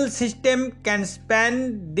single system can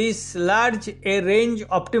span this large a range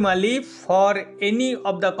optimally for any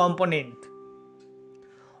of the components.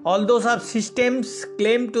 Although some systems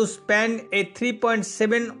claim to span a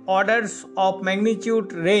 3.7 orders of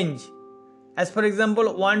magnitude range, as for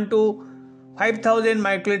example 1 to 5000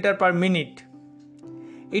 microliter per minute,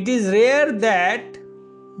 it is rare that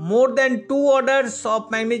more than 2 orders of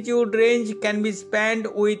magnitude range can be spanned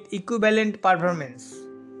with equivalent performance.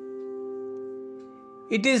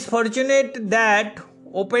 It is fortunate that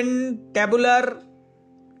open tabular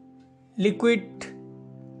liquid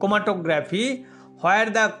chromatography, where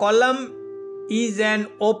the column is an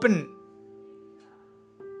open,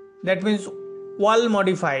 that means wall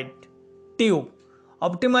modified tube,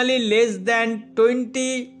 optimally less than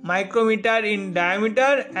 20 micrometer in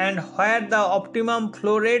diameter, and where the optimum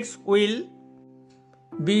flow rates will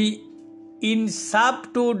be in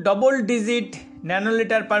sub to double digit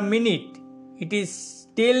nanoliter per minute. It is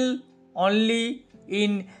still only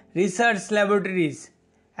in research laboratories.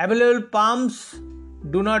 Available pumps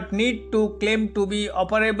do not need to claim to be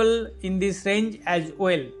operable in this range as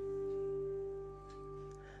well.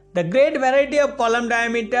 The great variety of column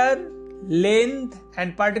diameter, length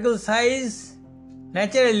and particle size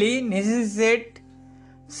naturally necessitate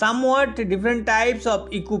somewhat different types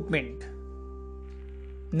of equipment.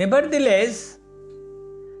 Nevertheless,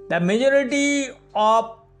 the majority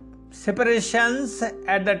of separations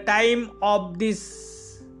at the time of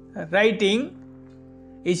this writing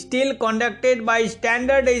is still conducted by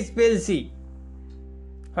standard HPLC,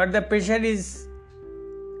 where the pressure is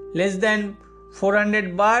less than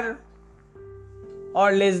 400 bar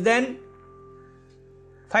or less than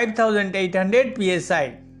 5800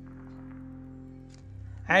 psi,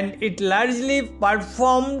 and it largely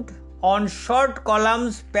performed on short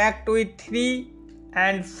columns packed with 3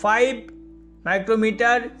 and 5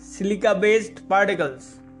 micrometer silica based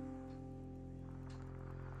particles,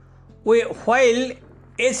 while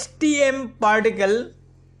STM particle,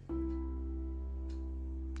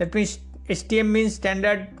 that means STM means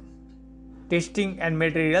standard testing and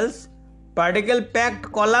materials, particle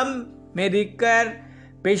packed column may require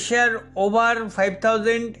pressure over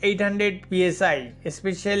 5800 psi,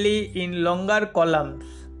 especially in longer columns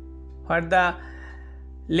where the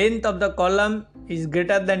length of the column is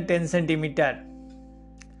greater than 10 centimeter,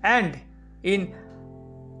 and in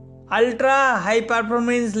ultra high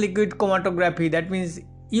performance liquid chromatography, that means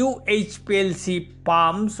UHPLC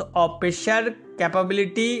pumps of pressure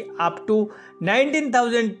capability up to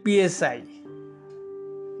 19,000 psi,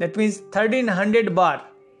 that means 1300 bar,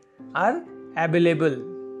 are available.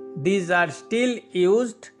 These are still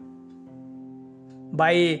used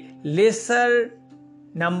by lesser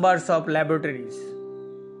numbers of laboratories.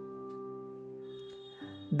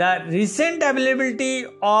 The recent availability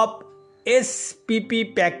of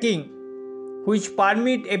SPP packing, which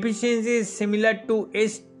permit efficiencies similar to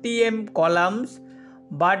STM columns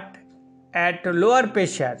but at lower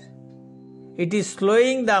pressure, it is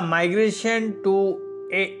slowing the migration to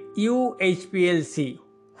a UHPLC,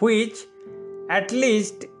 which at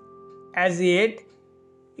least as yet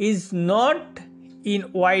is not in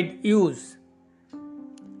wide use.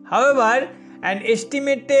 However, an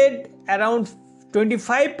estimated around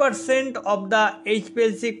 25% of the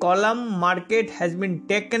HPLC column market has been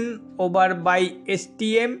taken over by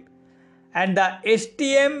STM and the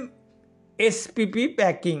STM SPP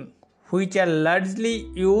packing, which are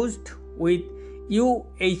largely used with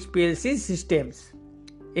UHPLC systems,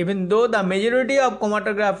 even though the majority of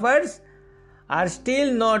chromatographers are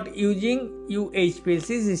still not using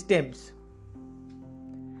UHPLC systems.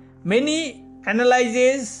 Many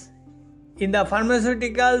analyses in the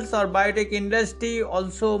pharmaceuticals or biotech industry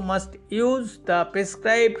also must use the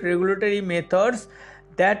prescribed regulatory methods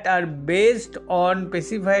that are based on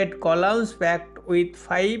specified columns packed with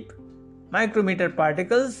 5 micrometer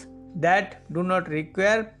particles that do not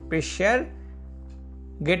require pressure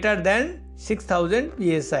greater than 6000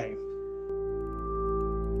 psi.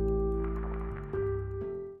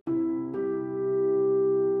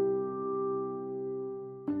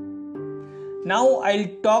 Now I'll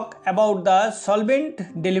talk about the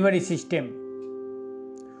solvent delivery system.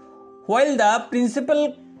 While the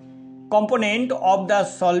principal component of the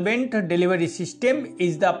solvent delivery system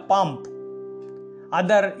is the pump,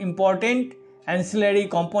 other important ancillary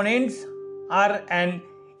components are an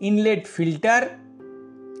inlet filter,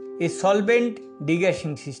 a solvent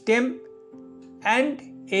degassing system, and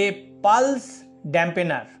a pulse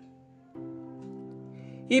dampener.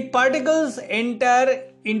 If particles enter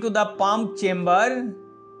into the pump chamber,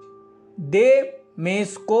 they may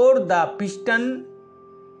score the piston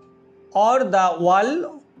or the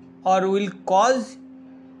valve or will cause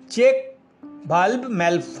check valve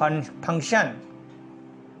malfunction,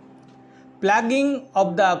 plugging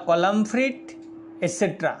of the column feet,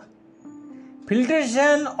 etc.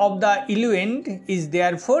 Filtration of the effluent is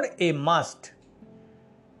therefore a must.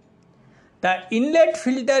 The inlet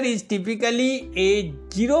filter is typically a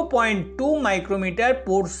 0.2 micrometer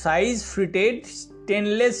pore size fritted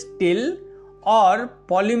stainless steel or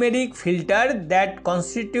polymeric filter that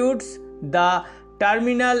constitutes the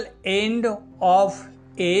terminal end of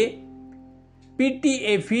a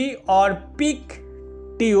PTFE or PEEK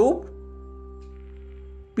tube.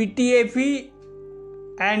 PTFE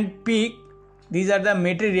and PEEK, these are the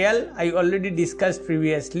material I already discussed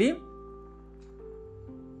previously,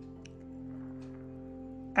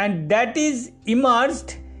 and that is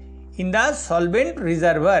immersed in the solvent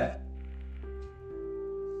reservoir.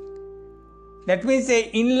 That means a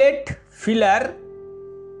inlet filler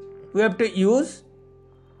we have to use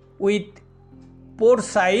with pore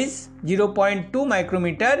size 0.2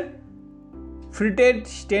 micrometer fritted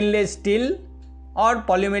stainless steel or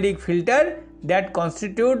polymeric filter that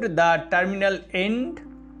constitute the terminal end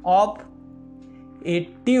of a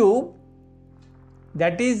tube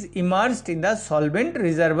that is immersed in the solvent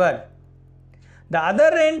reservoir. The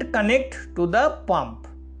other end connect to the pump.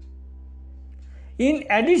 In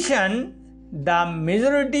addition, the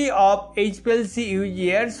majority of HPLC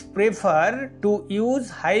users prefer to use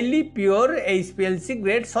highly pure HPLC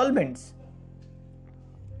grade solvents.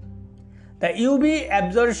 The UV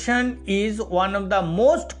absorption is one of the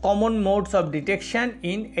most common modes of detection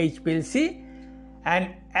in HPLC,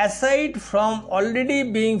 and aside from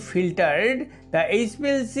already being filtered, the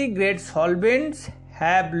HPLC grade solvents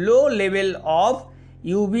have low level of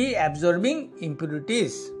UV absorbing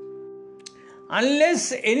impurities.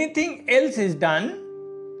 Unless anything else is done,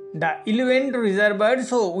 the effluent reservoirs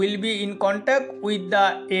will be in contact with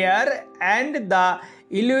the air and the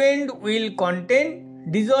effluent will contain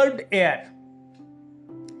dissolved air.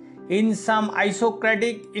 In some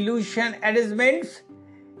isocratic elution arrangements,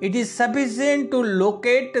 it is sufficient to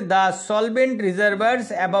locate the solvent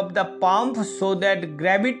reservoirs above the pump so that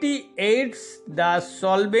gravity aids the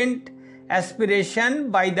solvent aspiration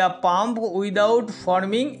by the pump without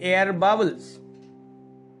forming air bubbles.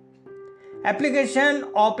 Application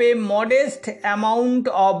of a modest amount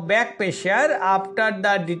of back pressure after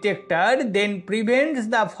the detector then prevents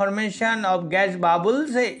the formation of gas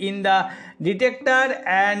bubbles in the detector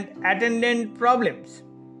and attendant problems.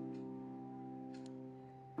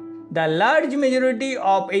 The large majority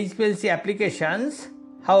of HPLC applications,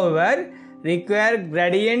 however, require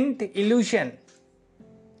gradient elution.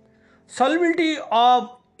 Solubility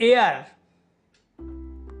of air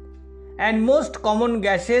and most common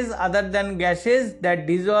gases other than gases that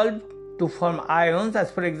dissolve to form ions,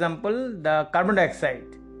 as for example the carbon dioxide.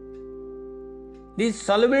 The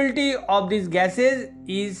solubility of these gases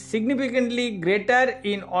is significantly greater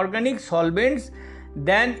in organic solvents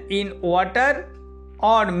than in water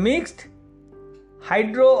or mixed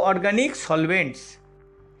hydroorganic solvents.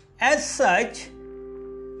 As such,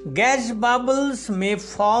 gas bubbles may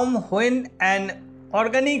form when an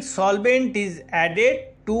organic solvent is added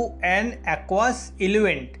to an aqueous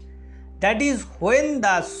effluent. That is, when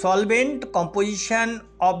the solvent composition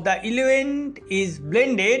of the effluent is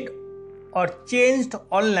blended or changed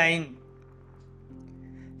online.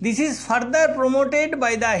 This is further promoted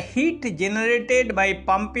by the heat generated by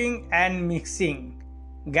pumping and mixing.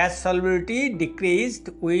 Gas solubility decreased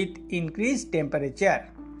with increased temperature.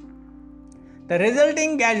 The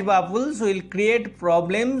resulting gas bubbles will create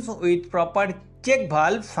problems with proper check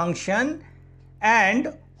valve function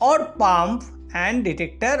and or pump and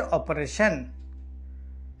detector operation.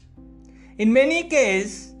 In many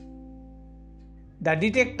cases, the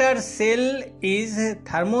detector cell is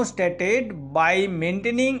thermostated by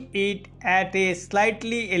maintaining it at a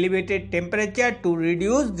slightly elevated temperature to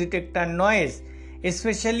reduce detector noise,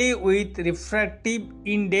 especially with refractive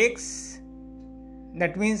index,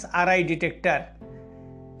 that means RI detector,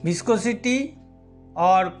 viscosity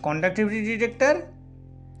or conductivity detector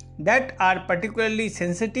that are particularly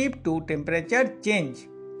sensitive to temperature change.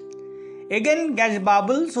 Again, gas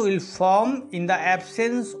bubbles will form in the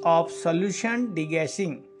absence of solution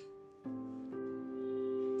degassing.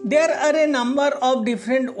 There are a number of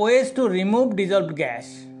different ways to remove dissolved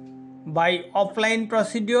gas. By offline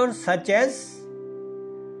procedures such as,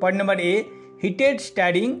 point number A, heated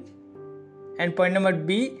stirring, and point number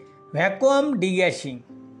B, vacuum degassing.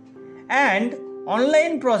 And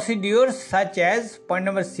online procedures such as point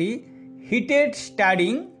number C, heated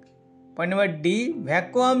stirring, point number D,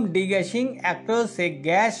 vacuum degassing across a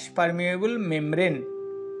gas permeable membrane.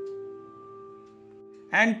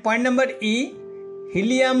 And point number E,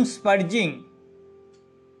 helium spurging.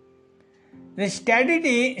 The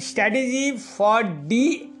strategy for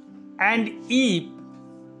D and E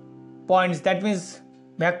points, that means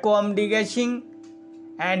vacuum degassing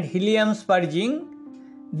and helium spurging,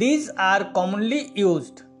 these are commonly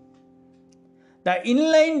used. The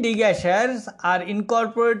inline degassers are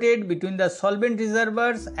incorporated between the solvent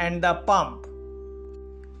reservoirs and the pump.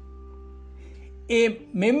 A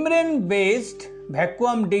membrane-based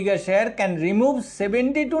vacuum degasser can remove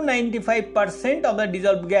 70 to 95% of the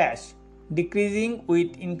dissolved gas, decreasing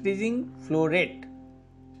with increasing flow rate.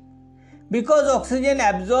 Because oxygen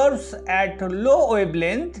absorbs at low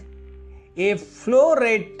wavelength, a flow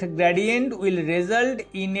rate gradient will result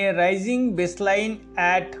in a rising baseline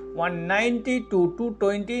at 190 to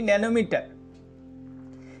 220 nanometer.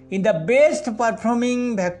 In the best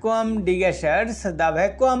performing vacuum degassers, the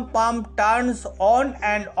vacuum pump turns on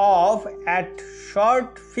and off at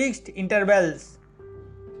short fixed intervals.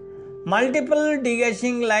 Multiple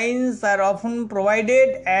degassing lines are often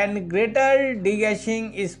provided, and greater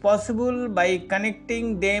degassing is possible by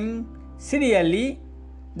connecting them serially,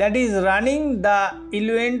 that is, running the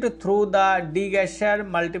eluent through the degasser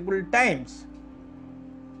multiple times.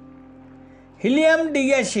 Helium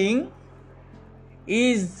degassing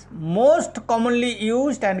is most commonly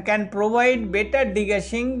used and can provide better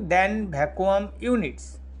degassing than vacuum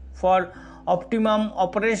units. For optimum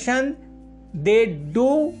operation, they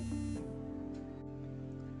do,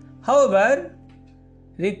 however,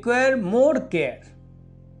 require more care.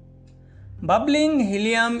 Bubbling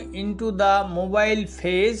helium into the mobile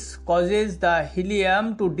phase causes the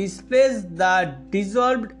helium to displace the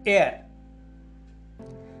dissolved air.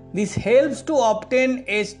 This helps to obtain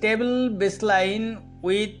a stable baseline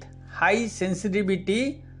with high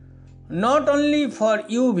sensitivity not only for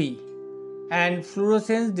UV and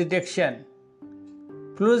fluorescence detection.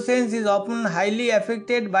 Fluorescence is often highly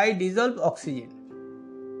affected by dissolved oxygen,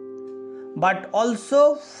 but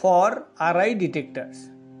also for RI detectors.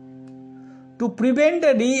 To prevent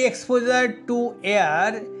re-exposure to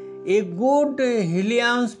air, a good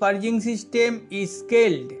helium spurging system is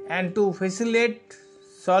scaled, and to facilitate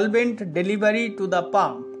solvent delivery to the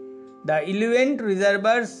pump, the eluent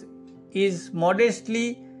reservoirs is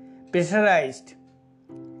modestly pressurized.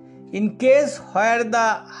 In case where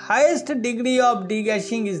the highest degree of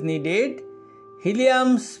degassing is needed,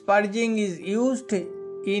 helium spurging is used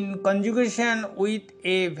in conjunction with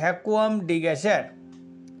a vacuum degasser.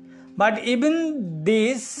 But even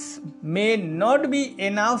this may not be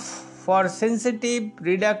enough for sensitive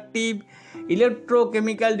reductive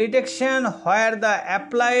electrochemical detection, where the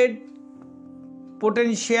applied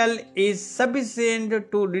potential is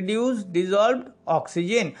sufficient to reduce dissolved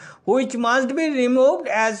oxygen, which must be removed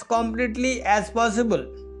as completely as possible.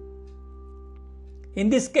 In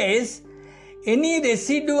this case, any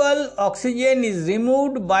residual oxygen is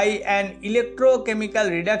removed by an electrochemical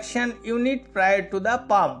reduction unit prior to the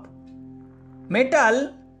pump.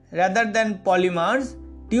 Metal rather than polymers,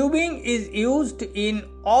 tubing is used in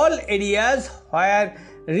all areas where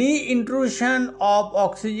reintrusion of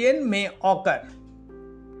oxygen may occur.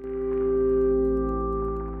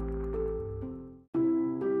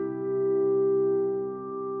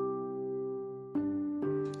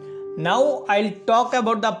 Now I'll talk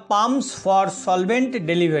about the pumps for solvent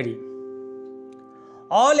delivery.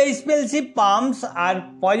 All HPLC pumps are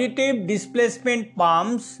positive displacement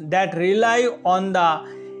pumps that rely on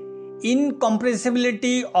the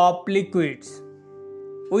incompressibility of liquids.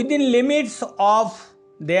 Within limits of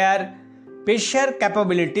their pressure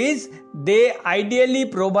capabilities, they ideally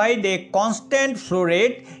provide a constant flow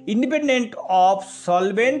rate independent of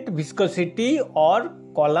solvent viscosity or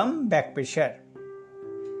column back pressure.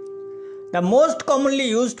 The most commonly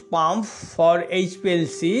used pump for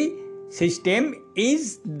HPLC system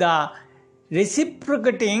is the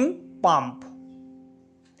reciprocating pump.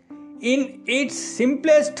 In its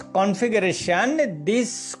simplest configuration,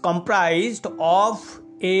 this comprised of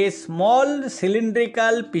a small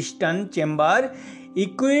cylindrical piston chamber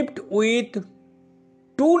equipped with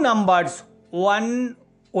two numbers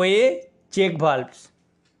one-way check valves.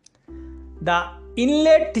 The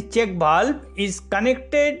inlet check valve is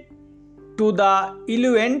connected to the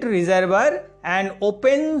eluent reservoir and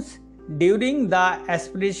opens during the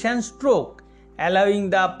aspiration stroke, allowing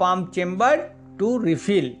the pump chamber to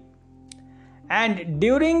refill. and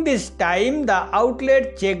during this time the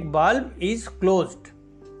outlet check valve is closed.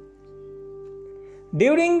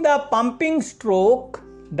 During the pumping stroke,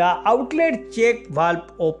 the outlet check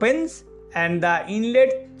valve opens and the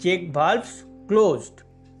inlet check valves closed,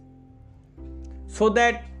 so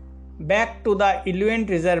that back to the eluent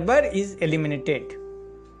reservoir is eliminated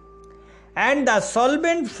and the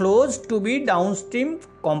solvent flows to be downstream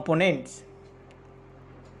components.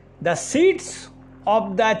 The seats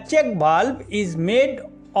of the check valve is made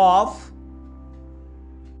of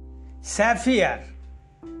sapphire,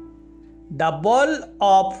 the ball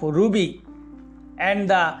of ruby, and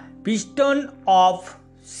the piston of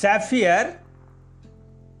sapphire.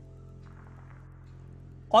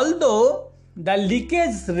 Although the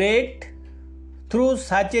leakage rate through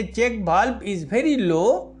such a check valve is very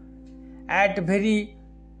low, at very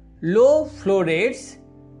low flow rates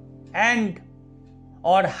and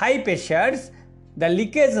or high pressures, the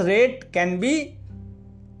leakage rate can be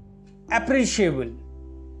appreciable.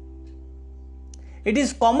 It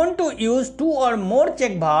is common to use 2 or more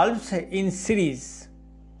check valves in series,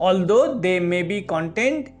 although they may be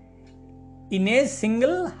contained in a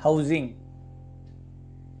single housing.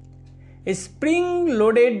 A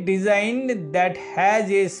spring-loaded design that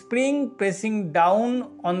has a spring pressing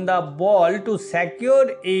down on the ball to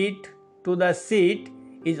secure it to the seat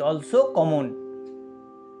is also common.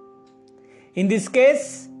 In this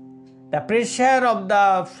case, the pressure of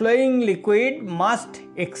the flowing liquid must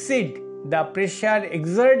exceed the pressure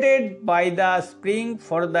exerted by the spring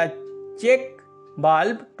for the check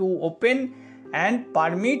valve to open and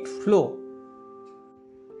permit flow.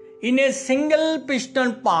 In a single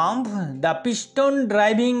piston pump, the piston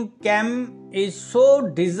driving cam is so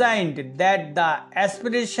designed that the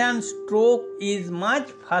aspiration stroke is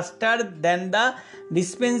much faster than the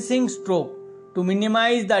dispensing stroke to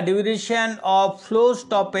minimize the duration of flow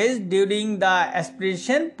stoppage during the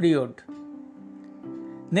aspiration period.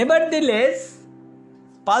 Nevertheless,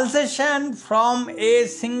 pulsation from a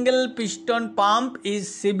single piston pump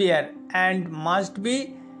is severe and must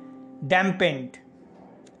be dampened.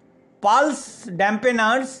 Pulse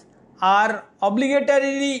dampeners are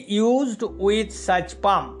obligatorily used with such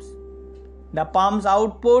pumps. The pump's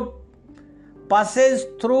output passes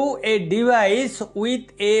through a device with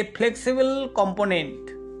a flexible component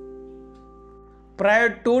prior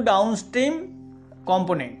to downstream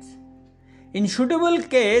components. In suitable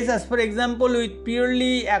case, as for example with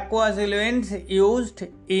purely aqueous eluents used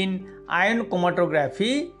in ion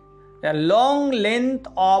chromatography, the long length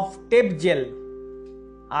of tape gel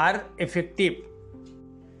are effective.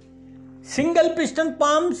 Single piston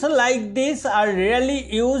pumps like this are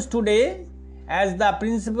rarely used today as the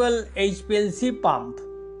principal HPLC pump.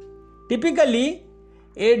 Typically,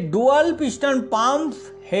 a dual piston pump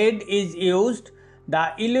head is used.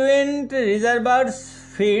 The eluent reservoir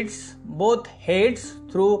feeds both heads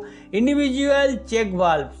through individual check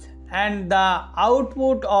valves and the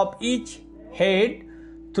output of each head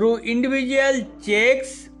through individual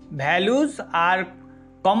checks values are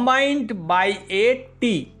combined by a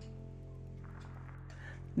T.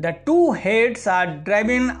 The two heads are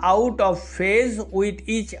driven out of phase with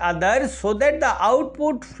each other so that the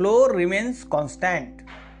output flow remains constant.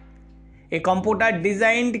 A computer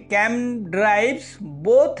designed cam drives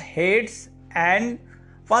both heads and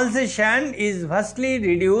pulsation is vastly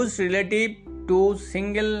reduced relative to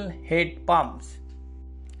single head pumps.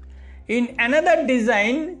 In another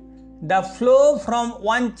design, the flow from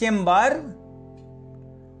one chamber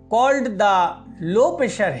called the low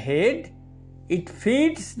pressure head, it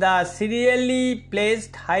feeds the serially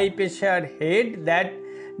placed high pressure head that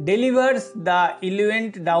delivers the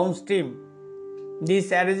eluent downstream.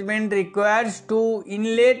 This arrangement requires two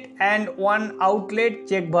inlet and one outlet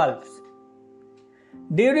check valves.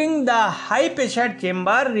 During the high pressure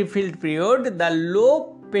chamber refill period, the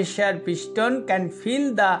low pressure piston can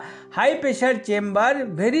fill the high pressure chamber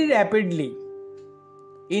very rapidly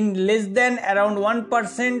in less than around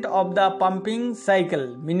 1% of the pumping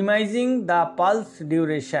cycle, minimizing the pulse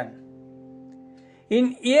duration.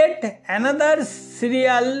 In yet another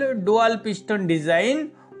serial dual piston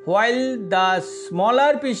design, while the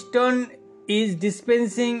smaller piston is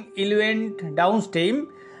dispensing eluent downstream,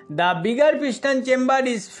 the bigger piston chamber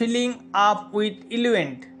is filling up with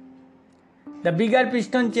eluent. The bigger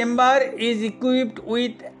piston chamber is equipped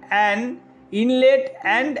with an inlet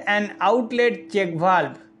and an outlet check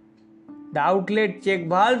valve. The outlet check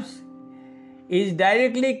valve is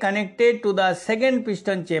directly connected to the second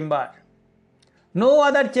piston chamber. No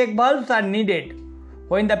other check valves are needed.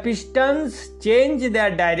 When the pistons change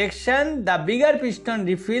their direction, the bigger piston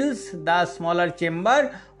refills the smaller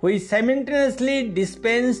chamber, which simultaneously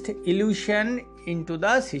dispensed elution into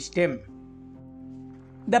the system.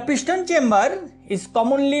 The piston chamber is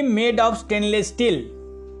commonly made of stainless steel.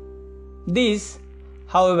 This,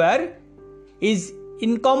 however, is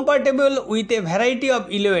incompatible with a variety of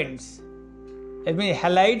eluents, that means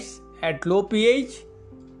halides at low pH,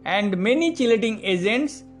 and many chelating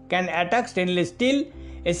agents can attack stainless steel,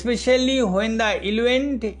 especially when the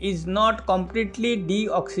eluent is not completely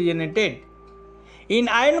deoxygenated. In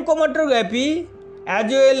ion chromatography,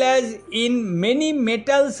 as well as in many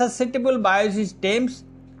metal susceptible biosystems,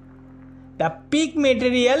 the PEEK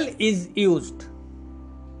material is used.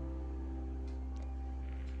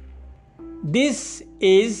 This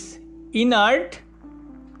is inert,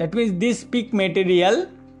 that means this PEEK material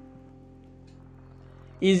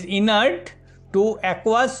is inert to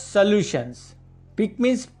aqueous solutions. PEEK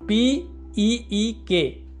means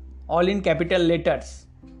PEEK, all in capital letters.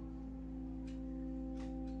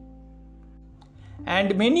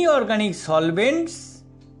 And many organic solvents,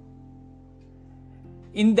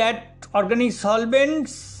 in that organic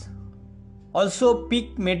solvents also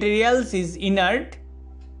PEEK materials is inert.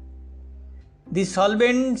 The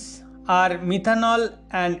solvents are methanol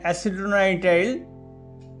and acetonitrile,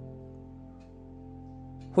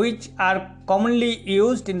 which are commonly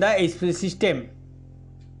used in the HPLC system.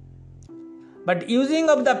 But using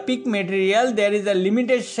of the PEEK material, there is a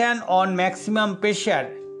limitation on maximum pressure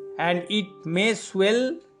and it may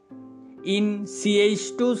swell in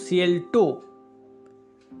CH2Cl2,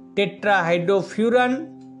 tetrahydrofuran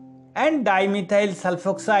and dimethyl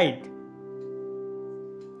sulfoxide.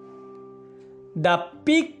 The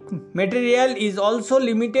PEEK material is also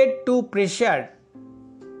limited to pressure.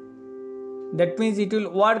 That means it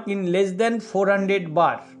will work in less than 400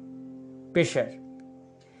 bar pressure.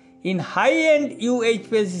 In high-end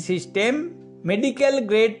UHPLC system, medical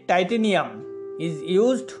grade titanium is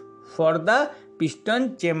used for the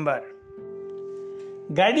piston chamber.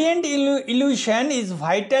 Gradient elution is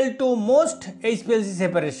vital to most HPLC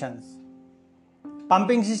separations.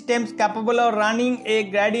 Pumping systems capable of running a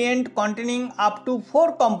gradient containing up to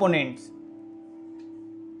 4 components,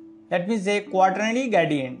 that means a quaternary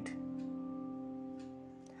gradient,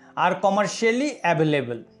 are commercially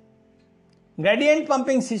available. Gradient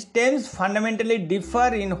pumping systems fundamentally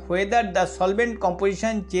differ in whether the solvent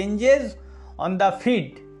composition changes on the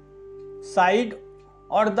feed side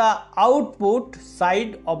or the output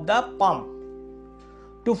side of the pump.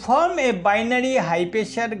 To form a binary high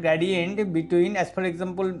pressure gradient between, as for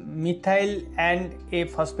example, methyl and a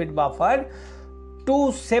phosphate buffer,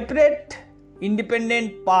 two separate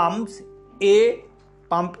independent pumps,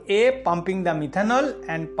 pump A pumping the methanol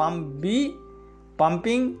and pump B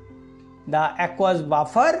pumping the aqueous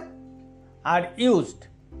buffer, are used.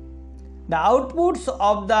 The outputs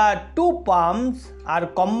of the two pumps are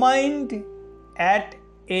combined at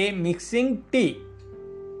a mixing T.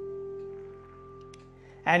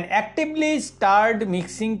 An actively stirred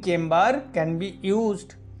mixing chamber can be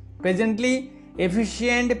used. Presently,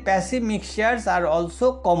 efficient passive mixtures are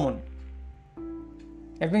also common.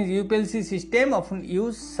 That means UPLC system often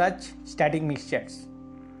use such static mixtures.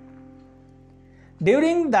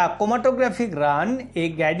 During the chromatographic run, a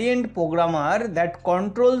gradient programmer that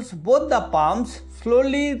controls both the pumps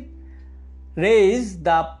slowly raise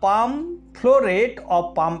the pump flow rate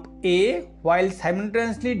of pump A while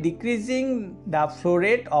simultaneously decreasing the flow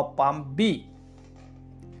rate of pump B.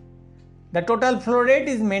 The total flow rate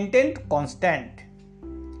is maintained constant.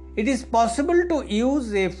 It is possible to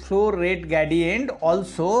use a flow rate gradient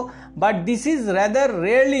also, but this is rather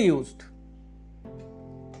rarely used.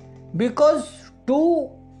 Because two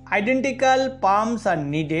identical pumps are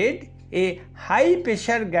needed, a high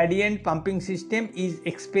pressure gradient pumping system is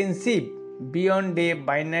expensive beyond a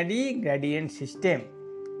binary gradient system.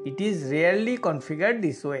 It is rarely configured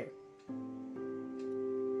this way.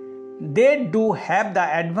 They do have the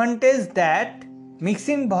advantage that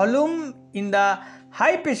mixing volume in the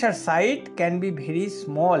high pressure side can be very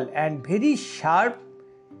small and very sharp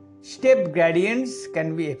step gradients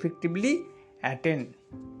can be effectively attained.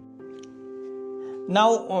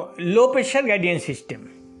 Now, low pressure gradient system.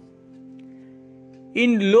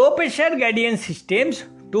 In low pressure gradient systems,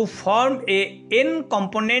 to form a n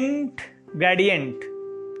component gradient,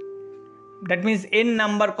 that means n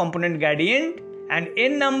number component gradient and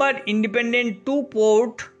n number independent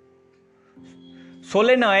 2-port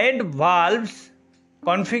solenoid valves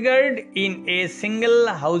configured in a single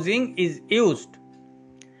housing is used.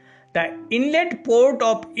 The inlet port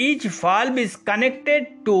of each valve is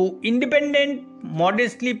connected to independent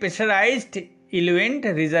modestly pressurized eluent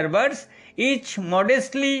reservoirs, each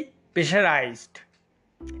modestly pressurized.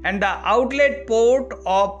 and the outlet port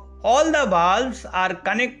of all the valves are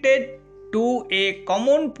connected to a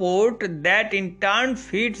common port that in turn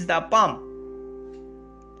feeds the pump.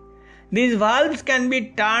 These valves can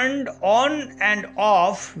be turned on and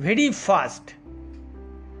off very fast.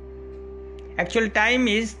 Actual time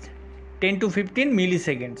is 10 to 15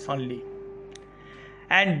 milliseconds only.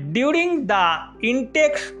 And during the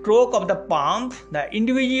intake stroke of the pump, the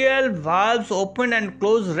individual valves open and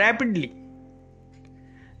close rapidly.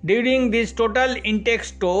 During this total intake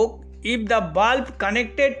stroke, if the valve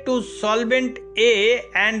connected to solvent A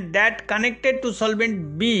and that connected to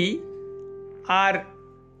solvent B are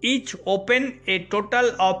each open a total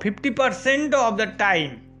of 50% of the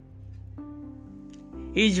time,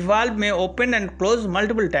 each valve may open and close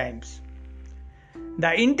multiple times.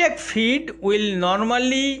 The intake feed will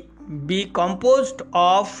normally be composed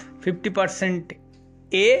of 50%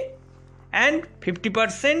 A and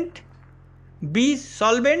 50% B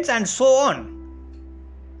solvents and so on.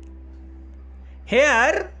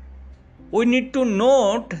 Here we need to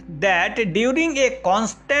note that during a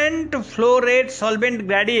constant flow rate solvent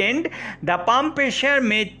gradient, the pump pressure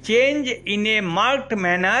may change in a marked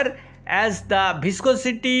manner as the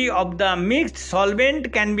viscosity of the mixed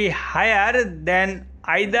solvent can be higher than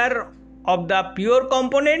either of the pure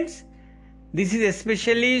components. This is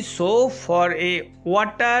especially so for a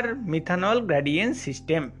water methanol gradient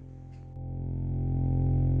system.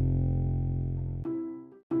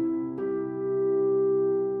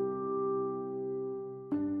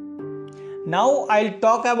 Now I'll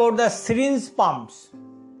talk about the syringe pumps.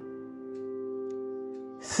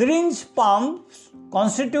 Syringe pumps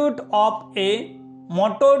constitute of a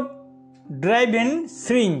motor-driven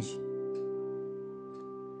syringe,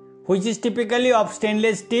 which is typically of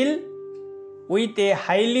stainless steel with a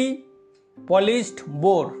highly polished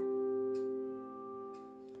bore.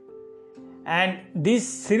 And this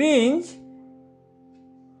syringe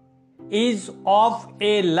is of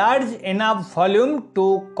a large enough volume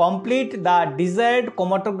to complete the desired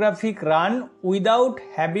chromatographic run without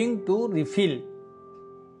having to refill.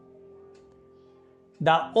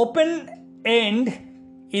 The open end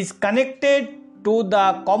is connected to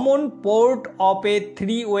the common port of a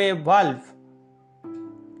three-way valve.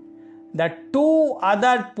 The two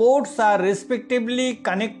other ports are respectively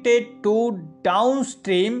connected to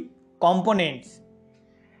downstream components,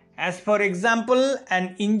 as for example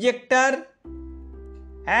an injector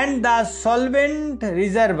and the solvent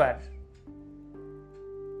reservoir.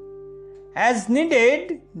 As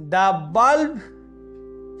needed, the valve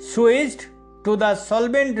switched to the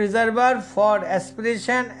solvent reservoir for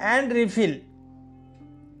aspiration and refill.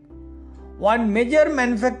 One major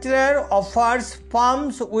manufacturer offers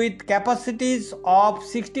pumps with capacities of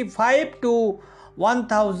 65 to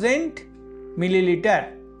 1000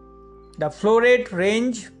 milliliter. The flow rate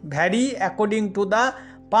range vary according to the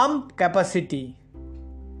pump capacity.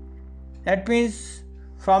 That means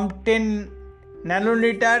from 10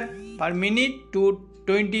 nanoliter per minute to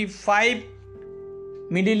 25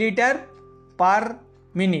 milliliter per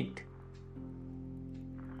minute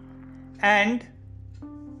and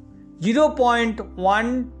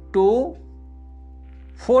 0.1 to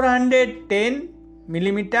 410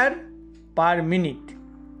 millimeter per minute.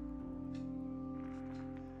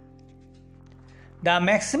 The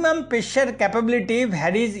maximum pressure capability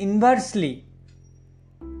varies inversely.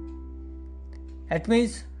 That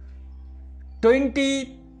means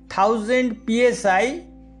 20,000 psi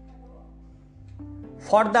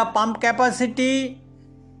for the pump capacity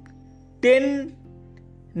 10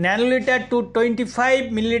 nanoliter to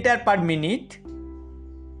 25 milliliter per minute,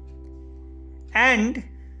 and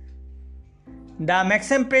the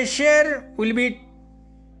maximum pressure will be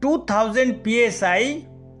 2000 psi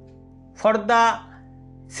for the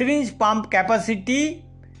syringe pump capacity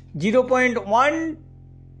 0.1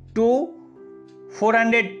 to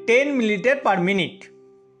 410 milliliter per minute.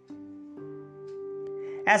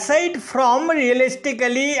 Aside from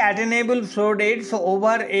realistically attainable flow rates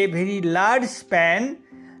over a very large span,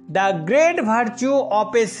 the great virtue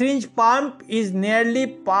of a syringe pump is nearly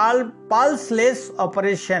pulseless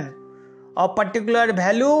operation of particular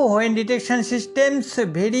value when detection systems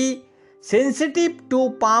very sensitive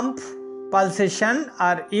to pump pulsation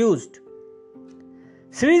are used.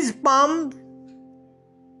 The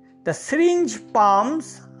syringe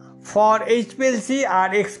pumps for HPLC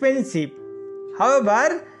are expensive.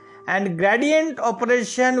 However, and gradient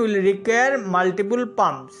operation will require multiple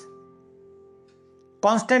pumps.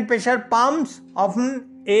 Constant pressure pumps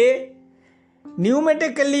often a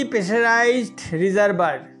pneumatically pressurized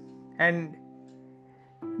reservoir, and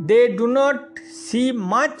they do not see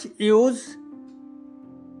much use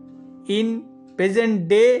in present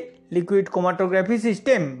day liquid chromatography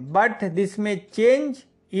system, but this may change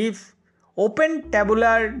if open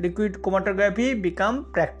tabular liquid chromatography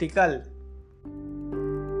become practical.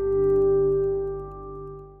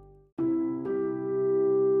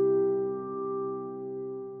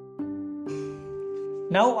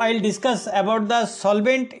 Now I'll discuss about the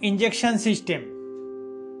solvent injection system.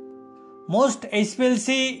 Most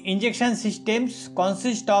HPLC injection systems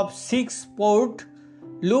consist of 6-port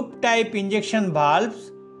loop type injection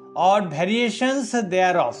valves or variations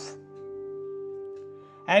thereof.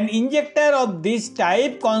 An injector of this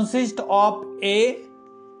type consists of a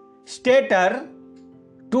stator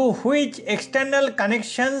to which external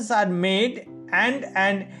connections are made and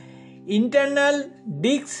an internal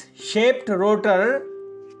disc-shaped rotor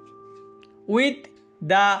with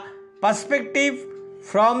the perspective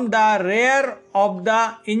from the rear of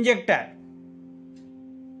the injector.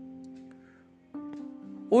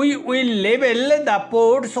 We will label the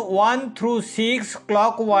ports 1 through 6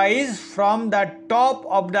 clockwise from the top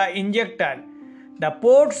of the injector. The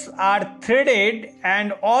ports are threaded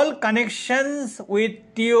and all connections with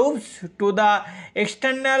tubes to the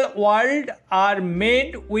external world are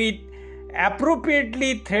made with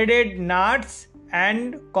appropriately threaded nuts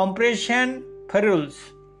and compression ferrules.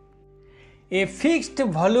 A fixed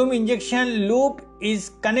volume injection loop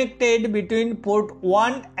is connected between port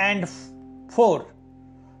 1 and 4.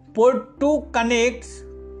 Port 2 connects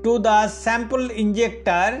to the sample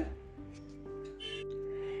injector.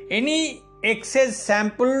 Any excess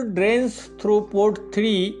sample drains through port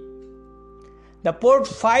 3. The port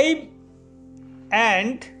 5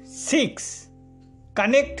 and 6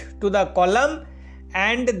 connect to the column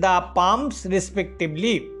and the pumps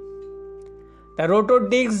respectively. The rotor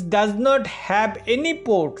disc does not have any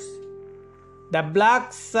ports. The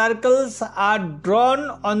black circles are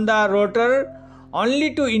drawn on the rotor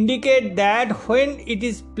only to indicate that when it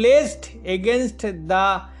is placed against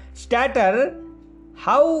the stator,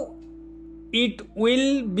 how it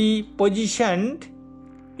will be positioned.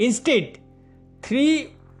 Instead,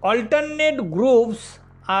 3 alternate grooves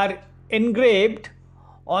are engraved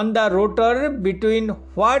on the rotor between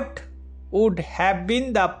what would have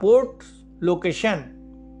been the port location.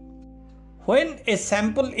 When a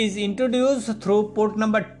sample is introduced through port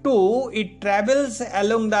number 2, it travels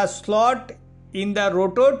along the slot in the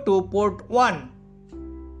rotor to port 1.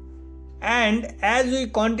 And as we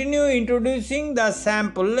continue introducing the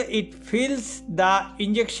sample, it fills the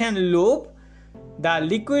injection loop. The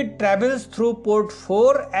liquid travels through port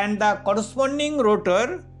 4 and the corresponding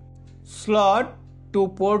rotor slot to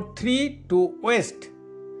port 3 to waste.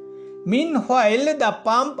 Meanwhile, the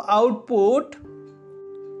pump output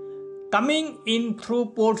coming in through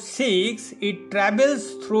port 6, it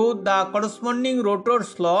travels through the corresponding rotor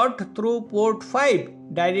slot through port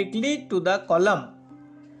 5 directly to the column.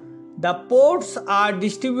 The ports are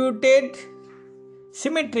distributed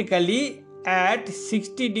symmetrically at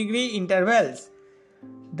 60-degree intervals.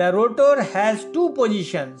 The rotor has 2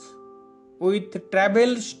 positions with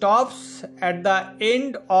travel stops at the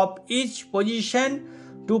end of each position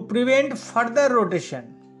to prevent further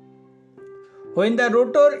rotation. When the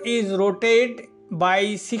rotor is rotated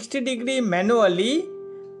by 60 degrees manually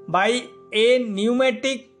by a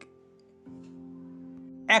pneumatic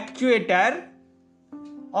actuator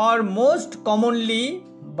or most commonly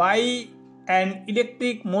by an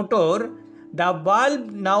electric motor, the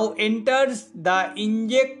valve now enters the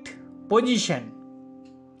inject position.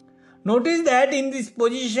 Notice that in this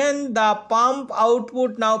position, the pump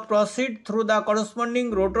output now proceeds through the corresponding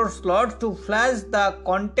rotor slots to flash the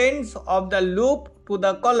contents of the loop to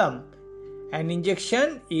the column and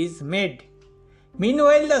injection is made.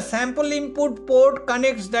 Meanwhile, the sample input port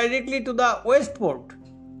connects directly to the waste port.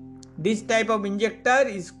 This type of injector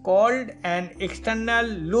is called an external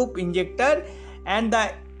loop injector, and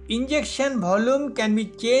the injection volume can be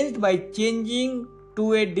changed by changing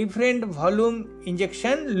to a different volume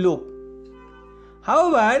injection loop.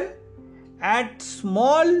 However, at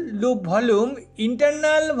small loop volume,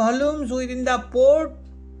 internal volumes within the port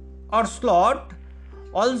or slot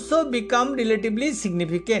also become relatively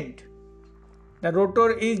significant. The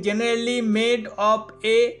rotor is generally made of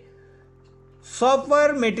a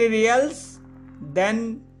softer materials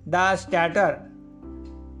than the stator.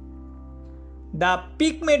 The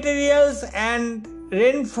PEEK materials and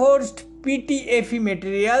reinforced PTFE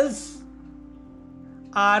materials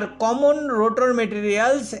are common rotor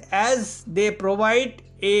materials as they provide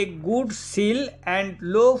a good seal and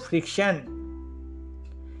low friction.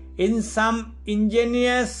 In some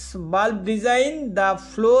ingenious valve design, the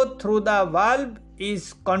flow through the valve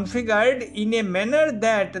is configured in a manner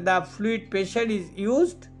that the fluid pressure is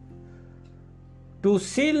used to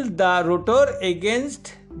shield the rotor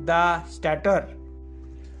against the stator.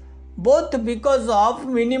 Both because of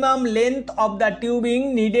minimum length of the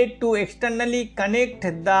tubing needed to externally connect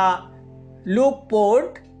the loop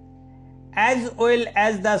port, as well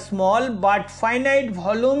as the small but finite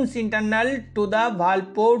volumes internal to the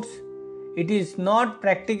valve ports, it is not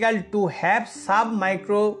practical to have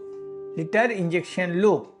sub-microliter injection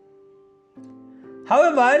loop.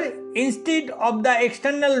 However, instead of the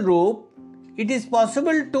external loop, it is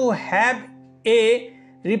possible to have a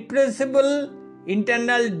repressible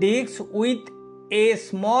internal disc with a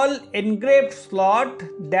small engraved slot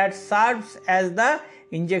that serves as the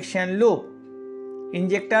injection loop.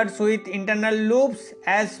 Injectors with internal loops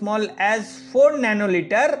as small as 4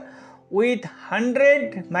 nanoliter with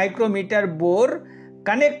 100 micrometer bore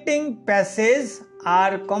connecting passes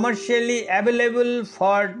are commercially available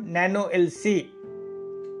for Nano LC.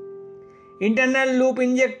 Internal loop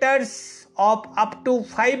injectors of up to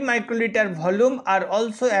 5 microliter volume are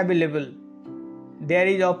also available. There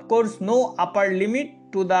is of course no upper limit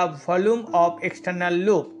to the volume of external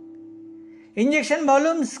loop. Injection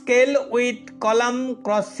volume scale with column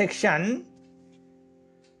cross section,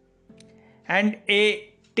 and a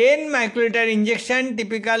 10 microliter injection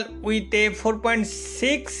typical with a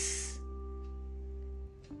 4.6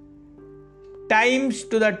 times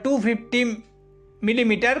to the 250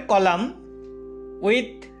 millimeter column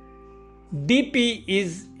with dP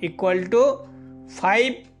is equal to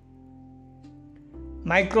 5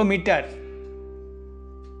 micrometer.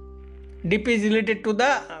 dP is related to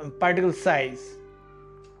the particle size,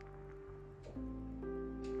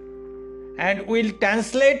 and will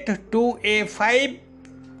translate to a 5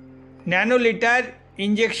 nanoliter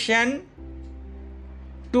injection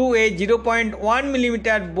to a 0.1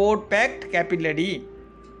 millimeter bore packed capillary.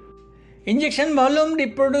 Injection volume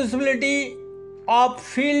reproducibility of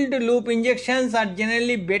field loop injections are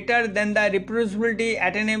generally better than the reproducibility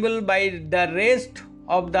attainable by the rest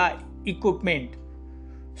of the equipment.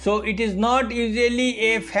 So it is not usually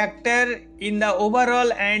a factor in the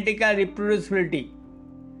overall analytical reproducibility.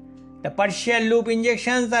 The partial loop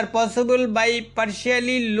injections are possible by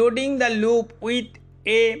partially loading the loop with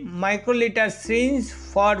a microliter syringe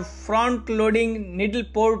for front loading needle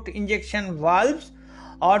port injection valves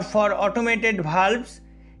or for automated valves,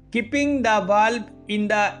 keeping the valve in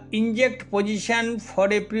the inject position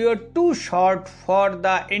for a period too short for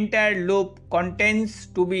the entire loop contents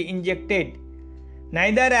to be injected.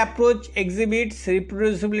 Neither approach exhibits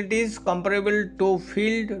reproducibilities comparable to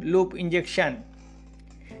field loop injection.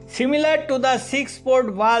 Similar to the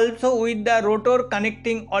 6-port valves with the rotor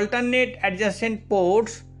connecting alternate adjacent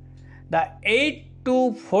ports, the 8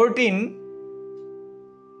 to 14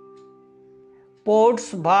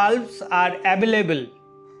 ports valves are available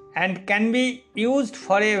and can be used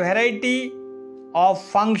for a variety of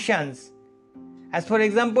functions. As for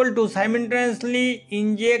example, to simultaneously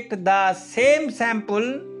inject the same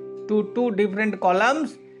sample to 2 different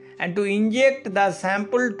columns and to inject the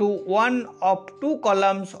sample to one of 2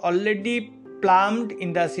 columns already plumbed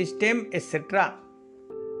in the system, etc.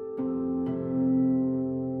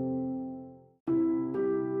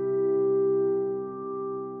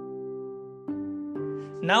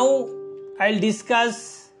 Now I'll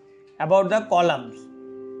discuss about the columns.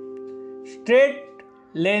 Straight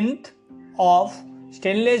length of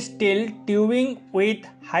stainless steel tubing with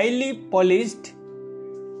highly polished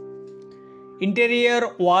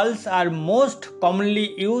interior walls are most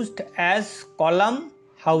commonly used as column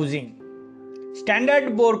housing.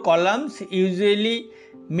 Standard bore columns usually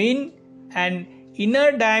mean an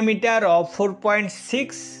inner diameter of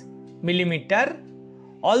 4.6 mm,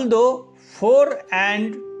 although 4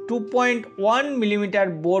 and 2.1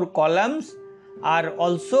 mm bore columns are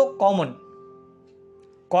also common.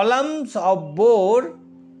 Columns of bore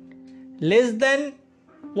less than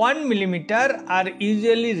 1 mm are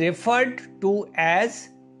usually referred to as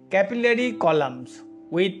capillary columns,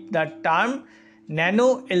 with the term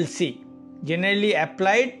Nano LC generally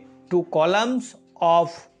applied to columns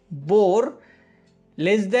of bore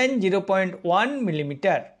less than 0.1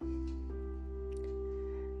 mm.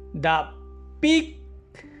 The peak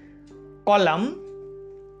column,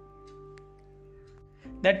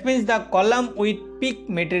 that means the column with peak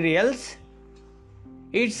materials,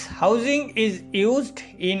 its housing is used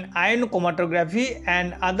in ion chromatography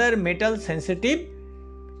and other metal sensitive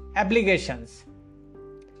applications.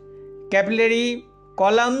 Capillary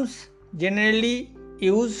columns generally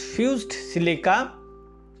use fused silica,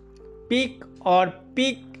 peak or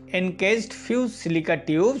peak encased fused silica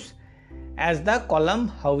tubes as the column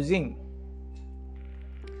housing.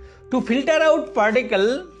 To filter out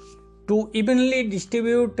particle to evenly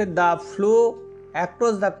distribute the flow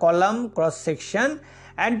across the column cross section,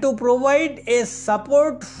 and to provide a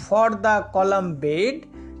support for the column bed,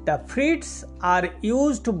 the frets are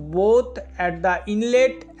used both at the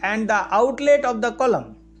inlet and the outlet of the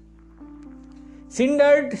column.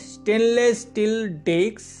 Cindered stainless steel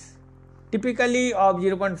discs, typically of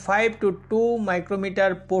 0.5 to 2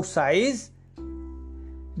 micrometer pore size.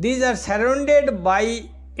 These are surrounded by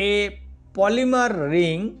a polymer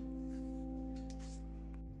ring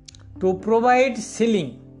to provide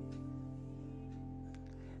sealing,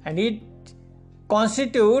 and it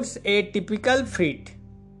constitutes a typical fret.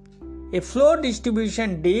 A flow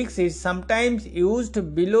distribution disc is sometimes used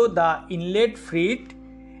below the inlet fret,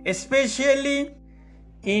 especially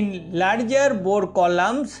in larger bore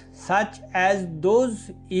columns such as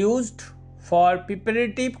those used for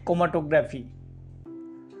preparative chromatography.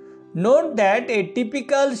 Note that a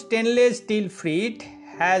typical stainless steel fret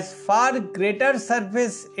has far greater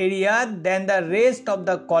surface area than the rest of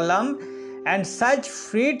the column, and such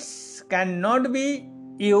frets cannot be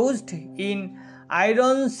used in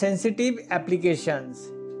iron sensitive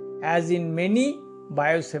applications as in many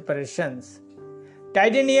bioseparations.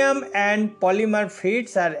 Titanium and polymer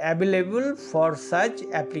frets are available for such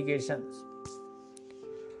applications.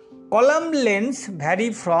 Column lengths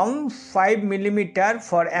vary from 5 mm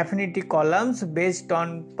for affinity columns based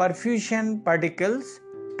on perfusion particles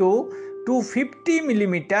to 250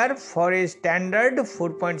 mm for a standard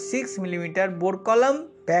 4.6 mm bore column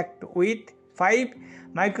packed with 5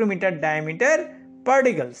 micrometer diameter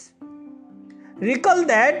particles. Recall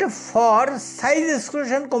that for size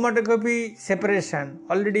exclusion chromatography separation,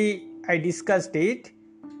 already I discussed it,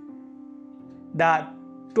 the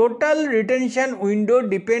total retention window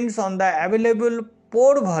depends on the available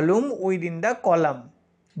pore volume within the column.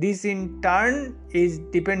 This in turn is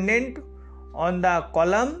dependent on the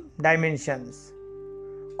column dimensions.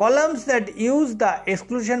 Columns that use the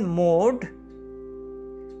exclusion mode,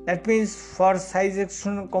 that means for size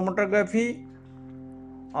exclusion chromatography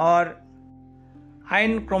or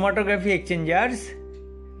ion chromatography exchangers,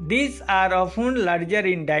 these are often larger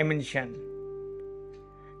in dimension.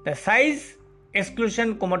 The size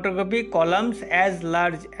exclusion chromatography columns as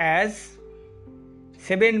large as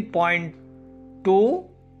 7.2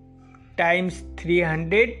 times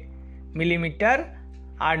 300 mm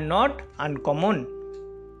are not uncommon.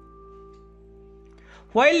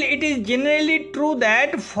 While it is generally true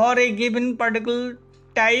that for a given particle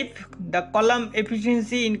type, the column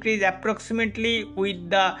efficiency increases approximately with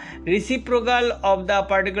the reciprocal of the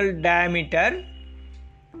particle diameter,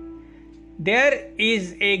 there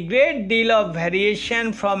is a great deal of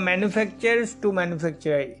variation from manufacturers to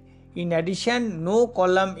manufacturer. In addition, no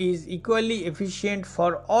column is equally efficient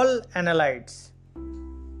for all analytes.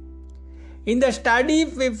 In the study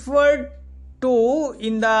referred to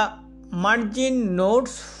in the margin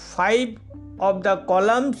notes, 5 of the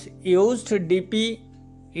columns used dp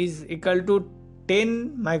is equal to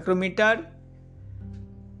 10 micrometer,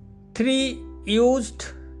 3 used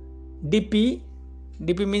dp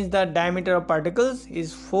means the diameter of particles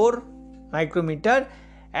is 4 micrometer,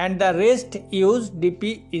 and the rest used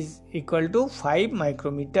dp is equal to 5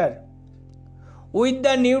 micrometer. With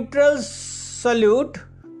the neutral solute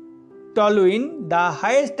toluene, the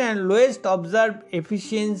highest and lowest observed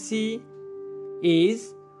efficiency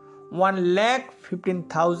is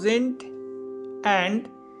 1,15,000 and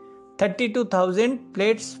 32,000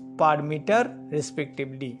 plates per meter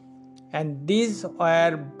respectively, and these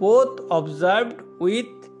were both observed with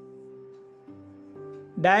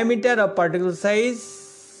diameter of particle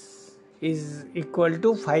size is equal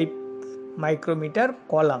to 5 micrometer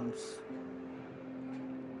columns.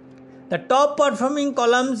 The top performing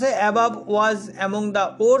columns above was among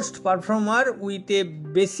the worst performer with a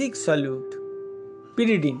basic solute,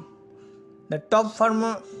 pyridine. The top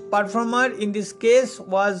performer in this case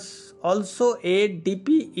was also a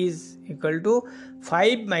dp is equal to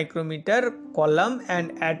 5 micrometer column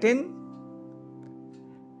and attained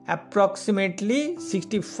approximately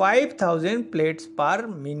 65,000 plates per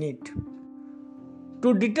minute.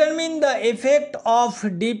 To determine the effect of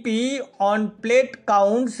dp on plate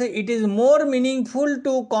counts, it is more meaningful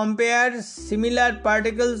to compare similar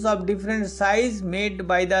particles of different size made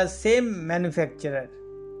by the same manufacturer.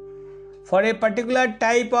 For a particular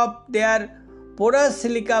type of their porous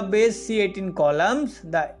silica based C18 columns,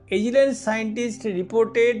 the Agilent scientists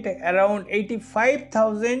reported around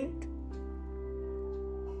 85,000,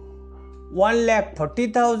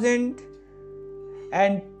 1,40,000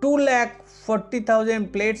 and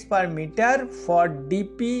 2,40,000 plates per meter for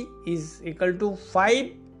dp is equal to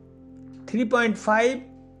 5, 3.5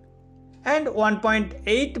 and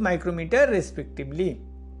 1.8 micrometer respectively.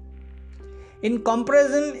 In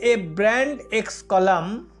comparison, a band X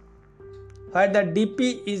column where the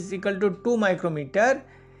dP is equal to 2 micrometer,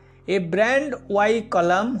 a band Y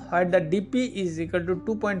column where the dP is equal to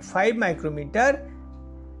 2.5 micrometer,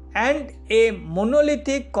 and a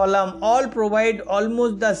monolithic column all provide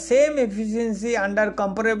almost the same efficiency under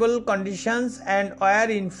comparable conditions and were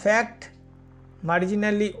in fact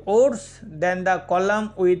marginally worse than the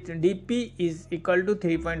column with dP is equal to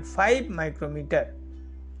 3.5 micrometer.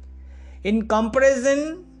 In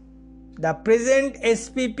comparison, the present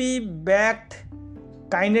SPP backed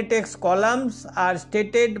Kinetex columns are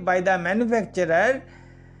stated by the manufacturer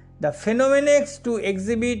the Phenomenex to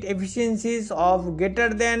exhibit efficiencies of greater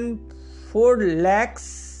than 4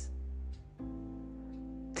 lakhs,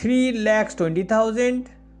 3 lakhs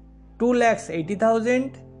 20,000, 2 lakhs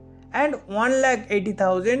 80,000 and 1 lakh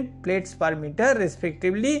 80,000 plates per meter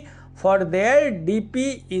respectively for their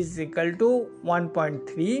dP is equal to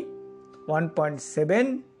 1.3,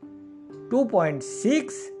 1.7,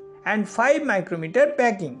 2.6 and 5 micrometer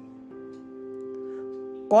packing.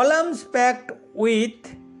 Columns packed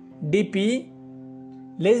with dP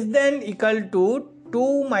less than equal to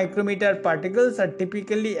 2 micrometer particles are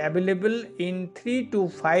typically available in 3 to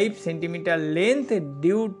 5 centimeter length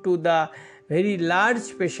due to the very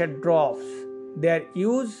large pressure drops. Their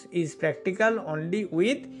use is practical only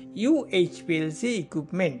with UHPLC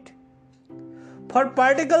equipment. For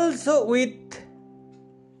particles with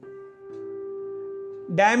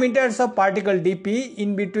diameters of particle dP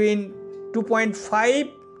in between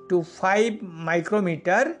 2.5 to 5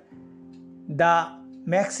 micrometer, the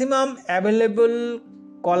maximum available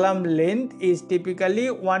column length is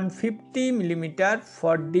typically 150 millimeter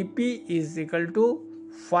for dP is equal to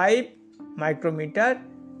 5 micrometer.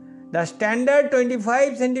 The standard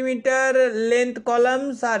 25 centimeter length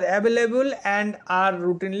columns are available and are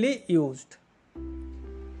routinely used.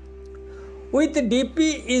 With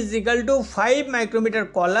dP is equal to 5 micrometer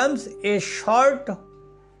columns, a short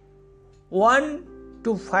 1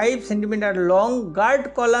 to 5 centimeter long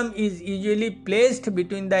guard column is usually placed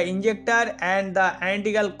between the injector and the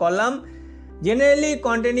analytical column, generally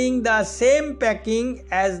containing the same packing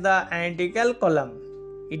as the analytical column.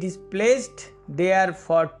 It is placed there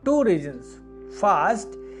for two reasons.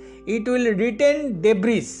 First, it will retain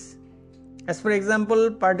debris, as for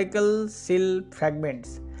example particle seal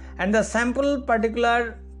fragments, and the sample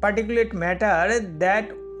particulate matter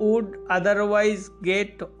that would otherwise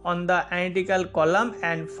get on the analytical column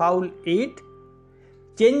and foul it,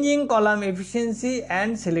 changing column efficiency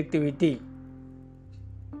and selectivity.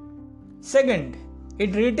 Second,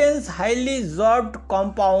 it retains highly sorbed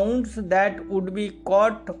compounds that would be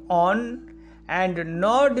caught on and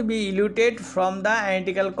not be eluted from the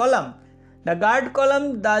analytical column. The guard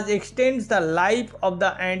column thus extends the life of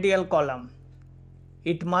the analytical column.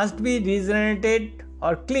 It must be regenerated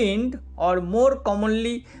or cleaned or more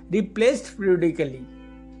commonly replaced periodically.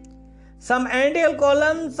 Some analytical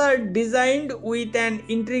columns are designed with an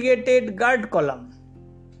integrated guard column.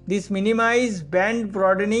 This minimizes band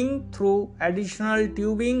broadening through additional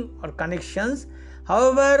tubing or connections.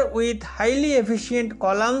 However, with highly efficient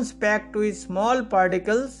columns packed with small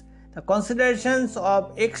particles, the considerations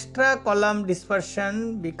of extra column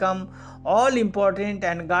dispersion become all important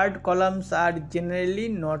and guard columns are generally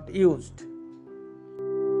not used.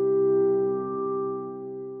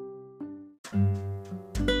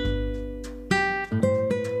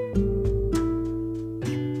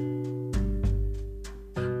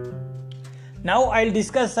 Now I'll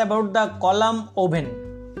discuss about the column oven.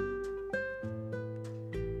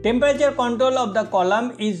 Temperature control of the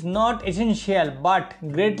column is not essential but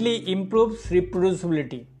greatly improves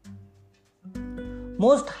reproducibility.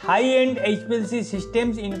 Most high-end HPLC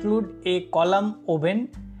systems include a column oven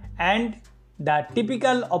and the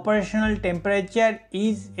typical operational temperature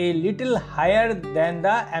is a little higher than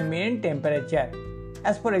the ambient temperature,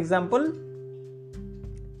 as for example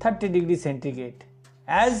 30 degrees centigrade,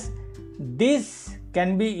 as this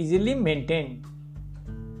can be easily maintained.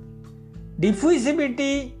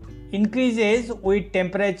 Diffusivity increases with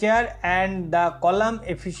temperature and the column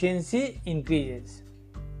efficiency increases.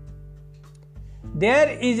 There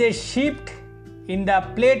is a shift in the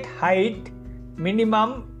plate height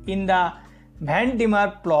minimum in the Van der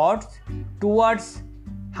Meer plots towards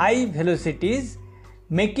high velocities,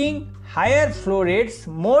 making higher flow rates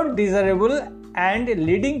more desirable and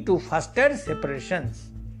leading to faster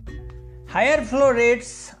separations. Higher flow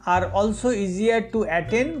rates are also easier to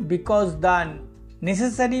attain because the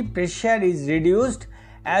necessary pressure is reduced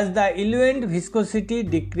as the eluent viscosity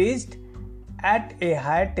decreased at a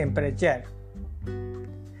higher temperature.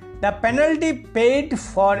 The penalty paid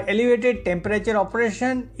for elevated temperature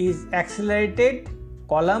operation is accelerated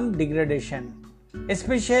column degradation,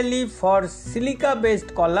 especially for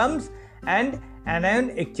silica-based columns and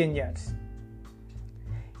anion exchangers.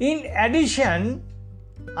 In addition,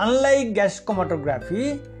 unlike gas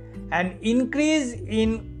chromatography, an increase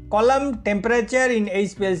in column temperature in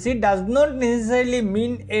HPLC does not necessarily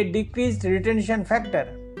mean a decreased retention factor.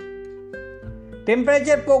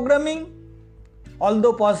 Temperature programming,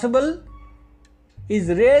 although possible, is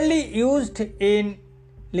rarely used in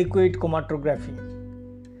liquid chromatography.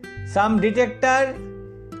 Some detector,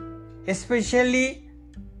 especially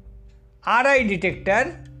RI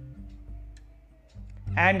detector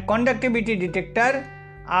and conductivity detector,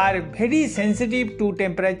 are very sensitive to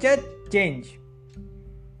temperature change.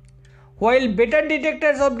 While better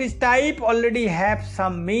detectors of this type already have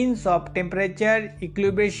some means of temperature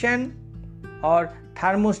equilibration or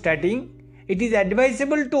thermostating, it is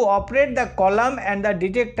advisable to operate the column and the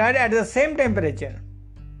detector at the same temperature.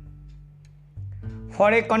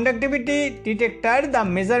 For a conductivity detector, the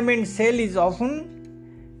measurement cell is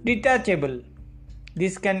often detachable.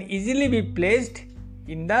 This can easily be placed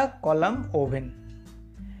in the column oven.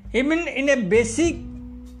 Even in a basic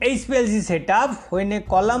HPLC setup, when a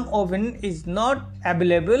column oven is not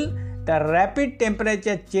available, the rapid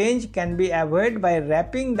temperature change can be avoided by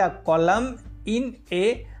wrapping the column in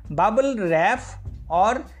a bubble wrap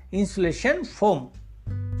or insulation foam.